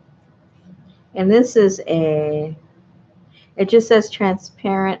 And this is it just says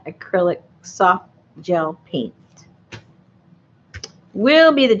transparent acrylic soft gel paint.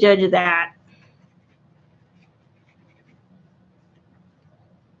 We'll be the judge of that.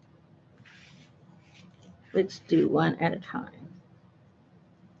 Let's do one at a time.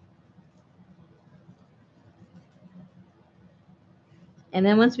 And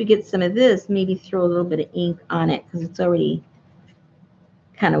then once we get some of this, maybe throw a little bit of ink on it because it's already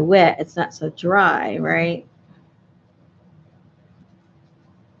kind of wet. It's not so dry, right?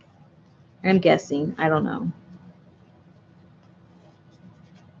 I'm guessing. I don't know.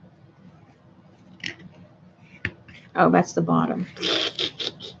 Oh, that's the bottom.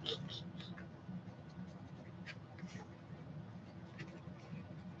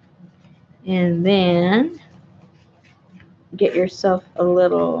 And then get yourself a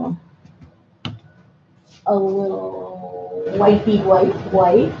little whitey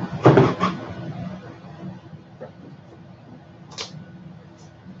white.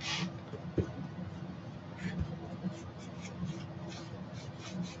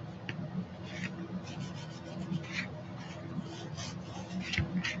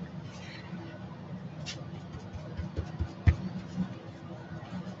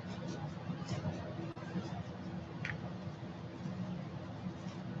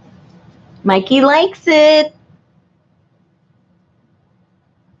 Mikey likes it.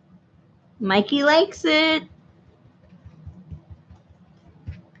 Mikey likes it.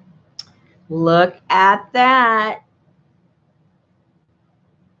 Look at that.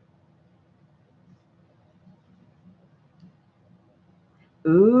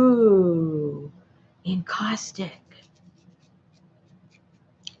 Ooh, encaustic.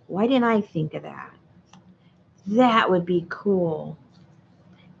 Why didn't I think of that? That would be cool.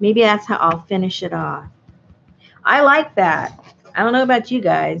 Maybe that's how I'll finish it off. I like that. I don't know about you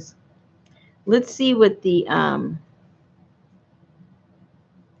guys. Let's see what the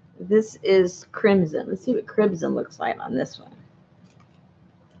this is crimson. Let's see what crimson looks like on this one.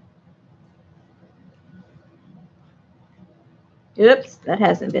 Oops, that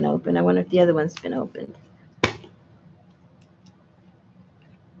hasn't been opened. I wonder if the other one's been opened.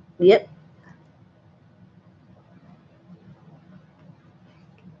 Yep.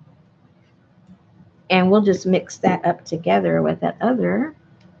 And we'll just mix that up together with that other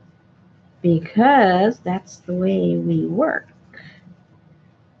because that's the way we work.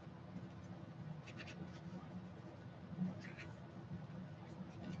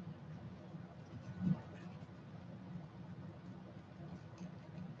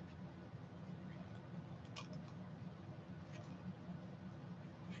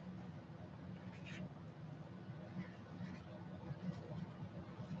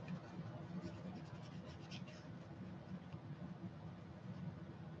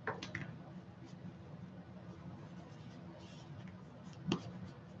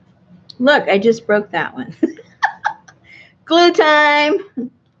 Look, I just broke that one. Glue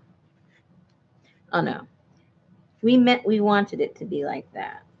time. Oh no. We wanted it to be like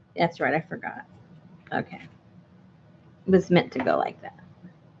that. That's right, I forgot. Okay. It was meant to go like that.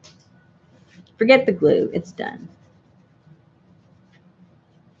 Forget the glue, it's done.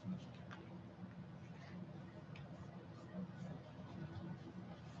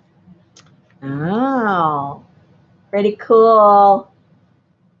 Oh, pretty cool.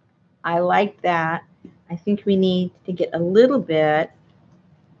 I like that. I think we need to get a little bit.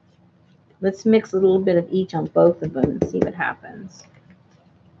 Let's mix a little bit of each on both of them and see what happens.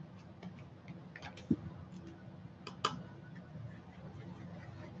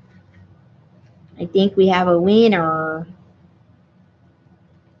 I think we have a winner.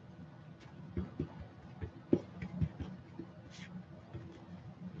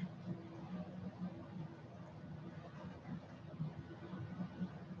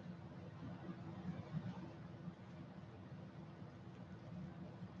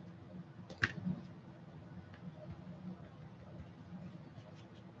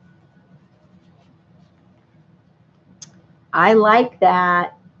 I like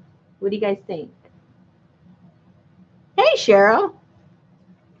that. What do you guys think? Hey, Cheryl.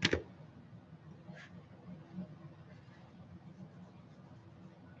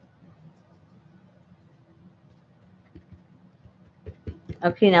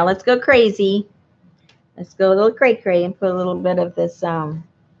 Okay, now let's go crazy. Let's go a little cray-cray and put a little bit of this,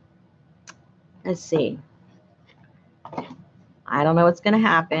 let's see. I don't know what's going to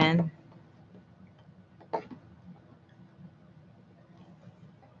happen.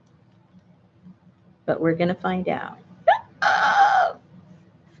 But we're going to find out.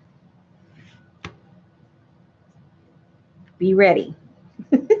 Be ready.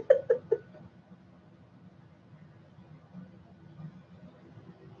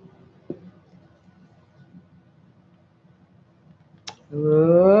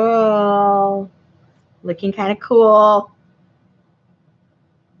 Whoa. Looking kind of cool.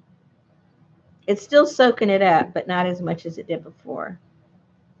 It's still soaking it up, but not as much as it did before.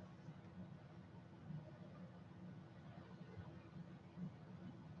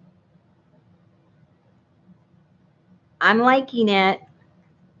 I'm liking it.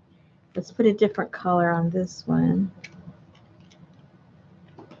 Let's put a different color on this one.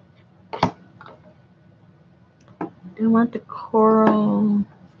 I want the coral.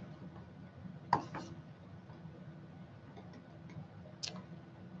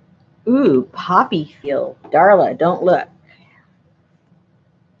 Ooh, poppy field. Darla, don't look.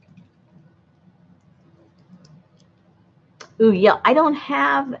 Ooh, yeah, I don't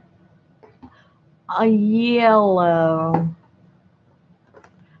have a yellow.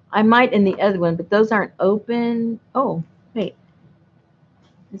 I might in the other one, but those aren't open. Oh, wait.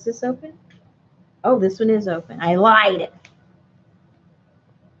 Is this open? Oh, this one is open. I lied.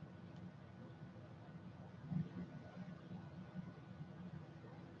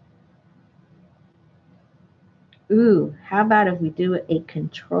 Ooh, how about if we do a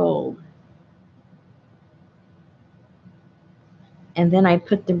controlled? And then I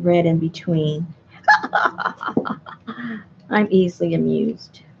put the red in between. I'm easily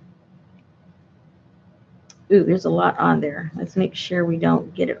amused. Ooh, there's a lot on there. Let's make sure we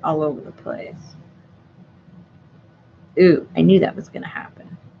don't get it all over the place. Ooh, I knew that was going to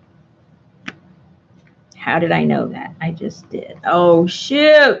happen. How did I know that? I just did. Oh,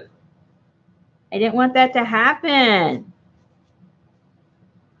 shoot. I didn't want that to happen.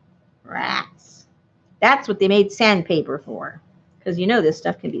 Rats. That's what they made sandpaper for. Because you know this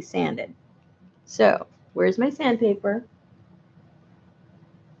stuff can be sanded. So, where's my sandpaper?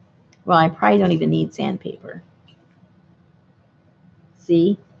 Well, I probably don't even need sandpaper.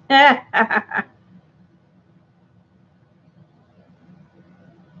 See?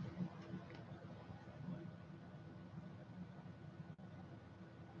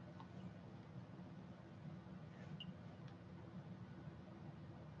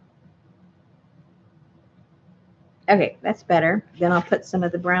 Okay, that's better. Then I'll put some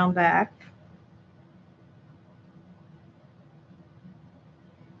of the brown back.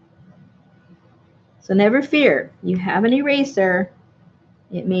 So never fear. You have an eraser.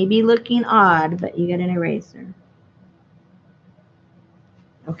 It may be looking odd, but you get an eraser.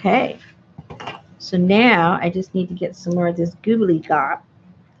 Okay. So now I just need to get some more of this googly gop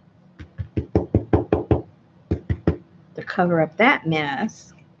to cover up that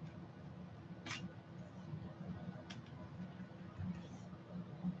mess.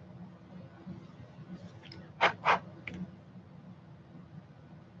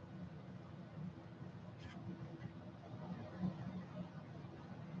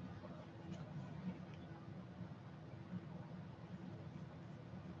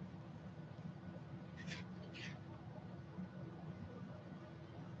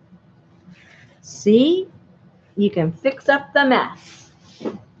 See? You can fix up the mess.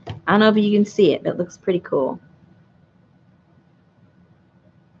 I don't know if you can see it, but it looks pretty cool.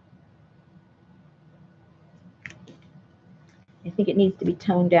 I think it needs to be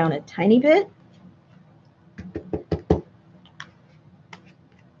toned down a tiny bit.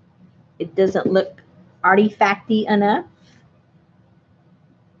 It doesn't look artifacty enough.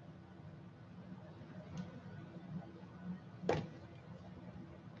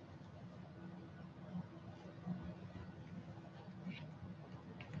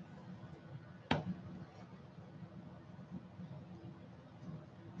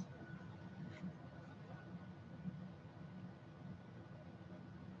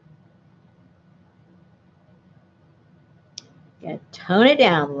 Gotta tone it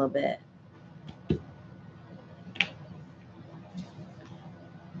down a little bit.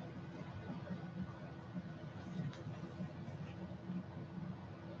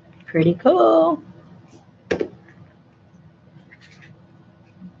 Pretty cool.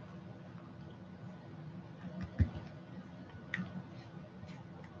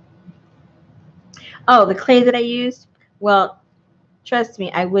 Oh, the clay that I used? Well, trust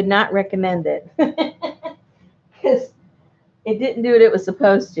me, I would not recommend it. Because it didn't do what it was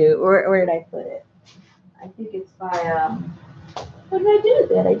supposed to. Where did I put it? I think it's by, what did I do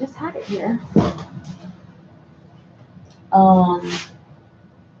with it? I just had it here.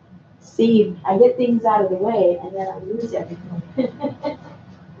 See, I get things out of the way and then I lose everything.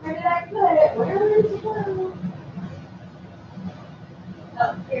 Where did I put it? Where did it go?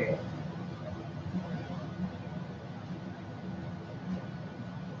 Oh, here it is.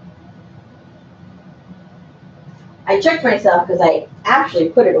 I checked myself because I actually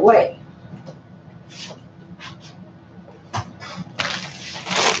put it away.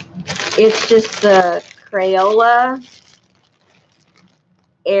 It's just the Crayola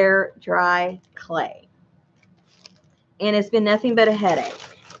Air Dry Clay. And it's been nothing but a headache.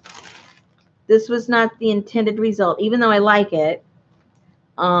 This was not the intended result, even though I like it.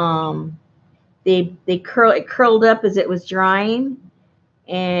 It curled up as it was drying,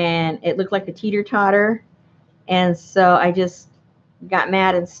 and it looked like a teeter-totter. And so I just got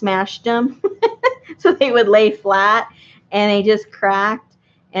mad and smashed them so they would lay flat, and they just cracked.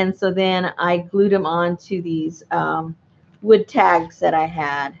 And so then I glued them onto these wood tags that I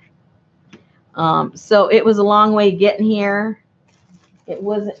had. So it was a long way getting here. It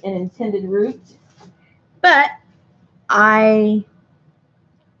wasn't an intended route, but I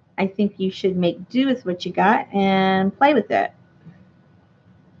think you should make do with what you got and play with it.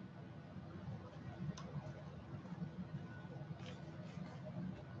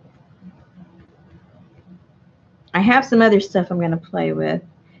 I have some other stuff I'm going to play with.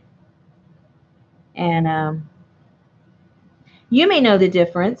 And you may know the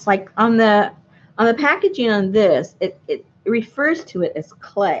difference. Like on the packaging on this, it refers to it as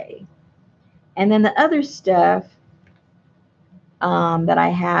clay. And then the other stuff that I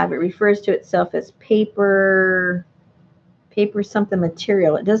have, it refers to itself as paper something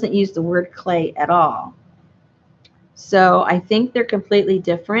material. It doesn't use the word clay at all. So I think they're completely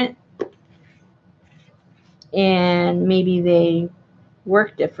different. And maybe they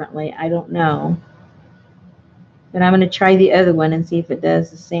work differently. I don't know. But I'm going to try the other one and see if it does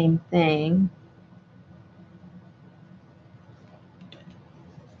the same thing.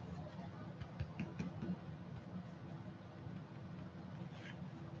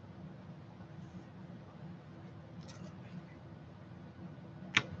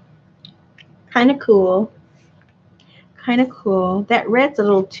 Kind of cool. Kind of cool. That red's a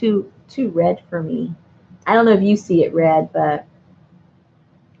little too red for me. I don't know if you see it red, but.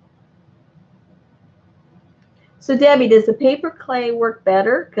 So Debbie, does the paper clay work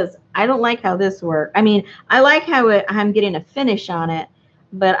better? Because I don't like how this works. I mean, I like how I'm getting a finish on it,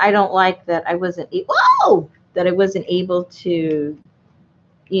 but I don't like that I wasn't able to,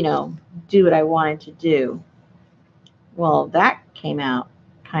 do what I wanted to do. Well, that came out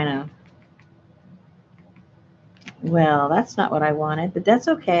kind of. Well, that's not what I wanted, but that's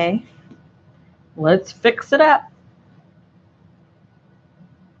okay. Let's fix it up.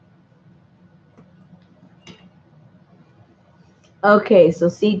 Okay, so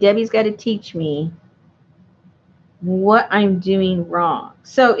see, Debbie's got to teach me what I'm doing wrong.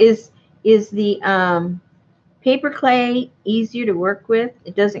 So is the paper clay easier to work with?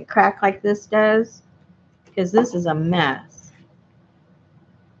 It doesn't crack like this does? Because this is a mess.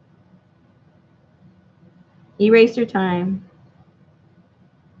 Eraser time.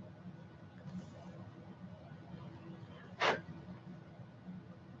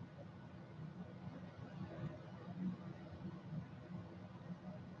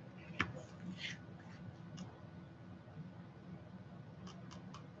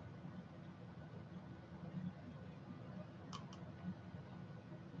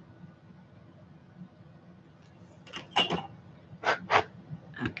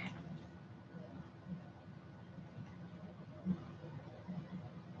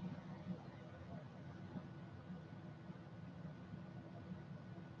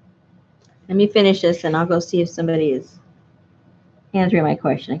 Let me finish this and I'll go see if somebody is answering my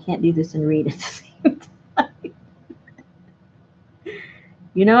question. I can't do this and read at the same time.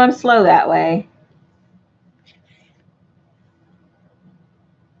 You know I'm slow that way.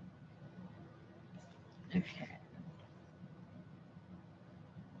 Okay.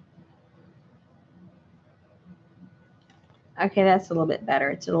 Okay, that's a little bit better.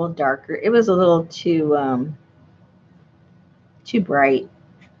 It's a little darker. It was a little too bright.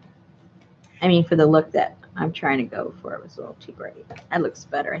 I mean, for the look that I'm trying to go for, it was a little too bright. That looks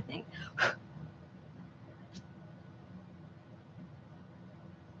better, I think.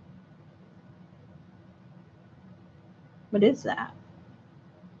 What is that?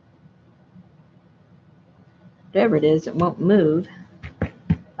 Whatever it is, it won't move.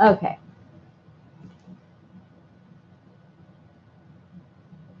 Okay.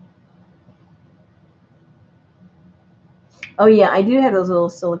 Oh yeah, I do have those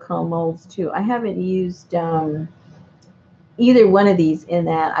little silicone molds too. I haven't used either one of these in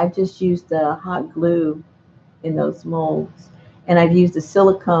that. I've just used the hot glue in those molds. And I've used the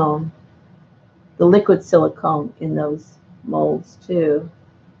silicone, the liquid silicone in those molds too.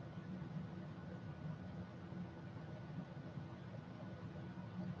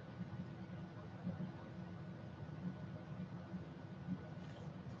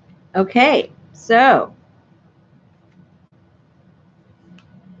 Okay, so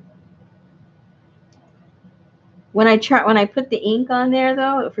when I put the ink on there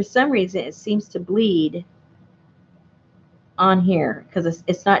though, for some reason it seems to bleed on here because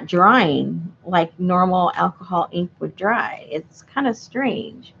it's not drying like normal alcohol ink would dry. It's kind of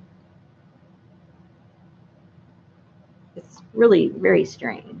strange. It's really very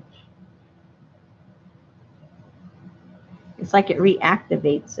strange. It's like it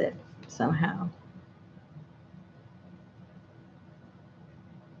reactivates it somehow.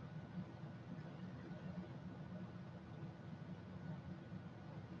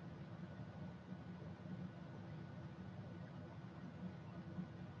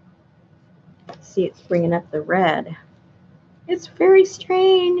 See, it's bringing up the red. It's very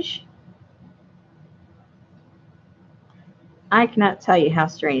strange. I cannot tell you how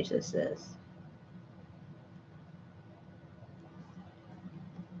strange this is.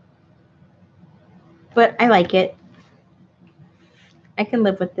 But I like it. I can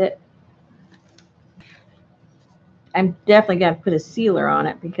live with it. I'm definitely going to put a sealer on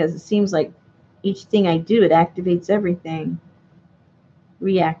it because it seems like each thing I do, it activates everything.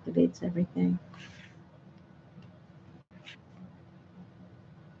 Reactivates everything.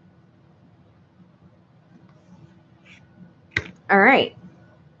 All right.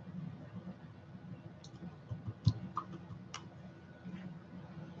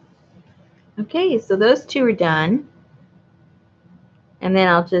 Okay, so those two are done. And then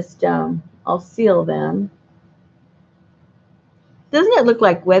I'll just, I'll seal them. Doesn't it look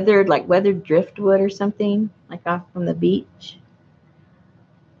like weathered driftwood or something, like off from the beach?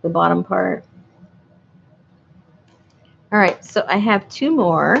 The bottom part. All right, so I have two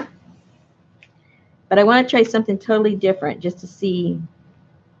more. But I want to try something totally different just to see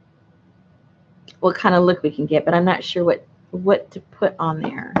what kind of look we can get. But I'm not sure what to put on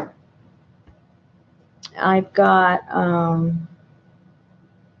there. I've got I'm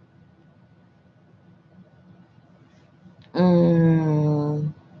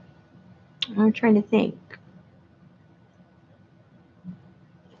trying to think.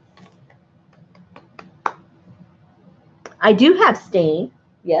 I do have stain.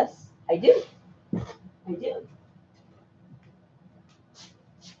 Yes, I do. I do.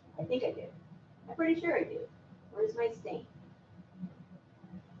 I think I do. I'm pretty sure I do. Where's my stain?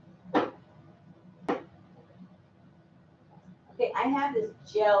 Okay, I have this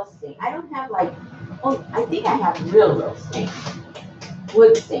gel stain. I don't have I think I have real stain.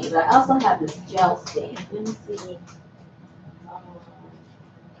 Wood stain, but I also have this gel stain. Let me see.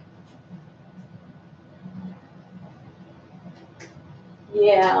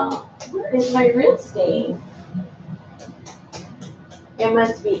 Yeah, where is my real stain? It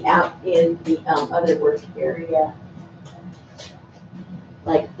must be out in the other work area,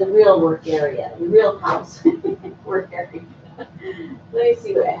 like the real work area, the real house work area. Let me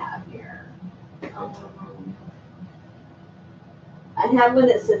see what I have here. I have one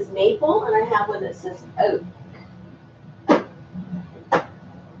that says maple, and I have one that says oak.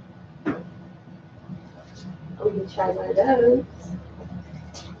 We can try one of those.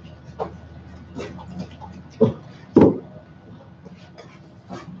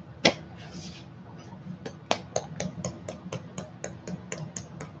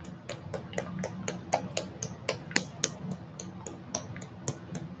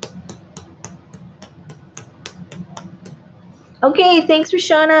 Okay, thanks,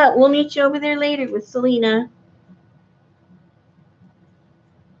 Rashana. We'll meet you over there later with Selena.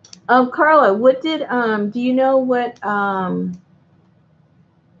 Carla, what did do you know what um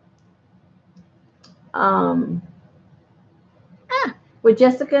what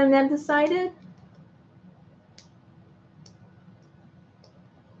Jessica and them decided?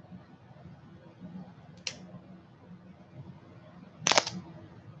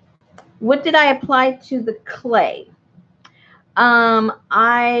 What did I apply to the clay?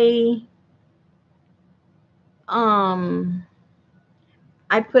 I um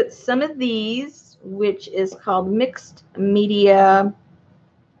I put some of these, which is called mixed media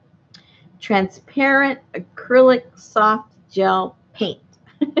transparent acrylic soft gel paint.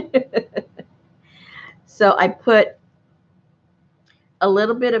 So I put a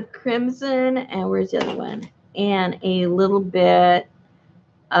little bit of crimson, and where's the other one? And a little bit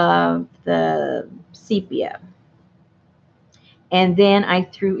of the sepia. And then I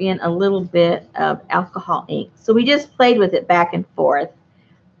threw in a little bit of alcohol ink. So we just played with it back and forth.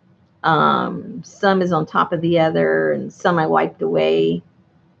 Some is on top of the other, and some I wiped away.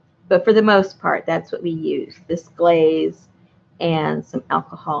 But for the most part, that's what we use, this glaze and some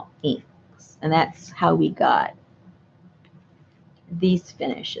alcohol inks. And that's how we got these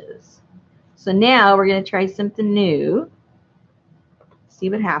finishes. So now we're going to try something new. See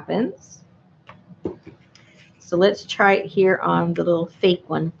what happens. So let's try it here on the little fake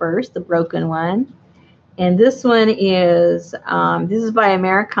one first, the broken one. And this one is, this is by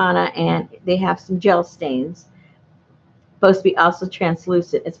Americana, and they have some gel stains. Supposed to be also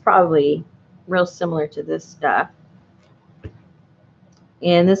translucent. It's probably real similar to this stuff.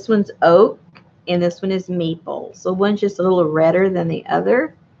 And this one's oak, and this one is maple. So one's just a little redder than the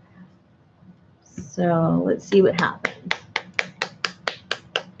other. So let's see what happens.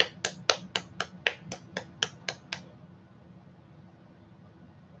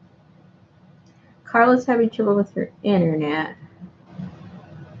 Carla's having trouble with her internet.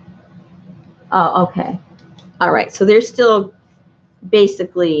 Oh, okay. All right. So they're still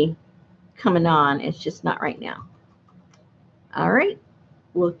basically coming on. It's just not right now. All right.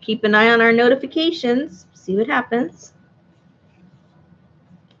 We'll keep an eye on our notifications, see what happens.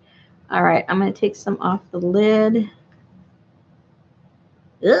 All right. I'm going to take some off the lid.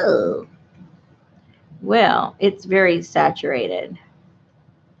 Ugh. Well, it's very saturated.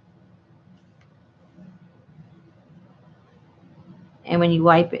 And when you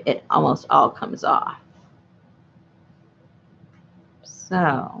wipe it, it almost all comes off.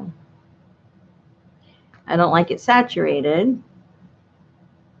 So I don't like it saturated,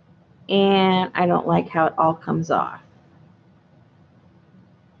 and I don't like how it all comes off.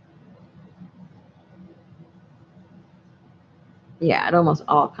 Yeah, it almost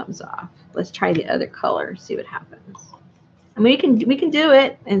all comes off. Let's try the other color, see what happens. I mean, we can do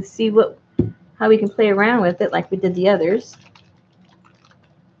it and see how we can play around with it like we did the others.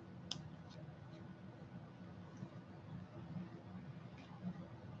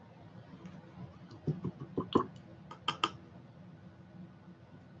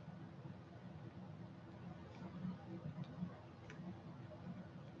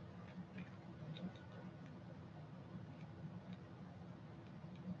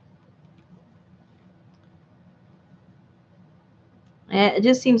 It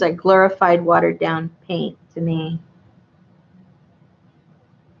just seems like glorified watered down paint to me.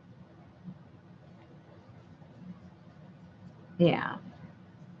 Yeah.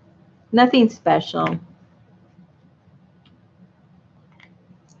 Nothing special.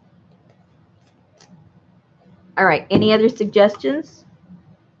 All right. Any other suggestions?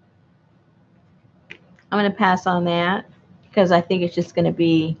 I'm going to pass on that because I think it's just going to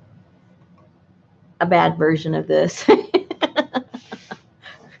be a bad version of this.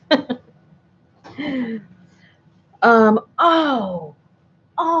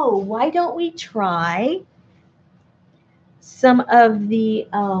 Why don't we try some of the, you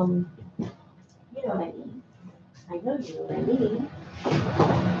know what I mean? I know you know what I mean.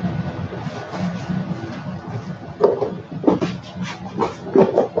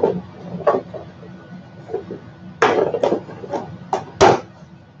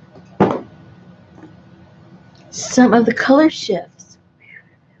 Some of the color shifts.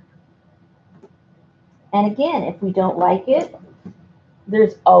 And again, if we don't like it,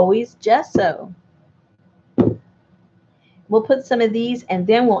 there's always gesso. We'll put some of these and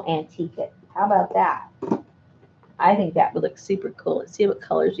then we'll antique it. How about that? I think that would look super cool. Let's see what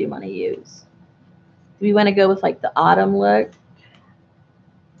colors we want to use. Do we want to go with like the autumn look?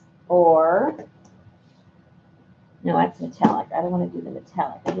 Or, no, that's metallic. I don't want to do the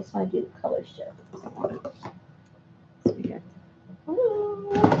metallic. I just want to do the color shift. So we got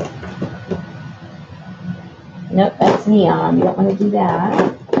Ooh. Nope, that's neon. You don't want to do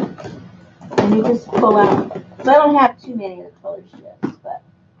that. And you just pull out. So I don't have too many of the color shifts,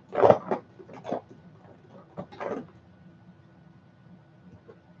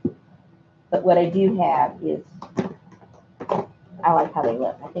 but what I do have is, I like how they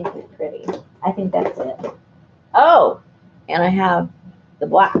look. I think they're pretty. I think that's it. Oh, and I have the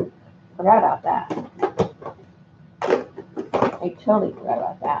black. Forgot about that. I totally forgot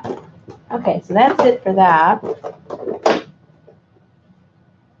about that. Okay, so that's it for that.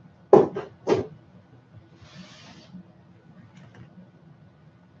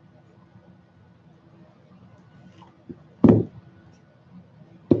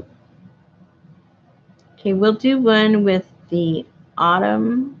 Okay, we'll do one with the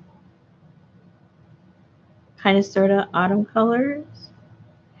autumn, kind of sort of autumn colors.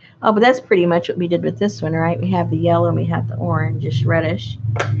 Oh, but that's pretty much what we did with this one, right? We have the yellow and we have the orange, just reddish.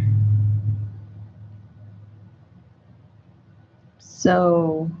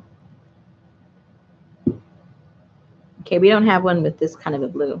 So, okay, we don't have one with this kind of a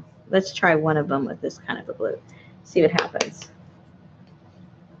blue. Let's try one of them with this kind of a blue. See what happens.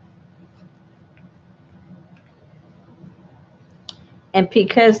 And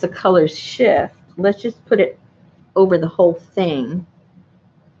because the colors shift, let's just put it over the whole thing.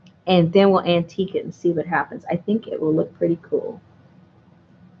 And then we'll antique it and see what happens. I think it will look pretty cool.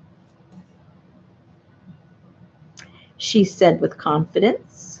 She said with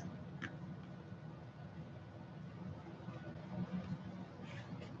confidence.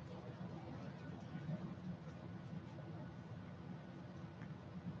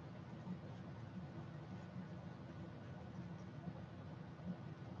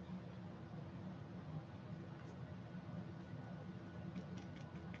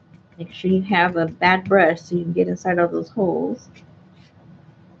 Make sure you have a bad brush so you can get inside all those holes.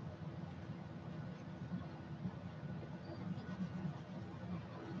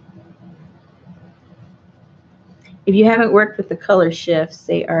 If you haven't worked with the color shifts,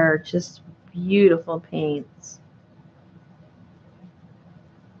 they are just beautiful paints.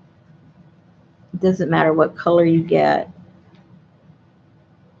 It doesn't matter what color you get.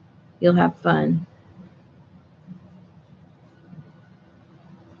 You'll have fun.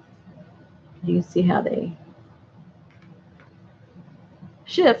 You can see how they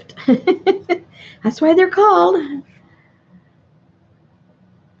shift. That's why they're called.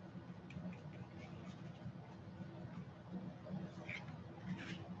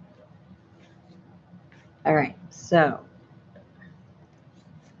 All right, so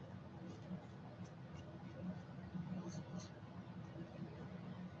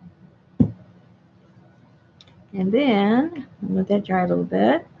and then let that dry a little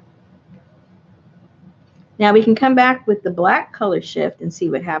bit. Now we can come back with the black color shift and see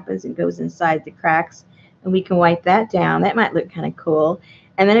what happens. It goes inside the cracks and we can wipe that down. That might look kind of cool.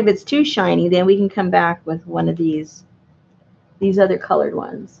 And then if it's too shiny, then we can come back with one of these other colored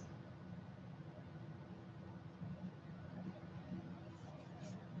ones.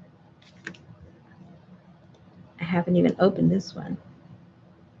 I haven't even opened this one.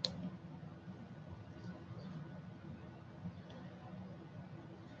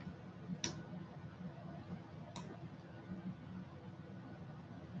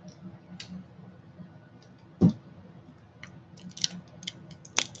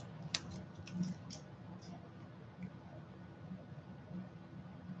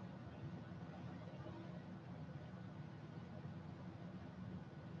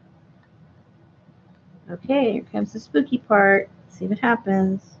 Okay, here comes the spooky part. Let's see what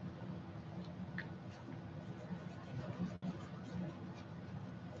happens.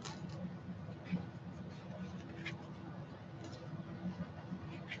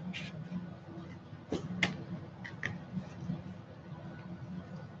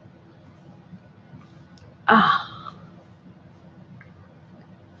 Ah,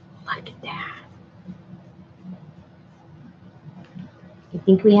 look at that. I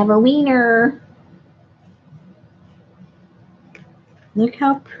think we have a wiener. Look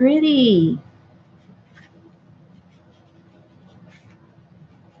how pretty.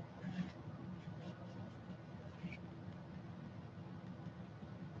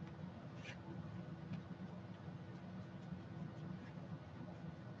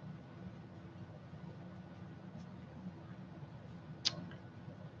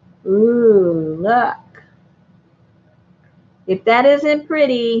 Ooh, look. If that isn't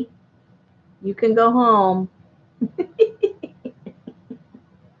pretty, you can go home.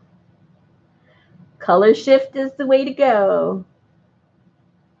 Color shift is the way to go.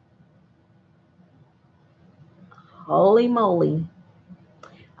 Holy moly.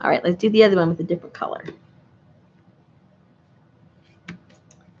 All right, let's do the other one with a different color.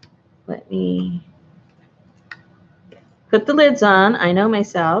 Let me put the lids on. I know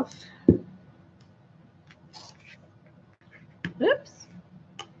myself. Oops.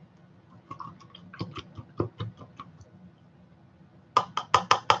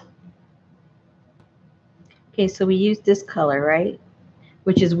 Okay, so we used this color, right?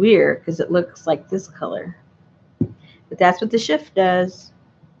 Which is weird because it looks like this color. But that's what the shift does.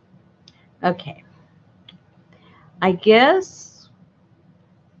 Okay. I guess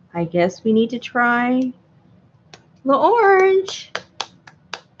we need to try the orange.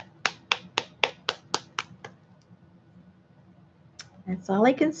 That's all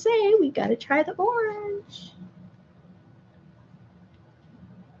I can say. We got to try the orange.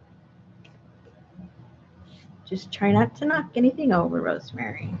 Just try not to knock anything over,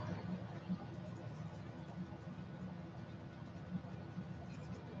 Rosemary.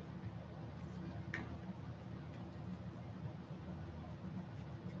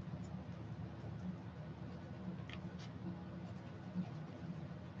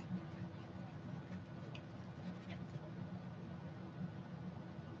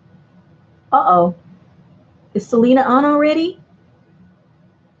 Uh-oh. Is Selena on already?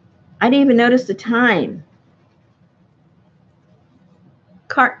 I didn't even notice the time.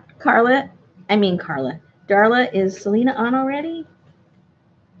 Darla, is Selena on already?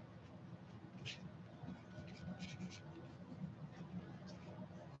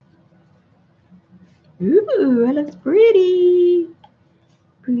 Ooh, that looks pretty.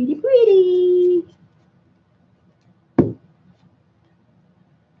 Pretty, pretty.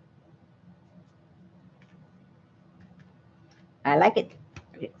 I like it.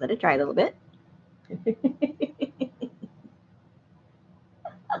 Okay, let it dry a little bit.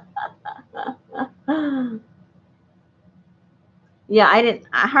 Yeah,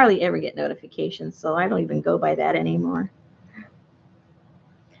 I hardly ever get notifications, so I don't even go by that anymore.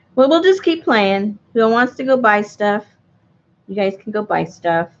 Well, we'll just keep playing. Who wants to go buy stuff? You guys can go buy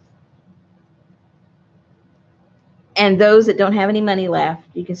stuff. And those that don't have any money left,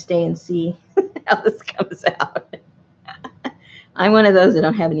 you can stay and see how this comes out. I'm one of those that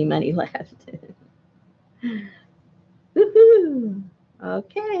don't have any money left. Woohoo!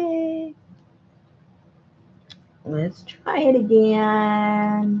 Okay. Let's try it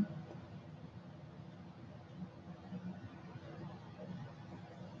again.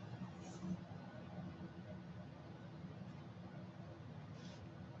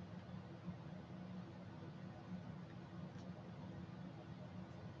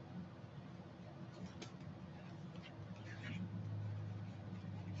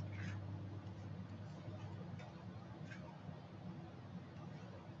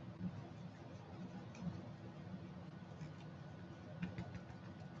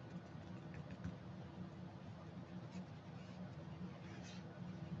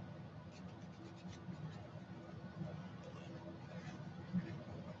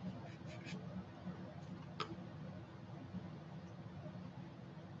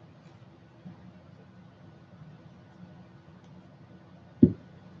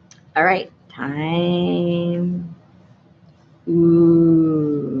 All right, time.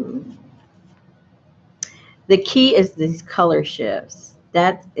 Ooh. The key is these color shifts.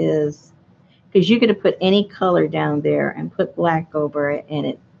 That is, because you could have put any color down there and put black over it, and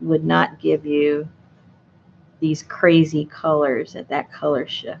it would not give you these crazy colors that color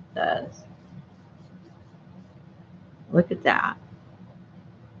shift does. Look at that.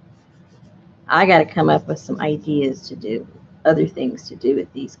 I got to come up with some ideas to do, other things to do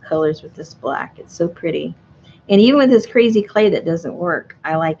with these colors with this black. It's so pretty. And even with this crazy clay that doesn't work,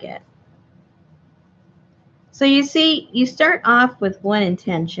 I like it. So you see, you start off with one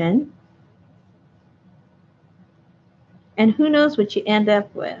intention, and who knows what you end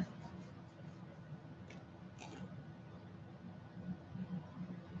up with.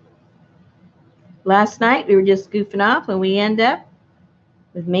 Last night, we were just goofing off, and we end up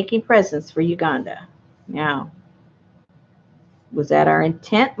with making presents for Uganda. Now, was that our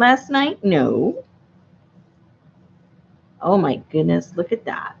intent last night? No. Oh my goodness, look at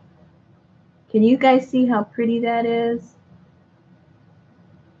that. Can you guys see how pretty that is?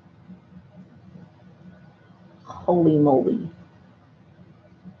 Holy moly.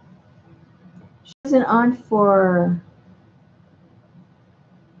 She wasn't on for...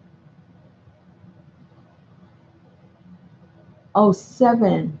 Oh,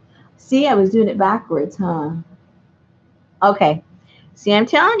 7. See, I was doing it backwards, huh? Okay. See, I'm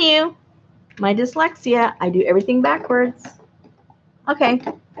telling you, my dyslexia, I do everything backwards. Okay.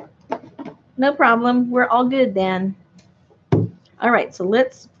 No problem. We're all good then. All right, so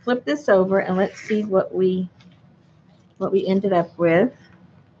let's flip this over and let's see what we ended up with.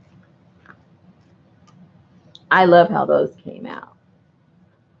 I love how those came out.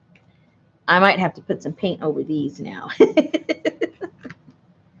 I might have to put some paint over these now.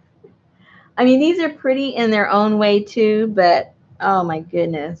 I mean, these are pretty in their own way too, but oh my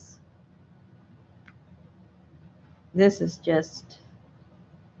goodness. This is just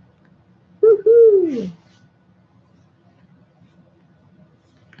woohoo.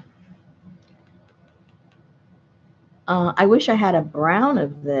 I wish I had a brown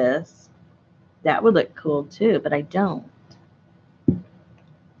of this. That would look cool too, but I don't.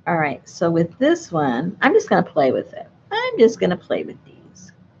 All right, so with this one, I'm just going to play with it. I'm just going to play with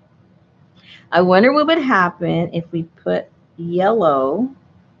these. I wonder what would happen if we put yellow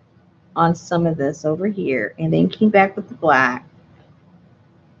on some of this over here and then came back with the black.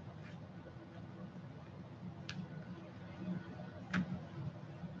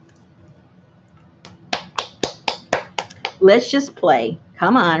 Let's just play.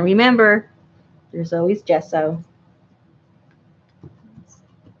 Come on, remember, there's always gesso.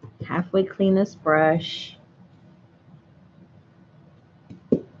 Halfway clean this brush.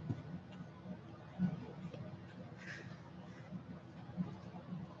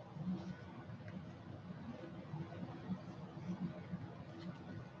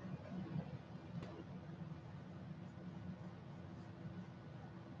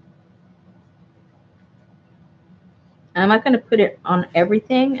 I'm not going to put it on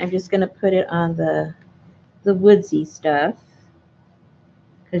everything. I'm just going to put it on the woodsy stuff.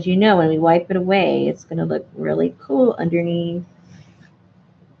 Because you know when we wipe it away, it's going to look really cool underneath.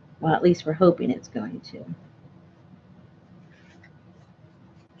 Well, at least we're hoping it's going to.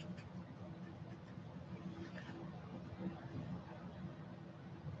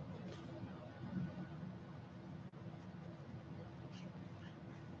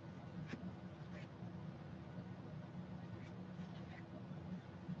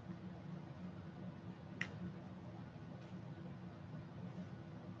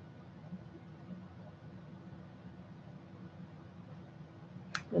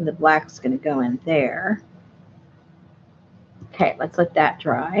 And the black's going to go in there. Okay, let's let that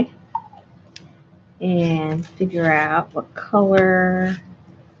dry. And figure out what color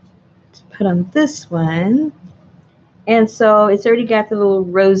to put on this one. And so it's already got the little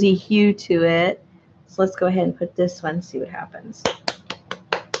rosy hue to it. So let's go ahead and put this one and see what happens.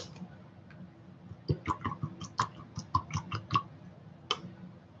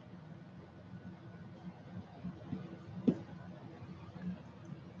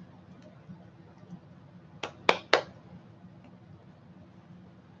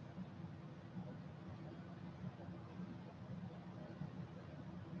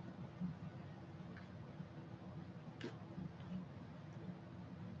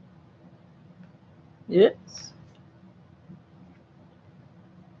 Oops.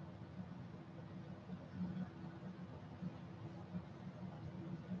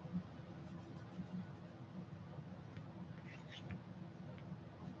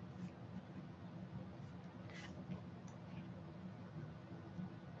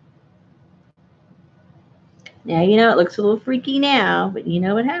 Now, you know, it looks a little freaky now, but you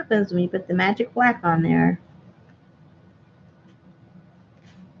know what happens when you put the magic black on there.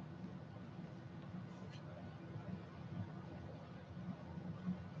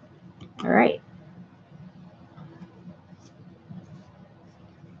 All right.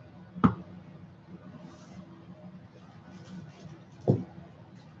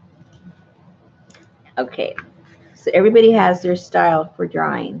 Okay. So everybody has their style for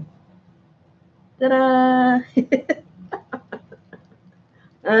drawing. Ta-da!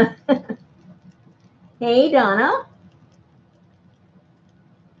 Hey, Donna.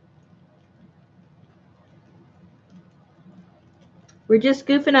 We're just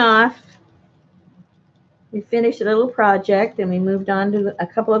goofing off. We finished a little project and we moved on to a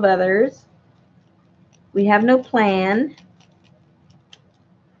couple of others. We have no plan.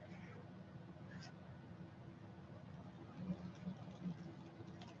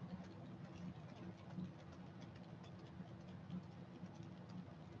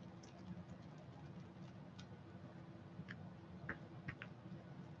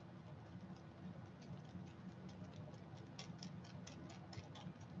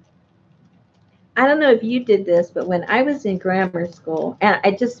 I don't know if you did this, but when I was in grammar school, and I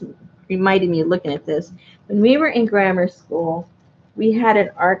just reminded me of looking at this, when we were in grammar school, we had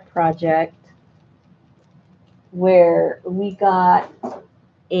an art project where we got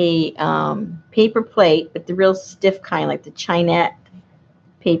a paper plate, but the real stiff kind, like the Chinette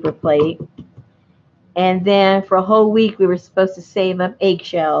paper plate, And then for a whole week, we were supposed to save up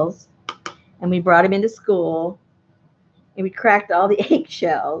eggshells. And we brought them into school. And we cracked all the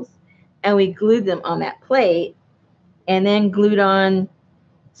eggshells. And we glued them on that plate. And then glued on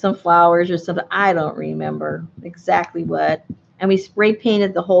some flowers or something. I don't remember exactly what. And we spray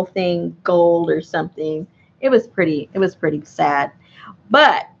painted the whole thing gold or something. It was pretty sad.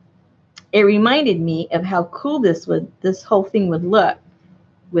 But it reminded me of how cool this whole thing would look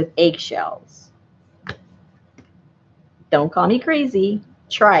with eggshells. Don't call me crazy.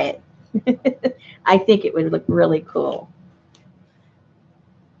 Try it. I think it would look really cool.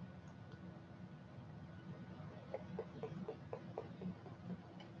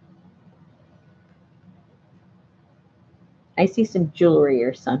 I see some jewelry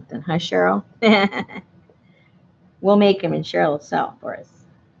or something, huh, Cheryl? We'll make them and Cheryl will sell for us.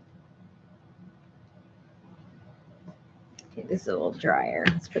 Okay, this is a little drier.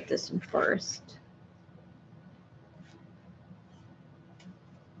 Let's put this in first.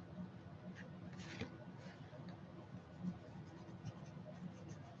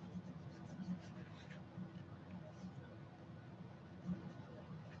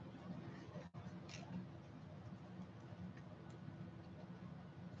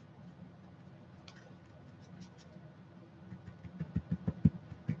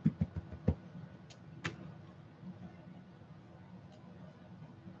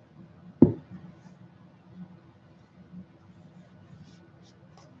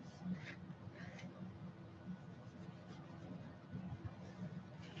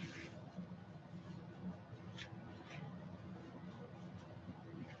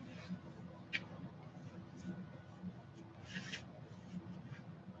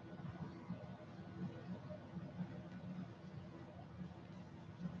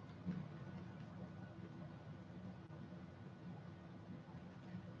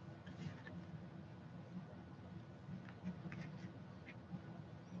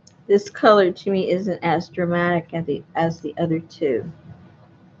 This color to me isn't as dramatic as the other two.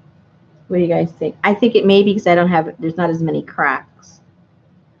 What do you guys think? I think it may be because I don't have there's not as many cracks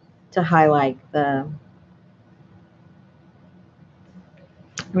to highlight the.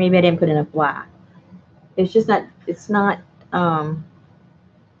 Maybe I didn't put enough black. It's just not. It's not. Um,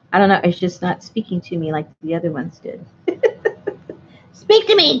 I don't know. It's just not speaking to me like the other ones did. Speak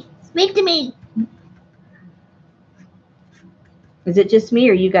to me. Speak to me. Is it just me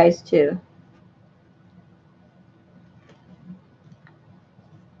or you guys too?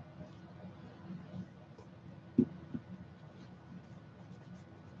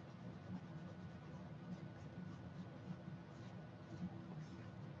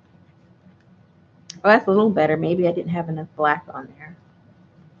 Oh, that's a little better. Maybe I didn't have enough black on there.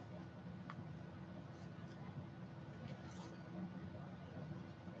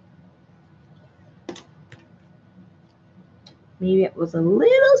 Maybe it was a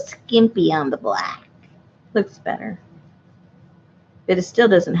little skimpy on the black. Looks better. But it still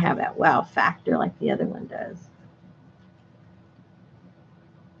doesn't have that wow factor like the other one does.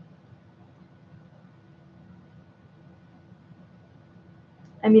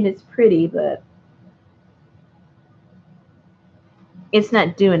 I mean, it's pretty, but it's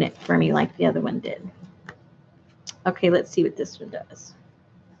not doing it for me like the other one did. Okay, let's see what this one does.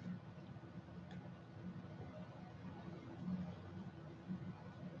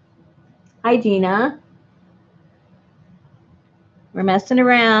 Hi, Gina. We're messing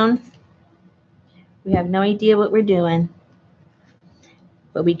around. We have no idea what we're doing,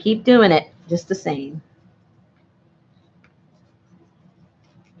 but we keep doing it just the same.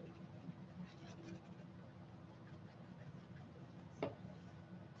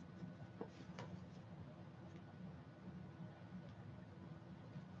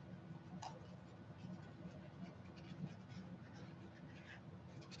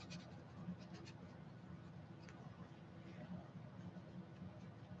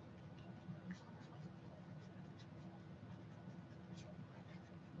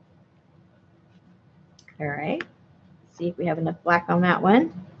 All right. See if we have enough black on that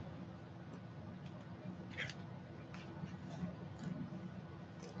one.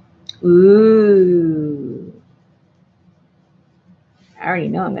 Ooh. I already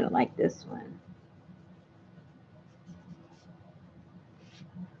know I'm going to like this one.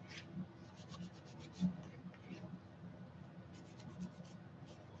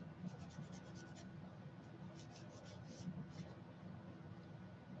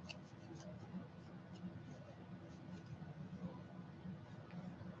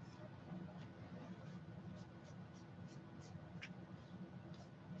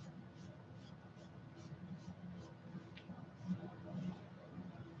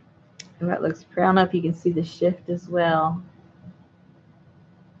 That looks pretty. I don't know if you can see the shift as well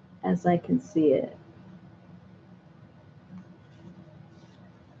as I can see it.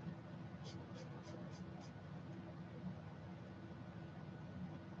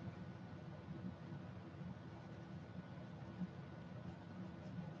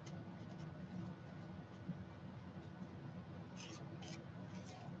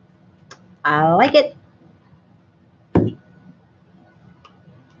 I like it.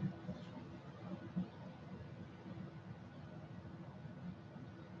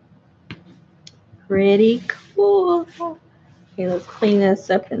 Pretty cool. Okay, let's clean this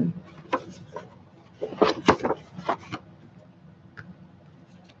up and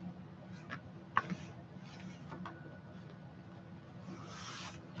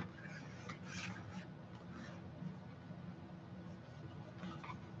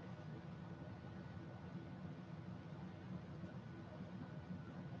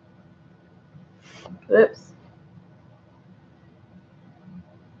oops.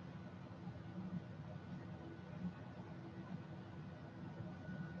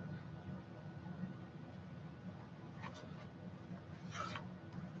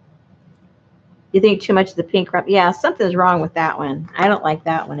 You think too much of the pink rump? Yeah, something's wrong with that one. I don't like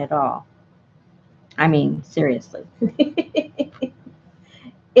that one at all. I mean, seriously.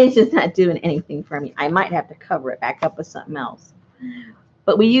 It's just not doing anything for me. I might have to cover it back up with something else.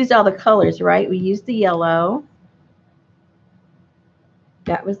 But we used all the colors, right? We used the yellow.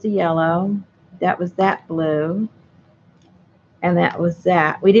 That was the yellow. That was that blue. And that was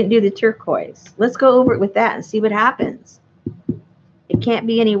that. We didn't do the turquoise. Let's go over it with that and see what happens. It can't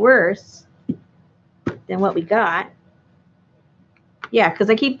be any worse than what we got. Yeah, because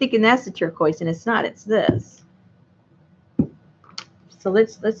I keep thinking that's the turquoise, and it's not. It's this. So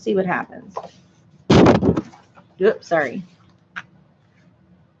let's see what happens. Oops, sorry.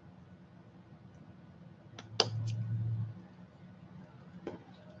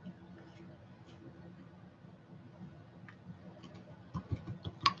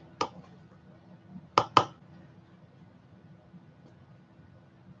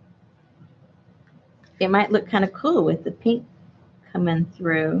 It might look kind of cool with the pink coming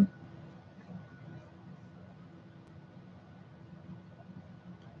through.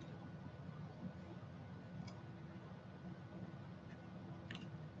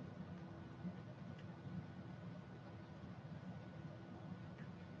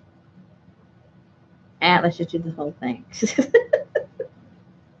 Let's just do the whole thing.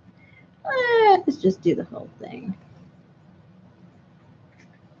 Let's just do the whole thing.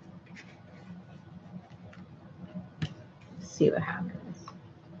 See what happens.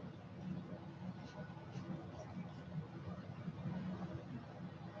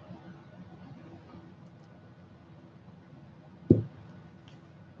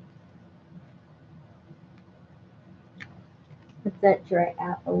 Let that dry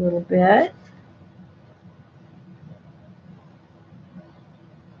out a little bit.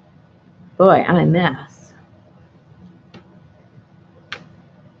 Boy, I'm a mess.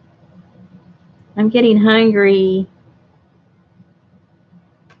 I'm getting hungry.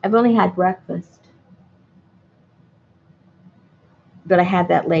 I've only had breakfast. But I had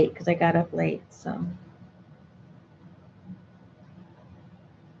that late because I got up late, so.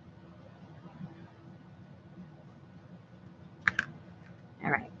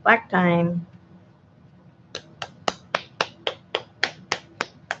 All right, black time.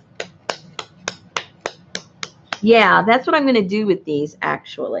 Yeah, that's what I'm going to do with these,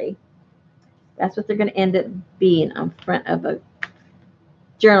 actually. That's what they're going to end up being on front of a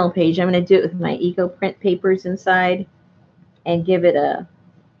journal page. I'm going to do it with my eco print papers inside and give it a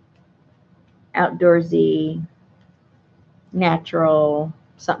outdoorsy, natural,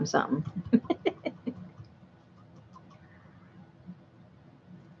 something, something.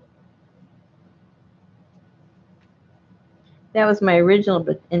 That was my original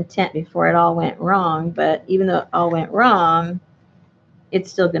intent before it all went wrong. But even though it all went wrong,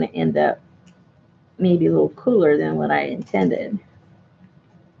 it's still going to end up maybe a little cooler than what I intended.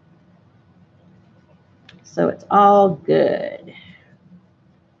 So it's all good.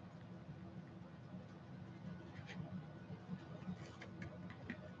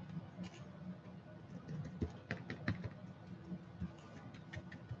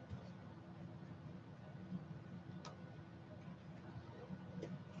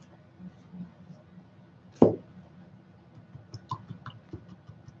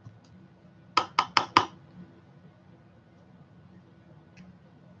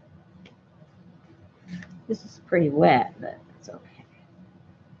 This is pretty wet, but it's okay.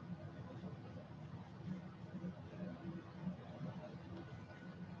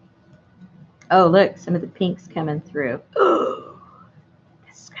 Oh, look, some of the pink's coming through. Oh,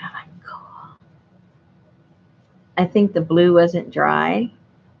 this is kind of like cool. I think the blue wasn't dry,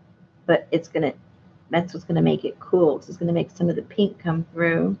 but it's gonna, that's what's gonna make it cool. It's gonna make some of the pink come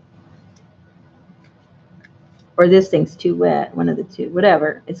through. Or this thing's too wet, one of the two,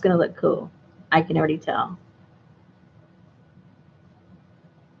 whatever. It's gonna look cool. I can already tell.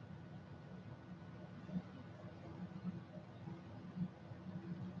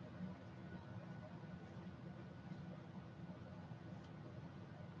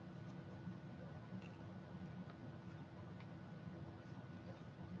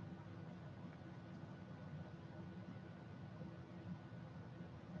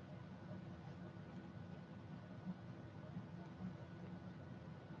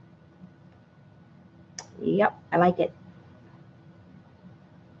 Yep, I like it.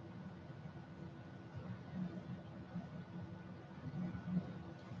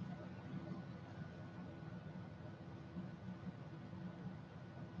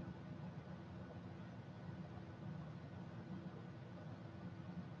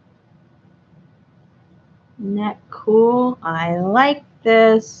 Isn't that cool? I like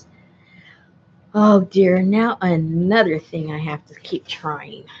this. Oh dear, now another thing I have to keep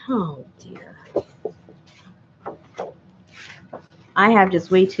trying. Oh dear. I have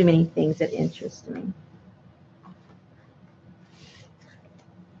just way too many things that interest me.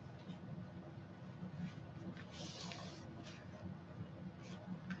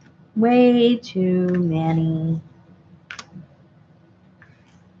 Way too many.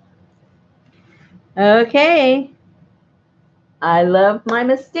 Okay. I love my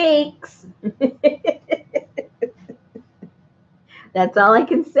mistakes. That's all I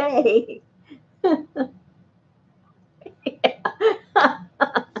can say.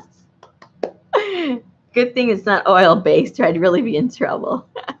 Good thing it's not oil-based, or I'd really be in trouble.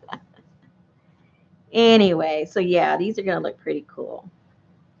 Anyway, so yeah, these are going to look pretty cool.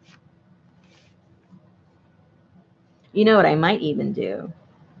 You know what I might even do?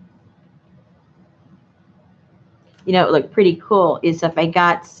 You know, it would look pretty cool is if I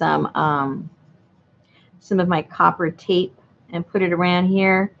got some of my copper tape and put it around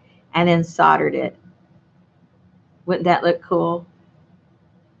here and then soldered it. Wouldn't that look cool?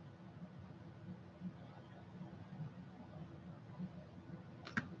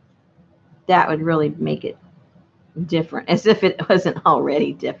 That would really make it different, as if it wasn't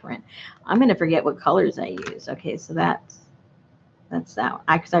already different. I'm going to forget what colors I use. Okay, so that's that one.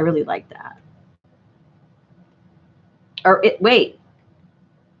 Because I really like that. Or wait.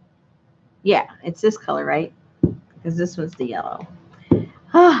 Yeah, it's this color, right? Because this one's the yellow.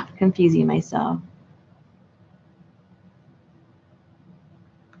 Ah, confusing myself.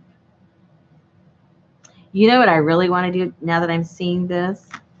 You know what I really want to do now that I'm seeing this?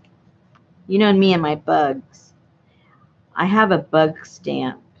 You know me and my bugs. I have a bug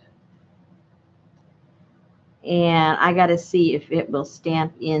stamp. And I got to see if it will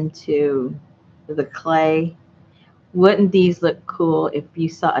stamp into the clay. Wouldn't these look cool if you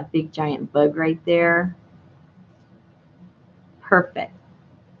saw a big giant bug right there? Perfect.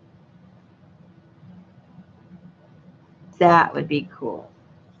 That would be cool.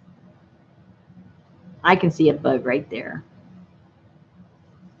 I can see a bug right there.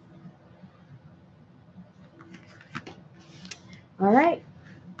 All right.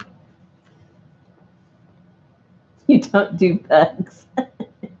 You don't do bugs.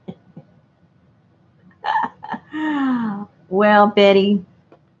 Well, Betty.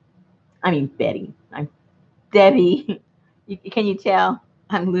 I'm Debbie. Can you tell?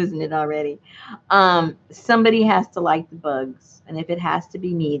 I'm losing it already. Somebody has to like the bugs. And if it has to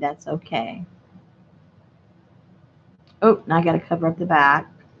be me, that's okay. Oh, now I got to cover up the back.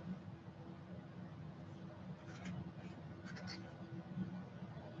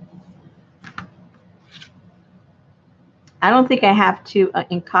 I don't think I have to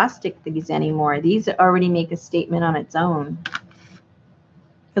encaustic these anymore. These already make a statement on its own.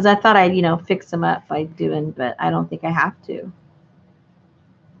 Because I thought I'd, fix them up by doing, but I don't think I have to.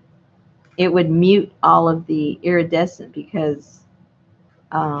 It would mute all of the iridescent because,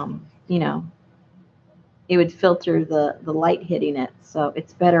 it would filter the light hitting it. So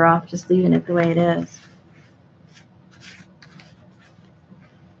it's better off just leaving it the way it is.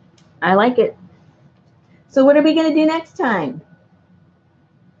 I like it. So what are we going to do next time?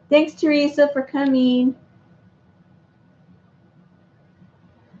 Thanks, Teresa, for coming.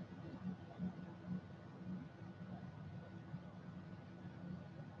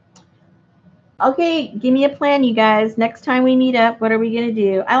 Okay, give me a plan, you guys. Next time we meet up, what are we going to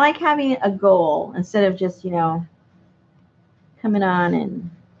do? I like having a goal instead of just, coming on and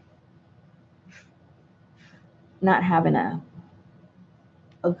not having a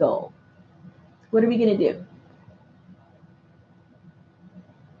goal. What are we going to do?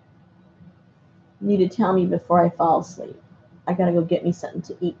 You need to tell me before I fall asleep. I got to go get me something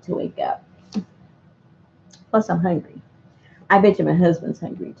to eat to wake up. Plus, I'm hungry. I bet you my husband's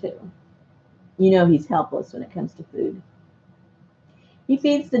hungry too. You know he's helpless when it comes to food. He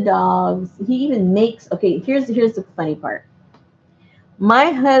feeds the dogs. He even makes, okay, here's the funny part.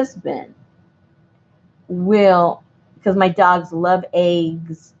 My husband will, because my dogs love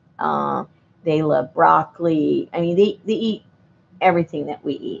eggs, they love broccoli. I mean, they eat everything that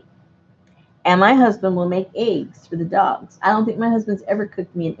we eat. And my husband will make eggs for the dogs. I don't think my husband's ever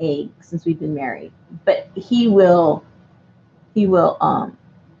cooked me an egg since we've been married, but he will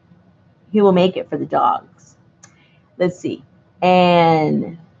make it for the dogs. Let's see.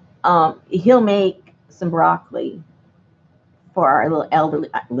 And he'll make some broccoli for our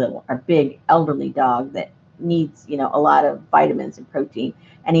big elderly dog that needs, a lot of vitamins and protein,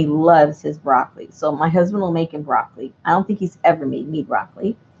 and he loves his broccoli. So my husband will make him broccoli. I don't think he's ever made me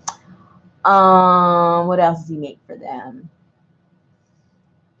broccoli. What else does he make for them?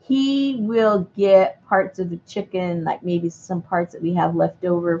 He will get parts of the chicken, like maybe some parts that we have left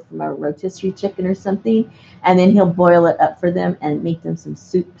over from a rotisserie chicken or something, and then he'll boil it up for them and make them some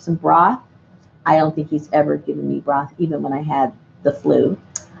soup, some broth. I don't think he's ever given me broth, even when I had the flu.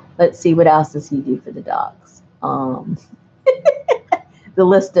 Let's see, what else does he do for the dogs? The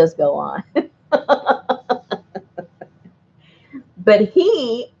list does go on. But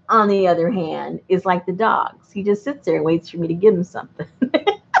he, on the other hand, is like the dogs. He just sits there and waits for me to give him something.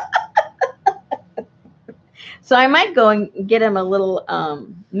 So I might go and get him a little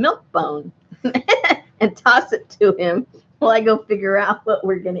milk bone and toss it to him while I go figure out what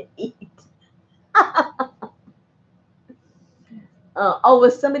we're going to eat.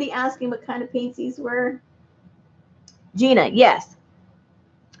 Was somebody asking what kind of paints these were? Gina, yes.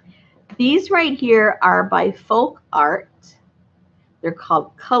 These right here are by Folk Art. They're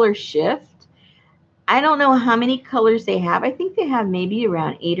called Color Shift. I don't know how many colors they have. I think they have maybe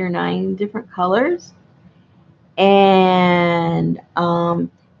around 8 or 9 different colors. And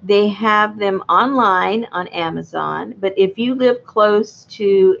they have them online on Amazon. But if you live close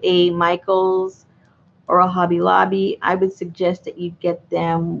to a Michael's or a Hobby Lobby, I would suggest that you get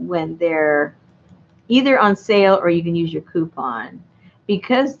them when they're either on sale or you can use your coupon,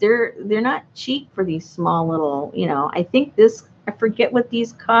 because they're not cheap for these small little, I think I forget what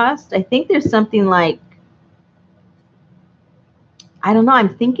these cost. I think there's something like, I don't know,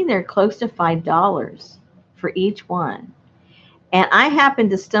 I'm thinking they're close to $5 for each one. And I happened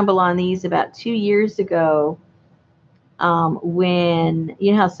to stumble on these about 2 years ago, when,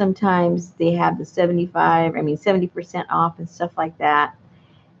 you know how sometimes they have the 70% off and stuff like that.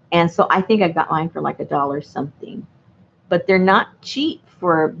 And so I think I got mine for like $1 something. But they're not cheap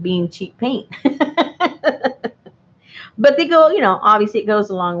for being cheap paint. But they go, obviously it goes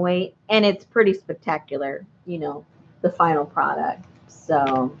a long way, and it's pretty spectacular, the final product.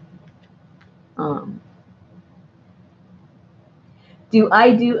 So, do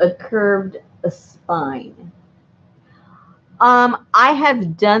I do a curved spine? I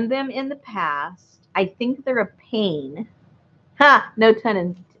have done them in the past. I think they're a pain. No ton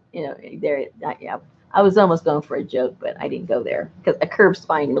and, there, yeah. I was almost going for a joke, but I didn't go there because a curved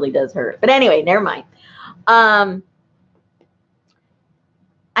spine really does hurt. But anyway, never mind. I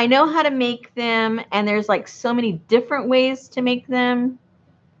know how to make them, and there's like so many different ways to make them.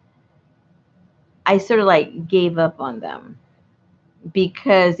 I sort of like gave up on them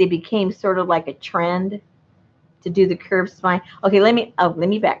because they became sort of like a trend to do the curved spine. Okay, let me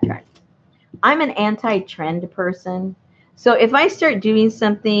backtrack. I'm an anti-trend person. So if I start doing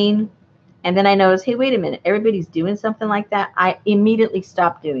something and then I notice, hey, wait a minute, everybody's doing something like that, I immediately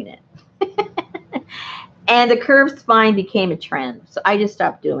stop doing it. And the curved spine became a trend. So I just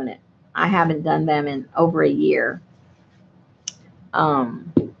stopped doing it. I haven't done them in over a year.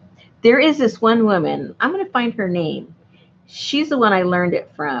 There is this one woman, I'm going to find her name. She's the one I learned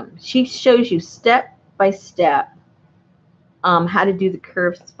it from. She shows you step by step how to do the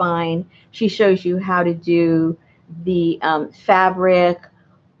curved spine. She shows you how to do the fabric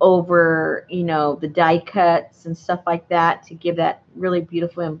over, the die cuts and stuff like that to give that really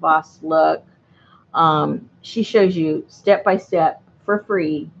beautiful embossed look. She shows you step by step for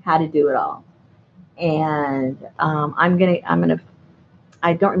free how to do it all. And I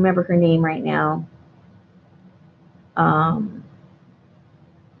don't remember her name right now. I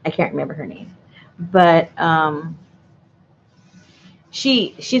can't remember her name, but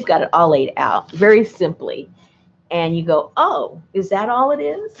she's got it all laid out very simply. And you go, oh, is that all it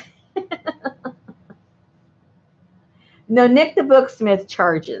is? No, Nick the Booksmith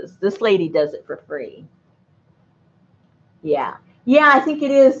charges. This lady does it for free. Yeah. Yeah, I think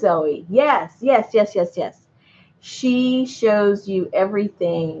it is, Zoe. Yes, yes, yes, yes, yes. She shows you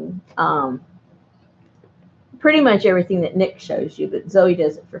everything, pretty much everything that Nick shows you, but Zoe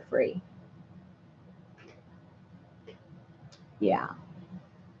does it for free. Yeah.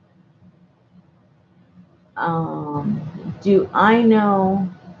 Do I know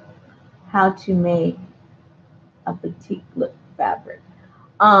how to make a batik look fabric?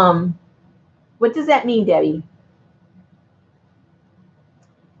 What does that mean, Debbie?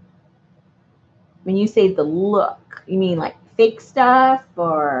 When you say the look, you mean like fake stuff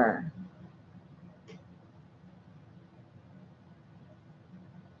or?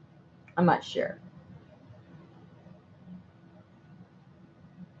 I'm not sure.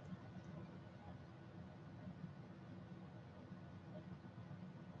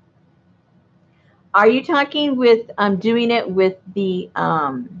 Are you talking with doing it with the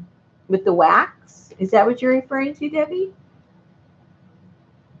wax? Is that what you're referring to, Debbie?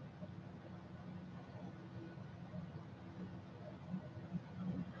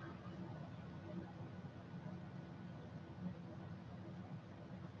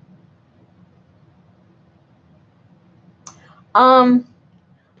 Um,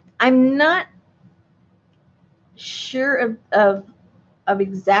 I'm not sure of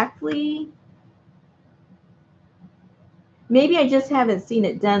exactly. Maybe I just haven't seen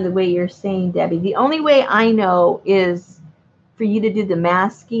it done the way you're saying, Debbie. The only way I know is for you to do the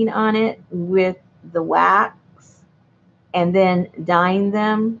masking on it with the wax and then dyeing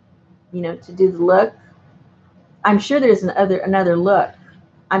them, to do the look. I'm sure there's another look.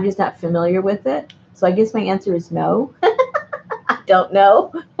 I'm just not familiar with it. So I guess my answer is no. I don't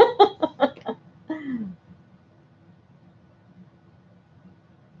know.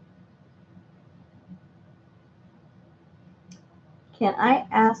 Can I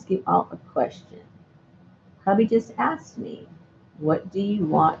ask you all a question? Hubby just asked me, what do you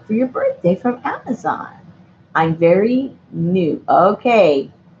want for your birthday from Amazon? I'm very new.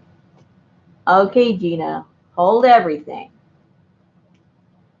 Okay. Okay, Gina. Hold everything.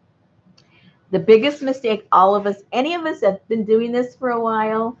 The biggest mistake all of us, any of us have been doing this for a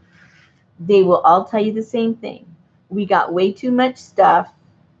while, they will all tell you the same thing. We got way too much stuff,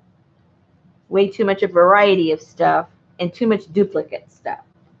 way too much a variety of stuff, and too much duplicate stuff.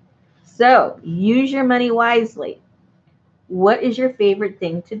 So use your money wisely. What is your favorite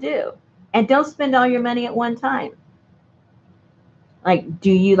thing to do? And don't spend all your money at one time. Like,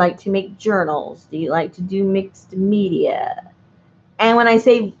 do you like to make journals? Do you like to do mixed media? And when I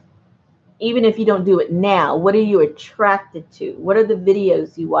say, even if you don't do it now, what are you attracted to? What are the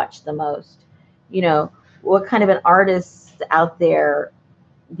videos you watch the most? What kind of an artist out there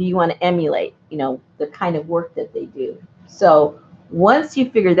do you want to emulate? The kind of work that they do. So once you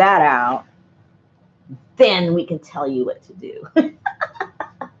figure that out, then we can tell you what to do.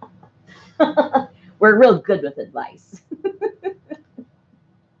 We're real good with advice.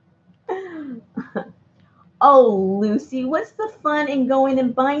 Oh, Lucy, what's the fun in going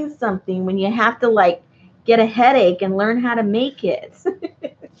and buying something when you have to get a headache and learn how to make it?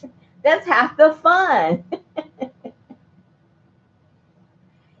 That's half the fun.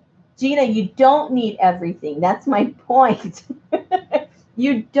 Gina, you don't need everything. That's my point.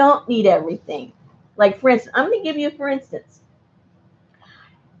 You don't need everything. Like, for instance, I'm going to give you, for instance,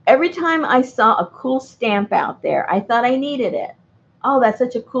 every time I saw a cool stamp out there, I thought I needed it. Oh, that's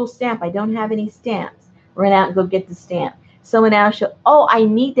such a cool stamp. I don't have any stamps. Run out and go get the stamp. Someone else show, oh, I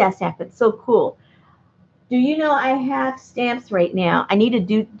need that stamp. It's so cool. Do you know I have stamps right now? I need to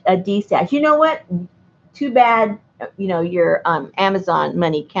do a D-stash. You know what? Too bad, your Amazon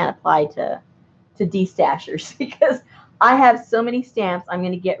money can't apply to D-stashers because I have so many stamps I'm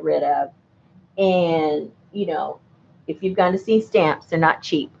going to get rid of. And, if you've gone to see stamps, they're not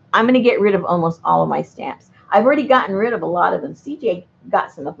cheap. I'm going to get rid of almost all of my stamps. I've already gotten rid of a lot of them. CJ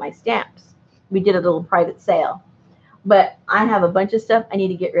got some of my stamps. We did a little private sale. But I have a bunch of stuff. I need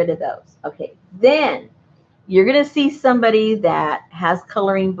to get rid of those. Okay. Then you're going to see somebody that has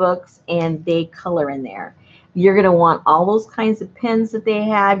coloring books and they color in there. You're going to want all those kinds of pens that they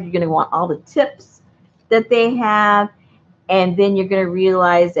have. You're going to want all the tips that they have. And then you're going to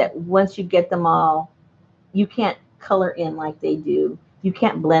realize that once you get them all, you can't color in like they do. You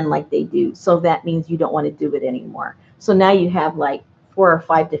can't blend like they do. So that means you don't want to do it anymore. So now you have like 4 or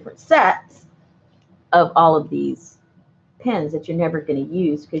 5 different sets of all of these pens that you're never going to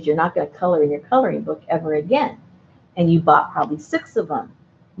use because you're not going to color in your coloring book ever again. And you bought probably 6 of them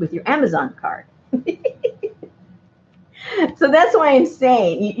with your Amazon card. So that's why I'm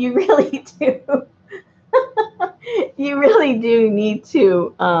saying you really do. You really do need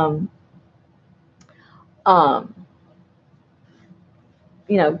to um, kind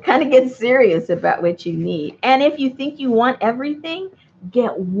of get serious about what you need. And if you think you want everything,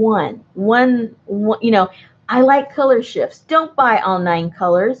 get one. I like color shifts. Don't buy all 9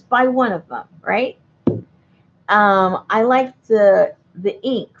 colors. Buy one of them, right? I like the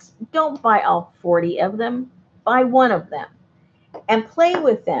inks. Don't buy all 40 of them. Buy one of them and play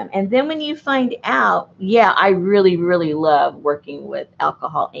with them. And then when you find out, yeah, I really, really love working with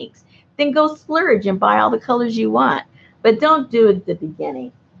alcohol inks, then go splurge and buy all the colors you want. But don't do it at the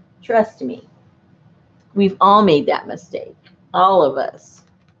beginning. Trust me. We've all made that mistake. All of us.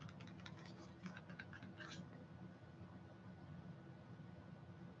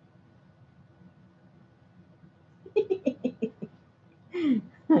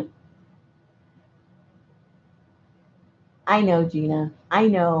 I know, Gina. I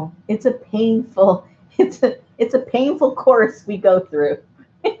know. It's a painful, it's a painful course we go through.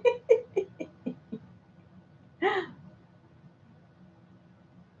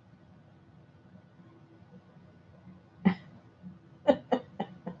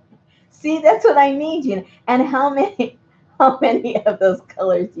 See, that's what I mean, Gina. And how many of those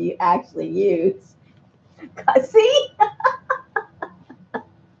colors do you actually use? See?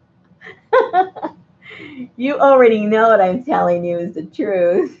 You already know what I'm telling you is the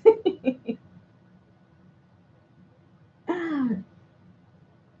truth.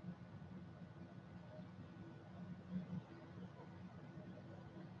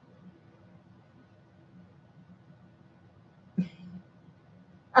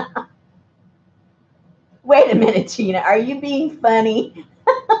 Wait a minute, Gina. Are you being funny?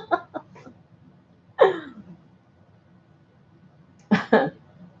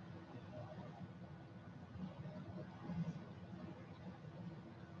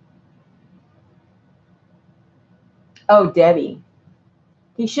 Oh, Debbie.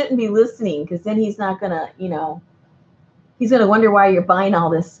 He shouldn't be listening because then he's not going to, he's going to wonder why you're buying all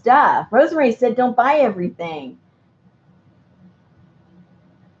this stuff. Rosemary said, don't buy everything.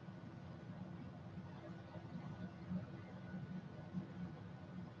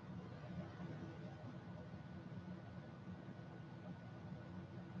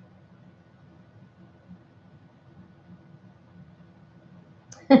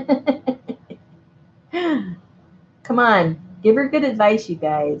 Come on. Give her good advice, you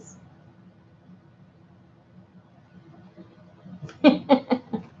guys.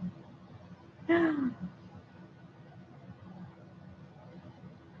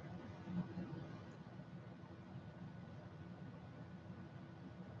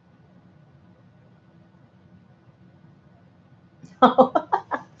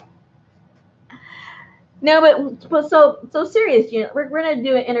 No, but so serious, we're gonna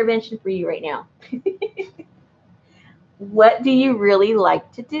do an intervention for you right now. What do you really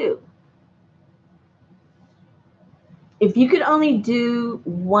like to do? If you could only do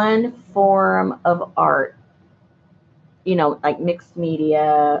one form of art, like mixed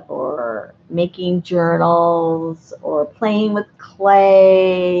media or making journals or playing with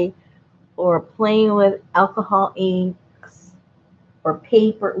clay or playing with alcohol inks or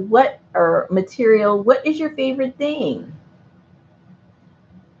paper, or material, what is your favorite thing?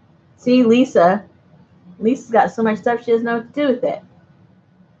 See, Lisa's got so much stuff she doesn't know what to do with it.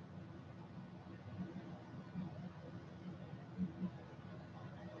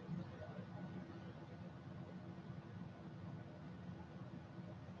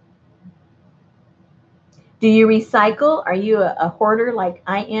 Do you recycle? Are you a hoarder like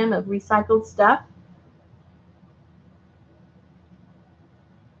I am of recycled stuff?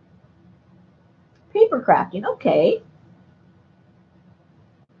 Paper crafting, okay.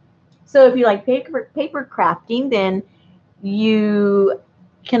 So if you like paper crafting, then you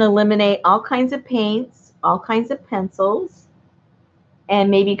can eliminate all kinds of paints, all kinds of pencils,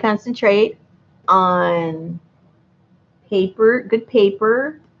 and maybe concentrate on paper, good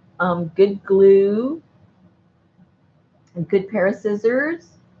glue, a good pair of scissors.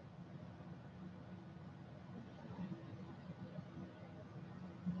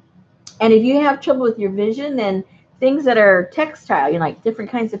 And if you have trouble with your vision, then things that are textile, like different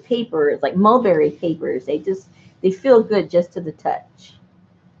kinds of papers, like mulberry papers, they feel good just to the touch.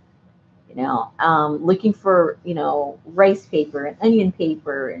 Looking for rice paper and onion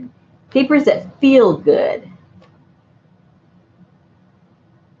paper and papers that feel good.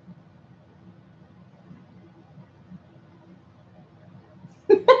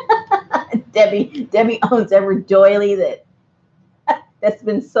 Debbie owns every doily that's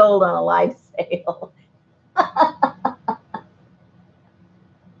been sold on a live sale.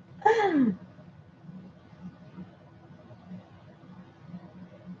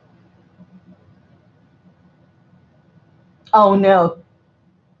 Oh no.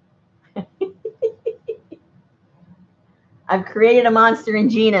 I've created a monster in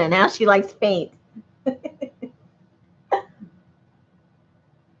Gina. Now she likes paint.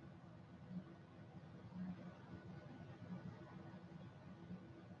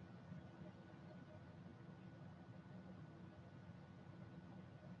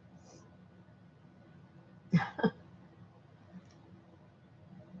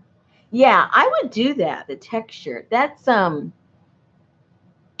 Yeah, I would do that. The texture. That's I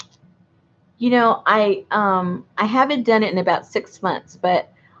haven't done it in about 6 months,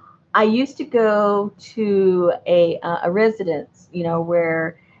 but I used to go to a residence,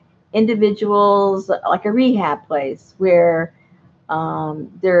 where individuals, like a rehab place, where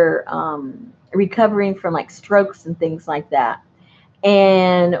they're recovering from like strokes and things like that.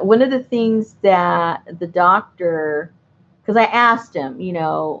 And one of the things that the doctor, because I asked him,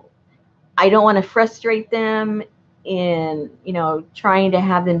 I don't want to frustrate them in, trying to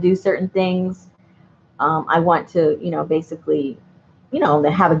have them do certain things. I want to, basically,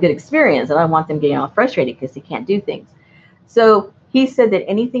 to have a good experience. And I want them getting all frustrated because they can't do things. So he said that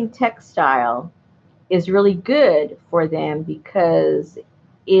anything textile is really good for them because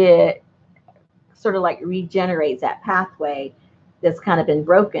it sort of like regenerates that pathway that's kind of been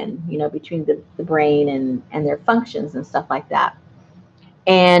broken, between the brain and their functions and stuff like that.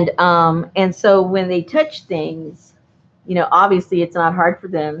 And so when they touch things, obviously it's not hard for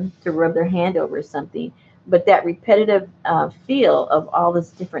them to rub their hand over something, but that repetitive feel of all these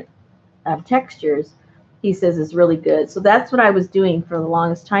different textures, he says, is really good. So that's what I was doing for the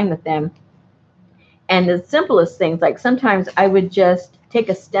longest time with them. And the simplest things, like sometimes I would just take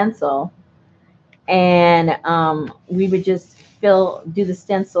a stencil and we would just do the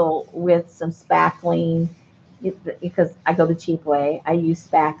stencil with some spackling, because I go the cheap way. I use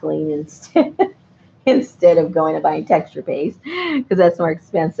spackling instead of going and buying texture paste because that's more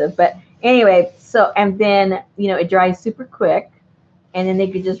expensive. But anyway, so, and then, it dries super quick, and then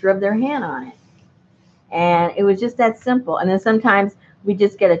they could just rub their hand on it. And it was just that simple. And then sometimes we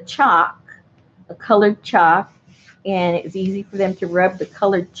just get a colored chalk, and it's easy for them to rub the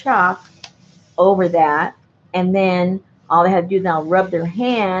colored chalk over that. And then all they have to do is now rub their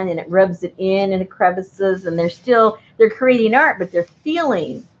hand, and it rubs it in the crevices, and they're creating art, but they're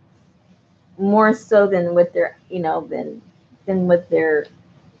feeling more so than what they're, than what they're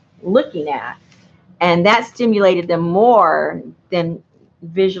looking at. And that stimulated them more than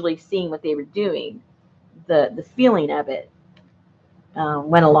visually seeing what they were doing. The feeling of it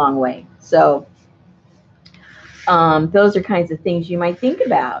went a long way. So those are kinds of things you might think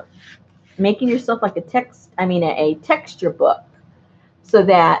about. Making yourself like a texture book, so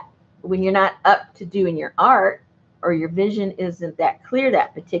that when you're not up to doing your art, or your vision isn't that clear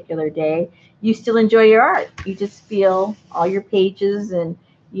that particular day, you still enjoy your art. You just feel all your pages, and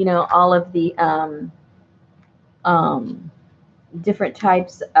all of the um, different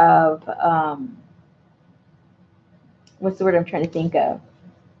types of what's the word I'm trying to think of?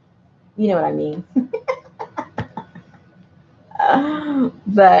 You know what I mean.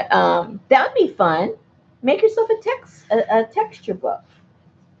 But that would be fun. Make yourself a texture book.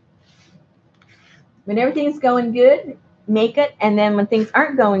 When everything's going good, make it. And then when things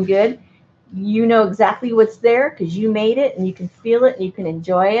aren't going good, you know exactly what's there because you made it, and you can feel it, and you can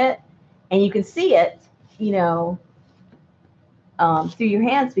enjoy it, and you can see it, through your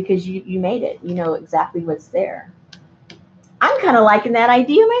hands because you made it. You know exactly what's there. I'm kind of liking that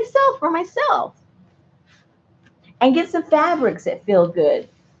idea myself for myself. And get some fabrics that feel good,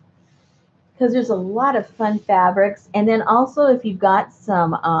 because there's a lot of fun fabrics. And then also, if you've got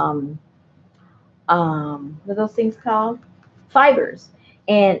some what are those things called? Fibers.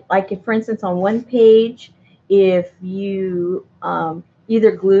 And like, if for instance on one page, if you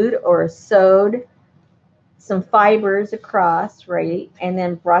either glued or sewed some fibers across, right, and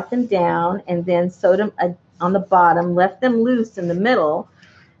then brought them down, and then sewed them on the bottom, left them loose in the middle,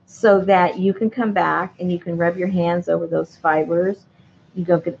 so that you can come back and you can rub your hands over those fibers. You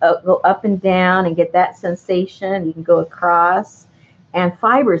go up and down and get that sensation. You can go across, and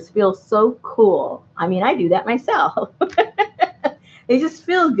fibers feel so cool. I mean, I do that myself. They just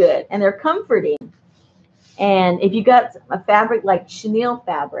feel good, and they're comforting. And if you got a fabric like chenille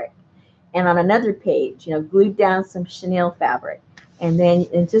fabric, and on another page, glued down some chenille fabric,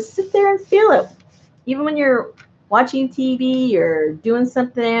 and just sit there and feel it. Even when you're watching TV or doing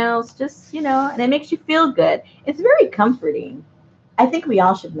something else, just, and it makes you feel good. It's very comforting. I think we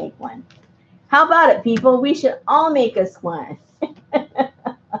all should make one. How about it, people? We should all make us one.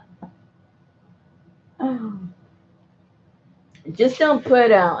 Just don't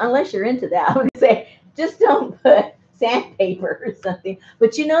put, unless you're into that, I would say, just don't put sandpaper or something.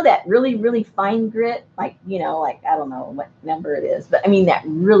 But you know that really, really fine grit, like, you know, like, I don't know what number it is, but I mean that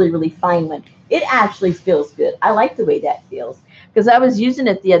really, really fine one. It actually feels good. I like the way that feels because I was using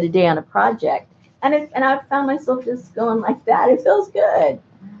it the other day on a project, and I found myself just going like that. It feels good.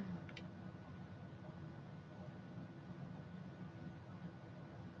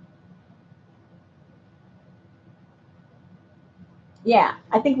 Yeah,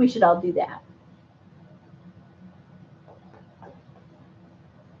 I think we should all do that.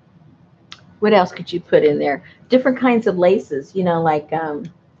 What else could you put in there? Different kinds of laces, you know, like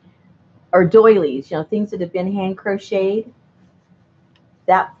or doilies, you know, things that have been hand crocheted.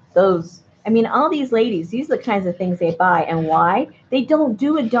 That those. I mean, all these ladies, these are the kinds of things they buy, and why? They don't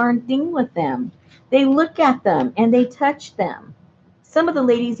do a darn thing with them. They look at them and they touch them. Some of the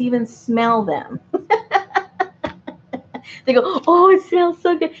ladies even smell them. They go, "Oh, it smells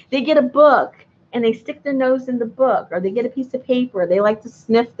so good." They get a book and they stick their nose in the book, or they get a piece of paper. They like to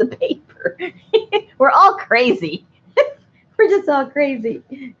sniff the paper. We're all crazy. We're just all crazy.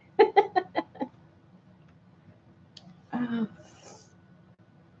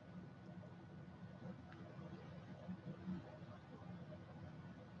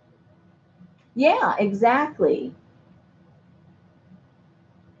 Yeah, exactly.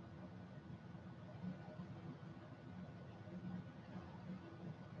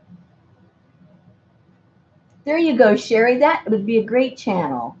 There you go, Sherry. That would be a great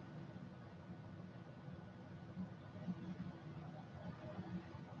channel.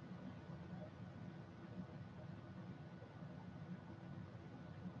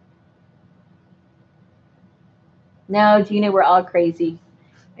 No, Gina, we're all crazy.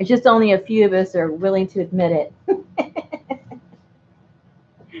 It's just only a few of us are willing to admit it.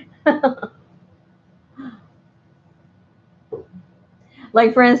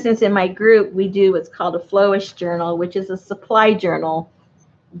 Like, for instance, in my group, we do what's called a flowish journal, which is a supply journal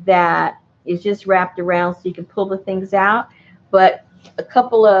that is just wrapped around so you can pull the things out. But a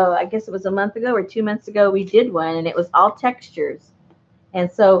couple of, I guess it was a month ago or 2 months ago, we did one, and it was all textures.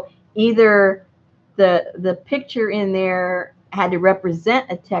 And so either the picture in there had to represent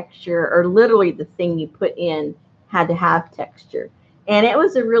a texture, or literally the thing you put in had to have texture. And it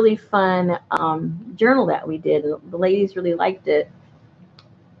was a really fun journal that we did. The ladies really liked it.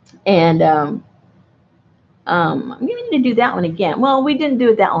 And I'm going to do that one again. Well, we didn't do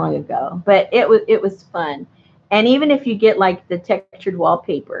it that long ago, but it was fun. And even if you get like the textured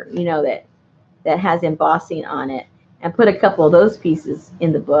wallpaper, you know, that has embossing on it, and put a couple of those pieces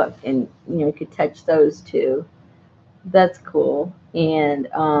in the book, and you know, you could touch those too. That's cool. And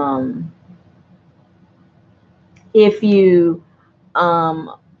if you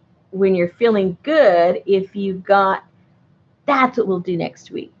when you're feeling good, if you got, that's what we'll do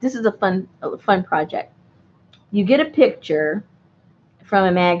next week. This is a fun project. You get a picture from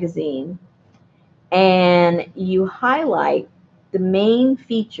a magazine and you highlight the main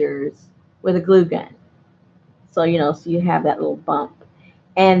features with a glue gun. So, you know, so you have that little bump.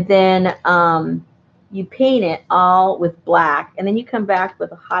 And then you paint it all with black, and then you come back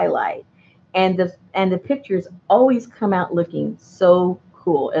with a highlight. And the pictures always come out looking so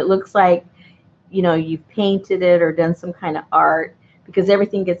cool. It looks like, you know, you've painted it or done some kind of art, because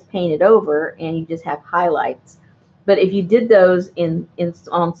everything gets painted over and you just have highlights. But if you did those in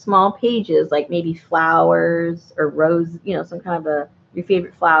on small pages, like maybe flowers or rose, you know, some kind of your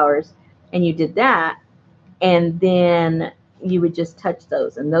favorite flowers, and you did that, and then you would just touch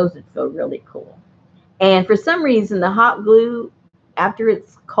those, and those would feel really cool. And for some reason, the hot glue, after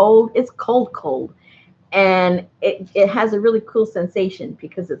it's cold, cold, and it has a really cool sensation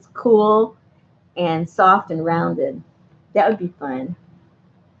because it's cool and soft and rounded. That would be fun.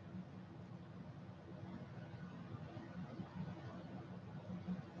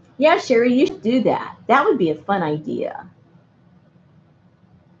 Yeah, Sherry, you should do that. That would be a fun idea.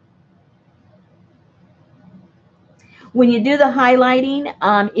 When you do the highlighting,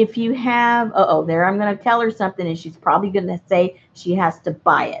 if you have, there, I'm going to tell her something, and she's probably going to say she has to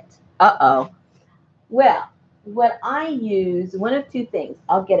buy it. Well, what I use, one of two things.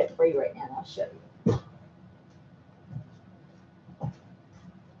 I'll get it for you right now, and I'll show you.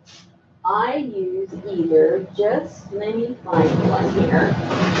 I use either, just let me find one here.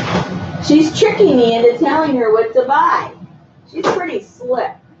 She's tricking me into telling her what to buy. She's pretty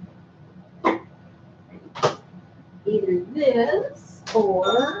slick. Either this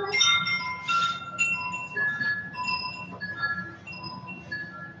or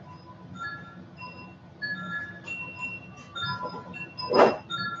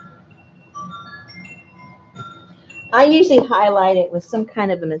I usually highlight it with some kind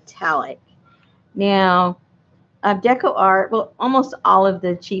of a metallic. Now, Deco Art, well, almost all of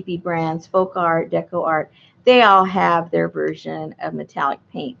the cheapy brands, Folk Art, Deco Art, they all have their version of metallic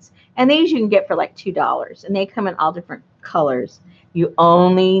paints. And these you can get for like $2. And they come in all different colors. You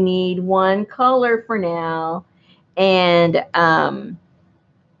only need one color for now. And,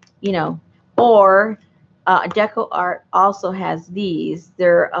 you know, or Deco Art also has these.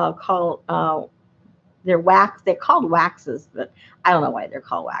 They're called, they're wax. They're called waxes, but I don't know why they're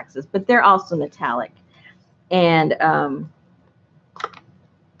called waxes, but they're also metallic. And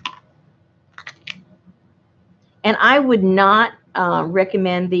I would not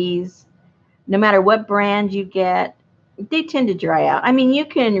recommend these, no matter what brand you get. They tend to dry out. I mean, you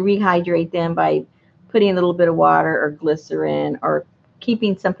can rehydrate them by putting a little bit of water or glycerin or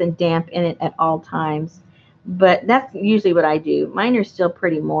keeping something damp in it at all times. But that's usually what I do. Mine are still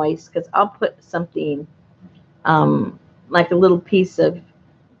pretty moist because I'll put something like a little piece of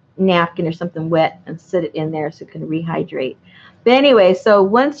napkin or something wet and sit it in there so it can rehydrate. But anyway, so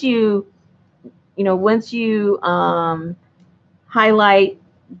once you highlight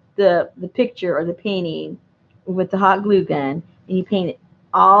the picture or the painting with the hot glue gun and you paint it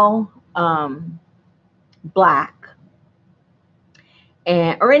all black,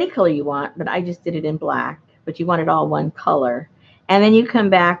 and or any color you want, but I just did it in black, but you want it all one color. And then you come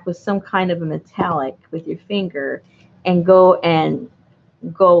back with some kind of a metallic with your finger and go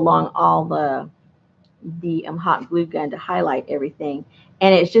along all the hot glue gun to highlight everything.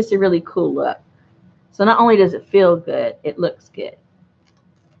 And it's just a really cool look. So not only does it feel good, it looks good.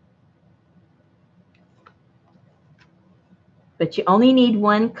 But you only need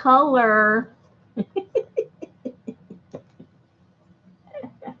one color.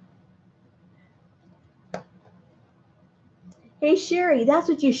 Hey, Sherry, that's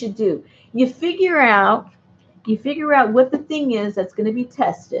what you should do. You figure out what the thing is that's going to be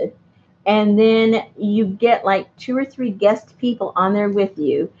tested, and then you get like 2 or 3 guest people on there with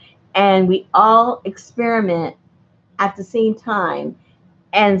you, and we all experiment at the same time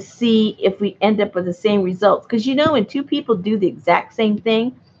and see if we end up with the same results. Because when 2 people do the exact same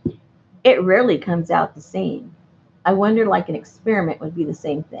thing, it rarely comes out the same. I wonder, like, an experiment would be the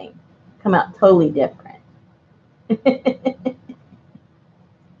same thing, come out totally different.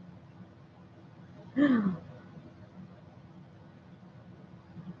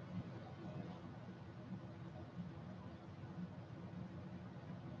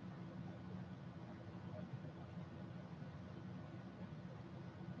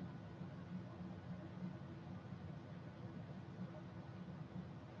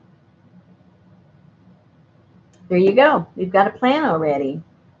 There you go. We've got a plan already.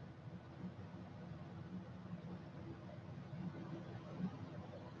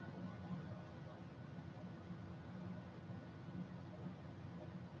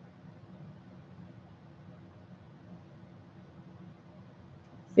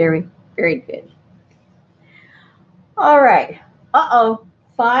 Very, very good. All right. Uh-oh.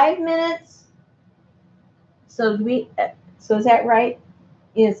 5 minutes. So so is that right?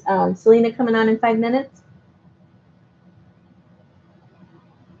 Is Selena coming on in 5 minutes?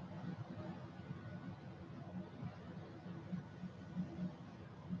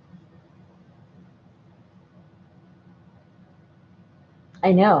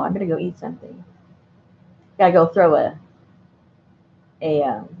 I know. I'm gonna go eat something. Gotta go throw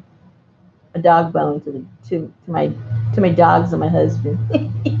a dog bone to my dogs and my husband.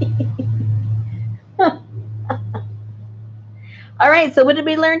 All right. So what did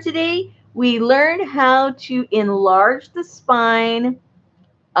we learn today? We learned how to enlarge the spine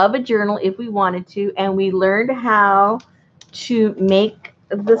of a journal if we wanted to, and we learned how to make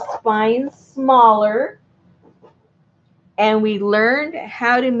the spine smaller, and we learned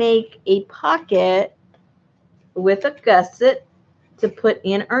how to make a pocket with a gusset to put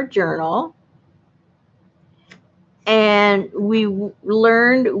in our journal, and we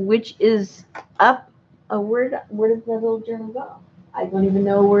learned which is up. Where did the little journal go? I don't even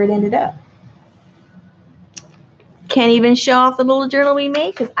know where it ended up. Can't even show off the little journal we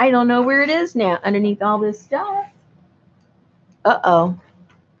made because I don't know where it is now underneath all this stuff. Uh-oh.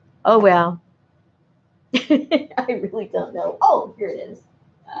 Oh, well. I really don't know. Oh, here it is.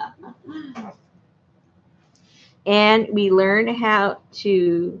 And we learned how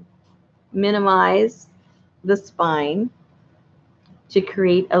to minimize the spine to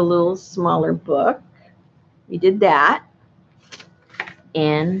create a little smaller book. We did that.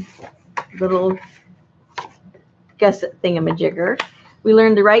 And little gusset thingamajigger. We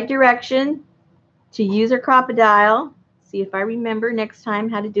learned the right direction to use our crocodile. See if I remember next time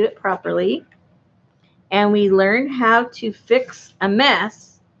how to do it properly. And we learned how to fix a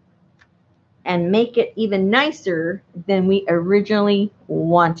mess and make it even nicer than we originally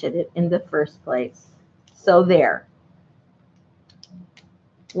wanted it in the first place. So there.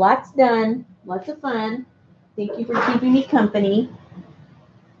 Lots done. Lots of fun. Thank you for keeping me company.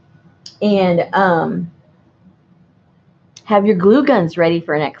 And have your glue guns ready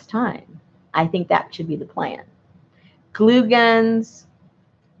for next time. I think that should be the plan. Glue guns,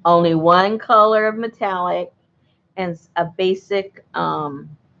 only one color of metallic, and a basic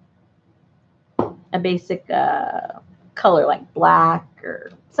color like black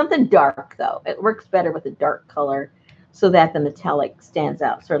or something dark, though. It works better with a dark color so that the metallic stands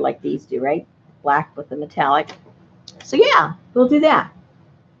out, sort of like these do, right? Black with the metallic. So yeah, we'll do that.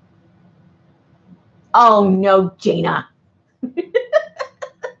 Oh no, Jana.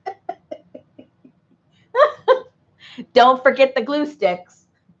 Don't forget the glue sticks.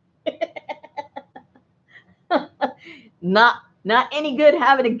 Not any good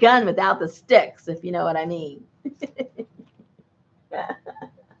having a gun without the sticks, if you know what I mean.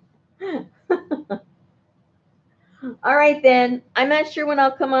 All right, then. I'm not sure when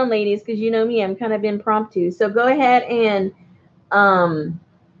I'll come on, ladies, because you know me, I'm kind of impromptu. So go ahead and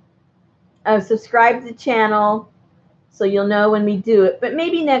subscribe to the channel so you'll know when we do it. But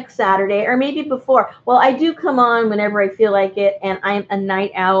maybe next Saturday or maybe before. Well, I do come on whenever I feel like it, and I'm a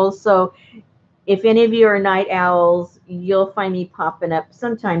night owl. So if any of you are night owls, you'll find me popping up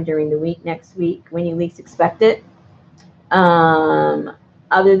sometime during the week, next week, when you least expect it.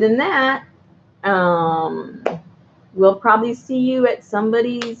 Other than that, we'll probably see you at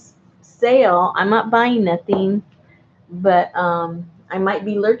somebody's sale. I'm not buying nothing, but I might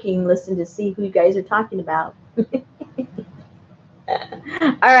be lurking, listening to see who you guys are talking about.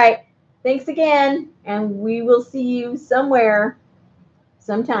 All right. Thanks again, and we will see you somewhere,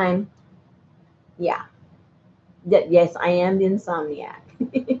 sometime. Yeah. Yes, I am the insomniac.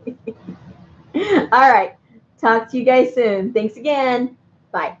 All right. Talk to you guys soon. Thanks again.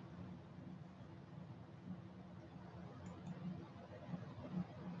 Bye.